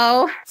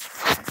show.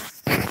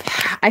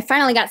 I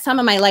finally got some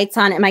of my lights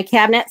on in my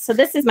cabinet. So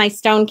this is my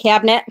stone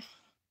cabinet.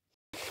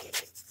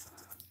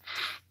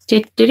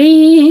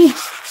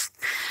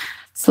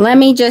 So let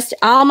me just,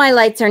 all my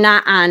lights are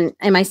not on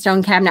in my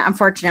stone cabinet,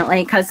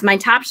 unfortunately, because my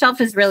top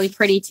shelf is really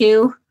pretty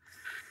too.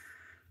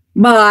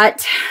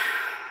 But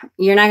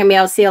you're not going to be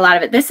able to see a lot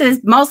of it. This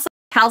is mostly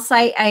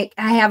calcite. I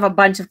have a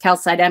bunch of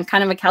calcite. I'm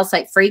kind of a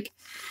calcite freak.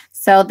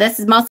 So this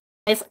is mostly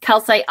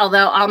calcite,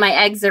 although all my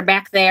eggs are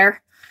back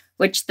there,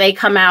 which they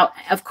come out,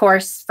 of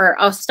course, for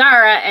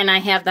Ostara, and I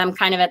have them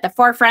kind of at the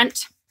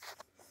forefront.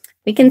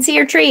 We can see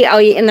your tree. Oh,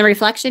 in the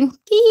reflection.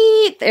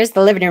 There's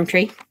the living room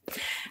tree.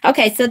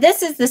 Okay, so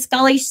this is the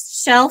Scully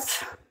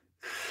shelf.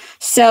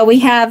 So we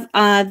have,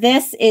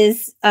 this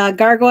is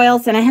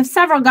gargoyles, and I have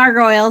several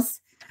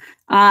gargoyles.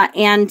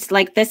 And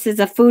like this is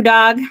a foo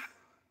dog.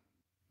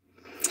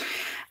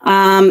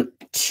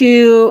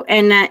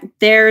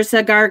 There's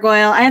a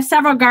gargoyle. I have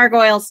several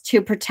gargoyles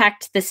to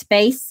protect the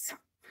space.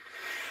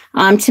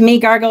 To me,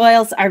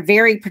 gargoyles are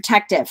very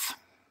protective.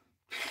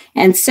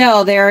 And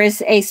so there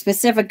is a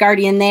specific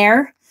guardian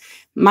there.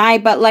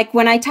 But like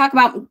when I talk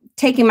about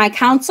taking my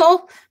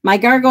counsel, my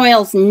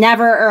gargoyles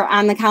never are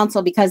on the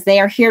council because they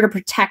are here to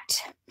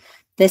protect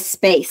this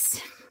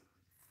space.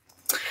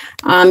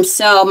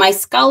 So my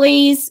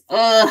Scullies,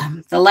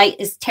 the light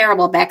is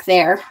terrible back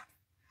there.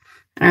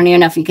 I don't even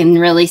know if you can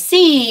really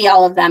see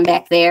all of them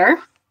back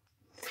there.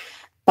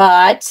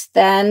 But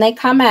then they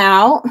come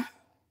out.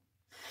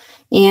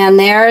 And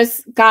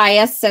there's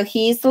Gaius. So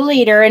he's the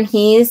leader and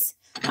he's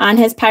on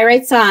his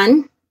pyrite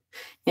sun.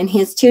 And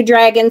his two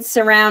dragons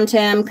surround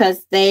him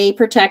because they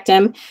protect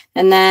him.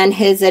 And then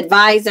his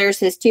advisors,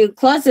 his two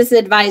closest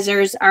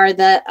advisors are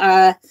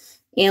the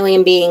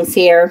alien beings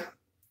here.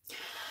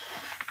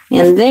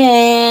 And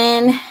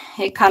then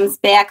it comes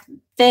back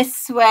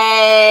this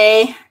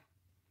way.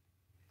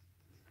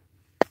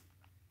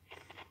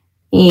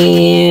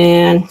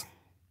 And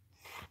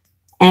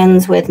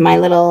ends with my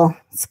little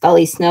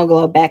Scully snow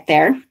globe back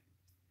there.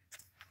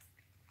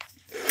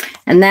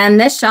 And then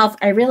this shelf,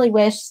 I really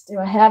wish, do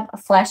I have a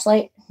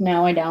flashlight?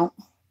 No, I don't.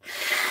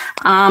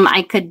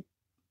 I could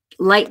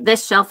light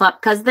this shelf up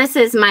because this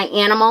is my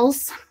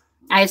animals.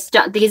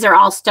 These are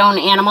all stone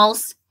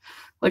animals,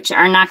 which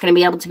are not going to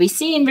be able to be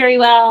seen very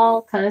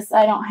well because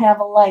I don't have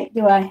a light,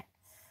 do I?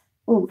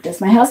 Ooh, does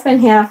my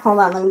husband have? Hold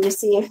on, let me just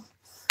see if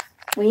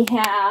we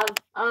have.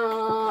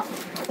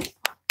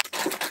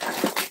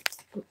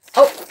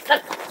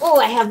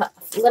 I have a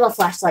little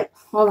flashlight.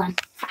 Hold on.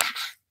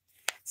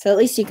 So at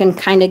least you can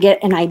kind of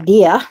get an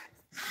idea.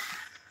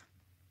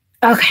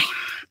 Okay.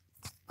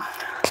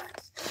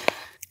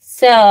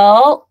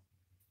 So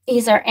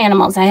these are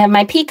animals. I have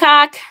my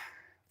peacock.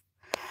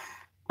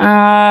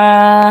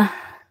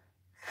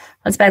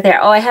 What's back there?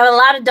 Oh, I have a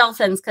lot of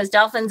dolphins because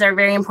dolphins are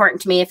very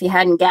important to me if you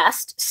hadn't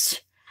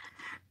guessed.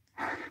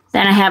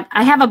 Then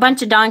I have a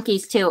bunch of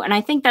donkeys too. And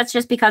I think that's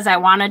just because I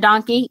want a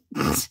donkey.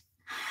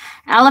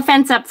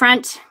 Elephants up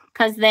front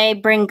because they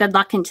bring good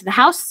luck into the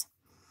house.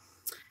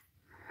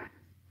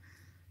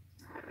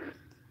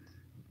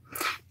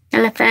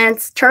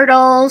 Elephants,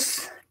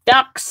 turtles,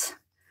 ducks.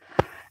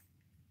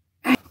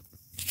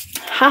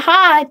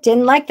 Haha,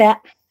 didn't like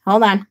that.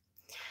 Hold on.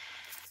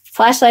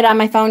 Flashlight on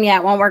my phone. Yeah,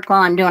 it won't work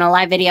while I'm doing a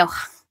live video.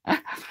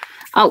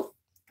 Oh,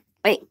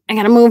 wait. I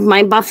got to move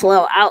my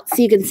buffalo out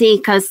so you can see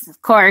because,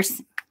 of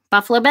course,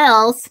 Buffalo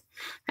Bills.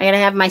 I got to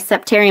have my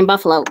septarian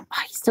buffalo.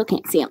 Oh, you still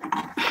can't see him.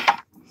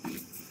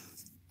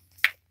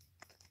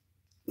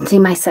 See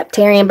my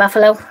septarian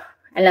buffalo?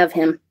 I love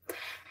him.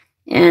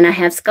 And I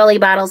have Scully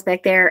bottles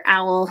back there,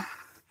 owl.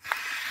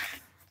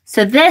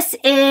 So this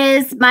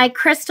is my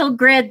crystal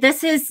grid.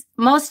 This is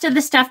most of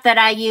the stuff that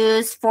I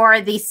use for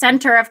the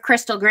center of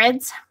crystal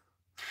grids.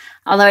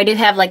 Although I do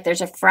have, like,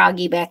 there's a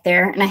froggy back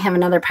there, and I have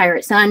another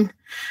pirate sun.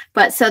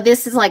 But so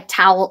this is like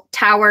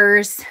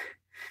towers,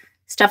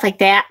 stuff like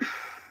that.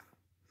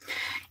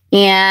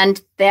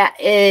 And that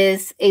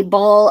is a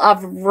bowl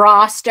of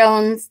raw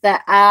stones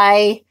that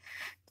I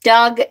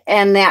dug,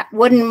 and that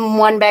wooden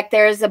one back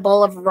there is a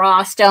bowl of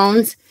raw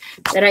stones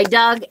that I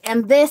dug.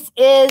 And this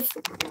is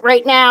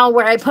right now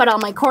where I put all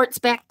my quartz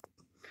back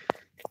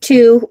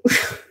to.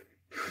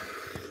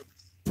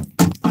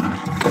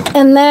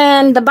 And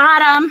then the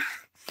bottom,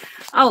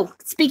 oh,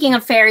 speaking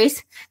of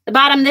fairies, the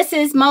bottom, this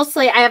is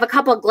mostly, I have a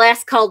couple of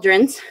glass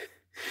cauldrons,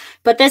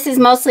 but this is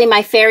mostly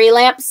my fairy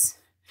lamps,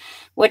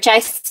 which I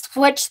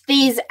switch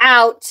these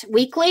out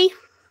weekly.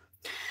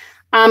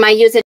 I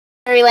use it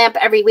fairy lamp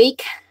every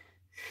week.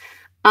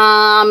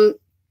 And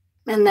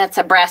that's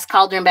a brass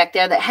cauldron back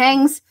there that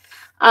hangs.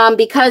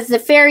 Because the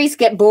fairies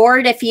get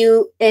bored if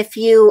you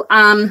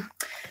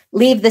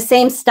leave the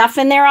same stuff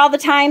in there all the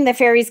time. The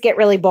fairies get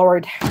really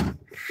bored.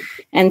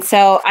 And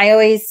so I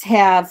always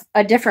have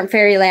a different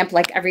fairy lamp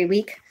like every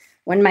week.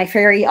 When my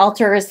fairy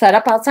altar is set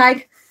up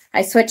outside,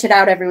 I switch it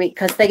out every week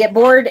because they get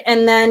bored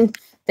and then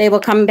they will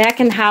come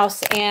back in the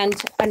house and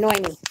annoy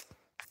me.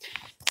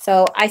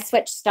 So I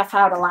switch stuff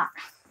out a lot.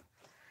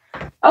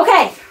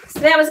 Okay, so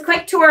that was a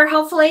quick tour.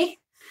 Hopefully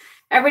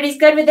everybody's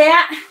good with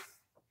that.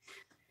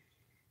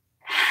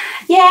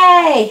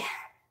 Yay!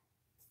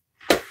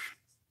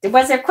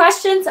 Was there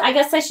questions? I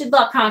guess I should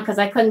look, huh? Because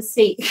I couldn't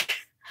see.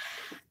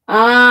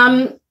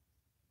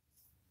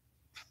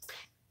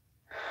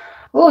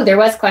 Oh, there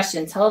was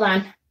questions. Hold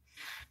on.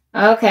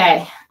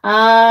 Okay.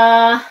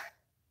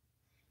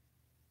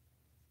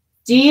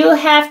 Do you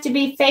have to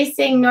be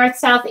facing north,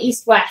 south,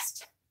 east,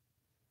 west?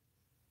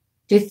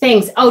 Do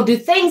things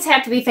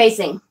have to be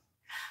facing?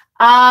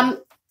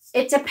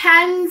 It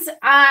depends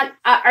on,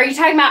 are you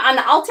talking about on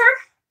the altar?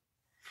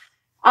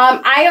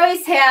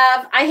 I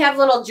have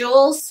little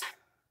jewels,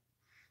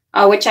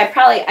 which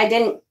I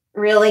didn't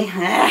really,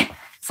 as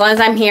long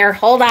as I'm here,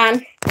 hold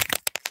on.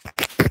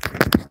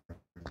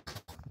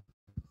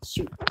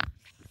 Shoot.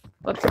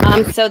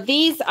 Whoops. So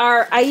these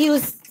are,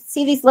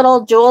 see these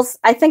little jewels?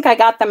 I think I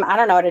got them, I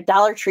don't know, at a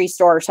Dollar Tree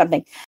store or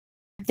something.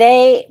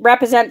 They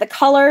represent the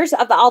colors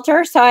of the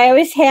altar. So I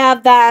always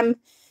have them,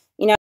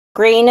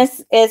 green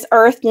is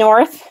earth,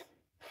 north,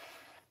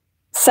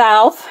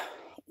 south,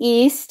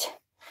 east,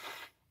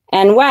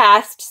 and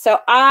west. So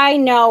I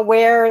know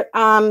where,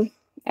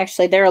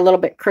 actually they're a little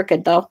bit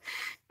crooked though.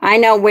 I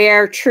know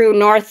where true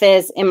north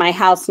is in my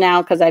house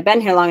now because I've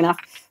been here long enough.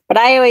 But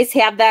I always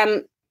have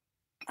them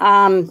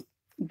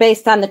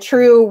based on the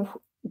true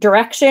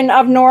direction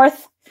of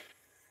north.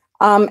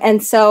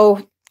 And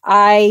so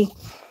that's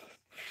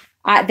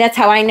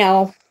how I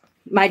know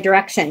my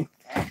direction.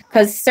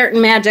 Because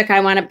certain magic, I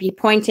want to be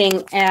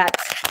pointing at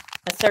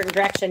a certain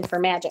direction for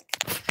magic.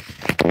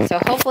 So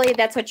hopefully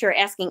that's what you're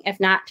asking. If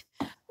not,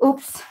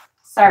 oops,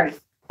 sorry.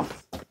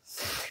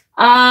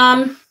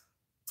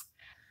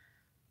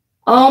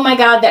 Oh my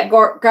God, that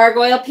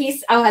gargoyle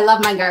piece. Oh, I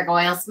love my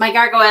gargoyles. My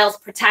gargoyles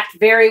protect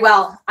very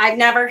well. I've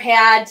never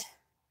had,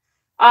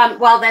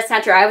 well, that's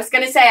not true. I was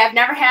going to say I've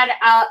never had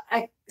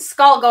a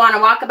skull go on a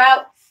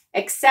walkabout,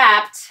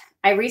 except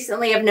I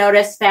recently have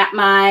noticed that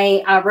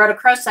my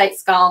rhodochrosite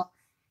skull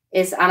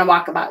is on a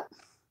walkabout.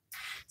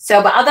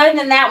 So, but other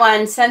than that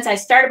one, since I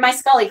started my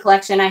Scully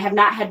collection, I have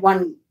not had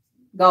one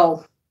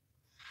go.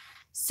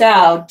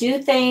 So,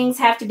 do things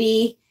have to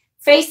be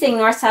facing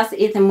north, south,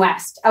 east, and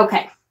west?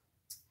 Okay.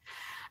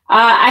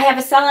 I have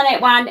a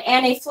selenite wand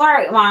and a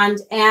fluorite wand,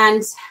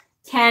 and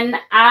can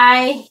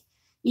I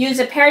use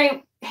a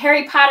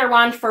Harry Potter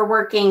wand for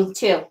working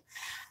too?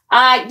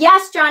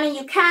 Yes, Johnny,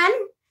 you can.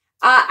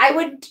 I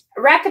would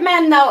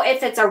recommend though,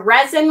 if it's a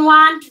resin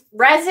wand,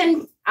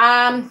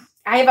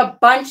 I have a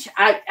bunch.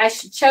 I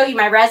should show you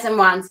my resin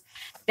wands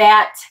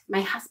that my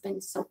husband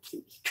is so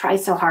cute. He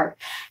tries so hard.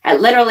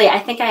 Literally, I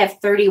think I have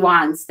 30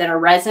 wands that are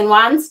resin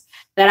wands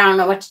that I don't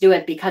know what to do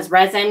with because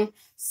resin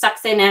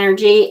sucks in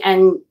energy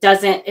and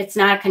it's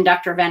not a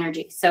conductor of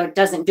energy. So it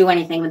doesn't do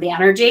anything with the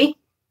energy.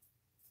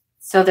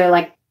 So they're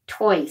like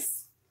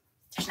toys.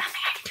 There's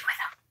nothing I can do with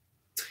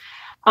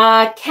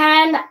them.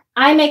 Can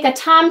I make a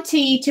Tom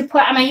T to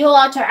put on my Yule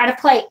altar at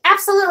a plate?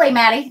 Absolutely,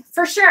 Maddie.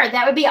 For sure.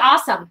 That would be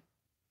awesome.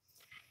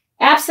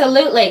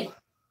 Absolutely.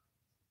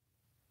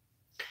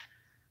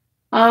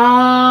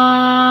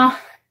 Are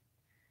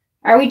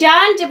we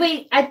done?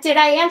 Did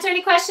I answer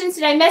any questions?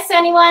 Did I miss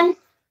anyone?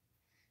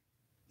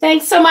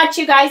 Thanks so much,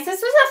 you guys.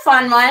 This was a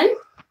fun one.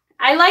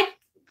 I like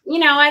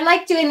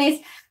doing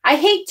these. I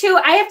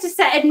have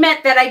to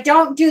admit that I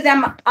don't do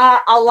them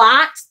a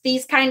lot.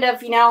 These kind of,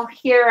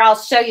 here, I'll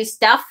show you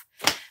stuff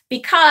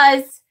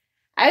because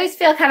I always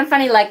feel kind of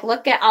funny, like,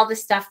 look at all the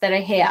stuff that I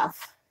have.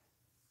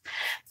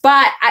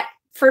 But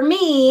for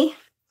me,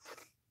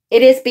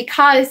 it is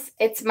because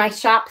it's my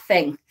shop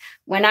thing.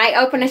 When I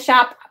open a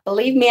shop,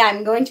 believe me,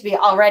 I'm going to be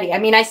all ready. I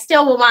mean, I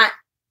still will want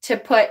to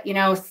put,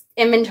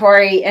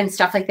 inventory and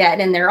stuff like that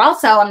in there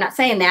also. I'm not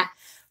saying that.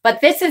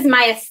 But this is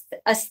my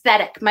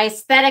aesthetic. My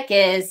aesthetic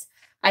is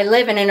I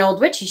live in an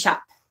old witchy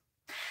shop.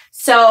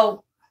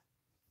 So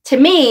to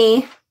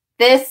me,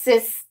 this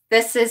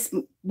is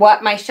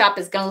what my shop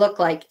is going to look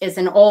like, is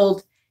an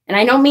old, and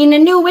I don't mean a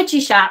new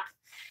witchy shop,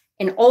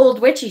 an old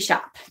witchy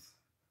shop.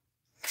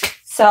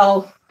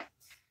 So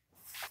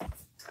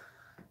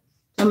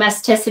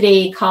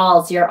domesticity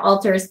calls, your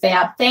altar is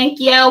fab. Thank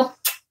you.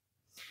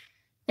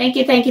 Thank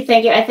you, thank you,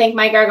 thank you. I thank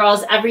my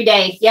gargoyles every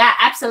day. Yeah,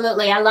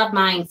 absolutely. I love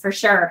mine for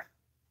sure.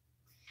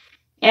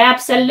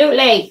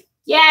 Absolutely.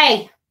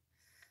 Yay.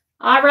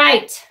 All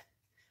right.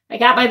 I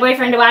got my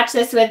boyfriend to watch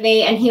this with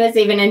me, and he was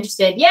even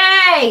interested.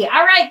 Yay.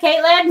 All right,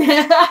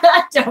 Caitlin.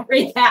 Don't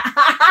read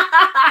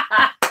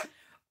that.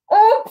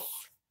 Oops.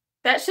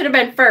 That should have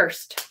been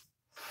first.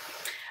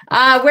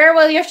 Where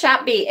will your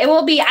shop be? It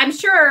will be, I'm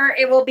sure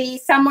it will be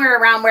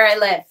somewhere around where I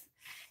live.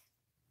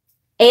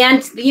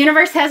 And the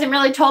universe hasn't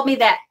really told me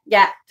that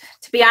yet.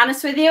 To be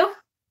honest with you,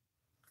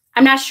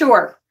 I'm not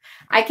sure.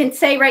 I can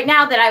say right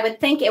now that I would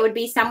think it would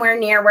be somewhere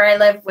near where I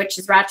live, which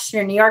is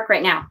Rochester, New York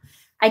right now.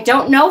 I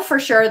don't know for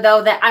sure,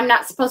 though, that I'm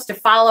not supposed to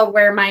follow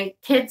where my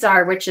kids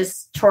are, which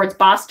is towards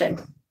Boston.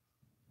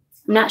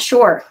 I'm not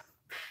sure.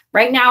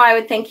 Right now, I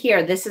would think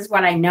here. This is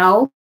what I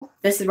know.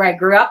 This is where I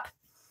grew up.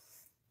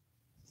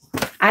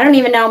 I don't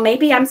even know.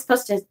 Maybe I'm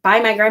supposed to buy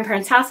my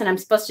grandparents' house and I'm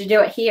supposed to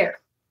do it here.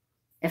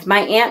 If my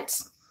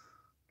aunt,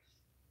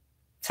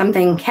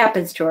 something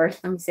happens to her,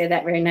 let me say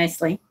that very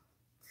nicely.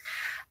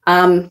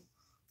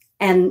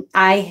 And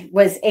I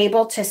was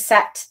able to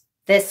set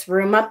this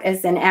room up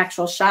as an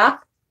actual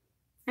shop.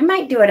 I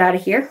might do it out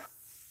of here.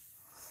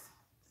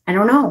 I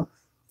don't know.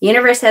 The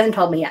universe hasn't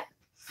told me yet.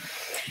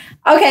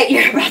 Okay,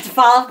 you're about to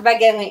fall off the bed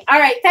getting me. All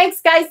right,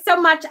 thanks, guys, so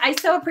much. I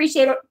so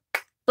appreciate it.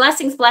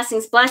 Blessings,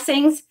 blessings,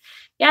 blessings.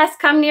 Yes,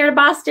 come near to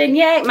Boston.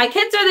 Yay. My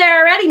kids are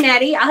there already,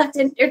 Nettie. I'll have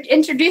to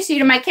introduce you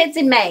to my kids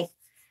in May.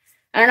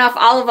 I don't know if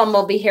all of them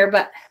will be here,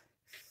 but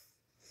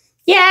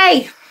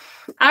yay.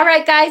 All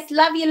right, guys.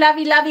 Love you, love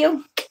you, love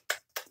you.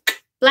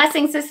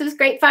 Blessings. This was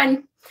great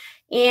fun.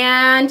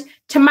 And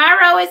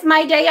tomorrow is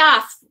my day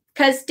off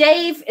because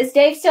Dave, is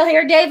Dave still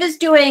here? Dave is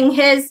doing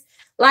his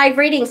live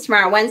readings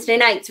tomorrow, Wednesday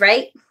nights,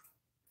 right?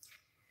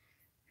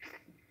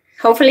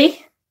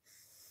 Hopefully.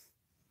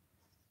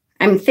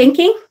 I'm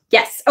thinking.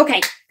 Yes.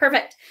 Okay.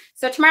 Perfect.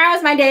 So tomorrow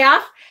is my day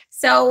off.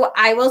 So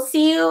I will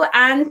see you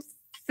on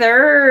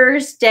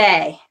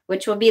Thursday,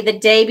 which will be the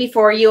day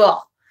before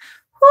Yule.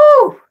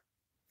 Woo!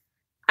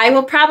 I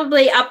will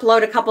probably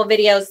upload a couple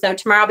videos though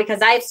tomorrow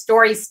because I have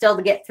stories still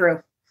to get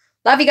through.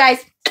 Love you guys.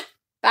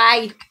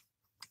 Bye.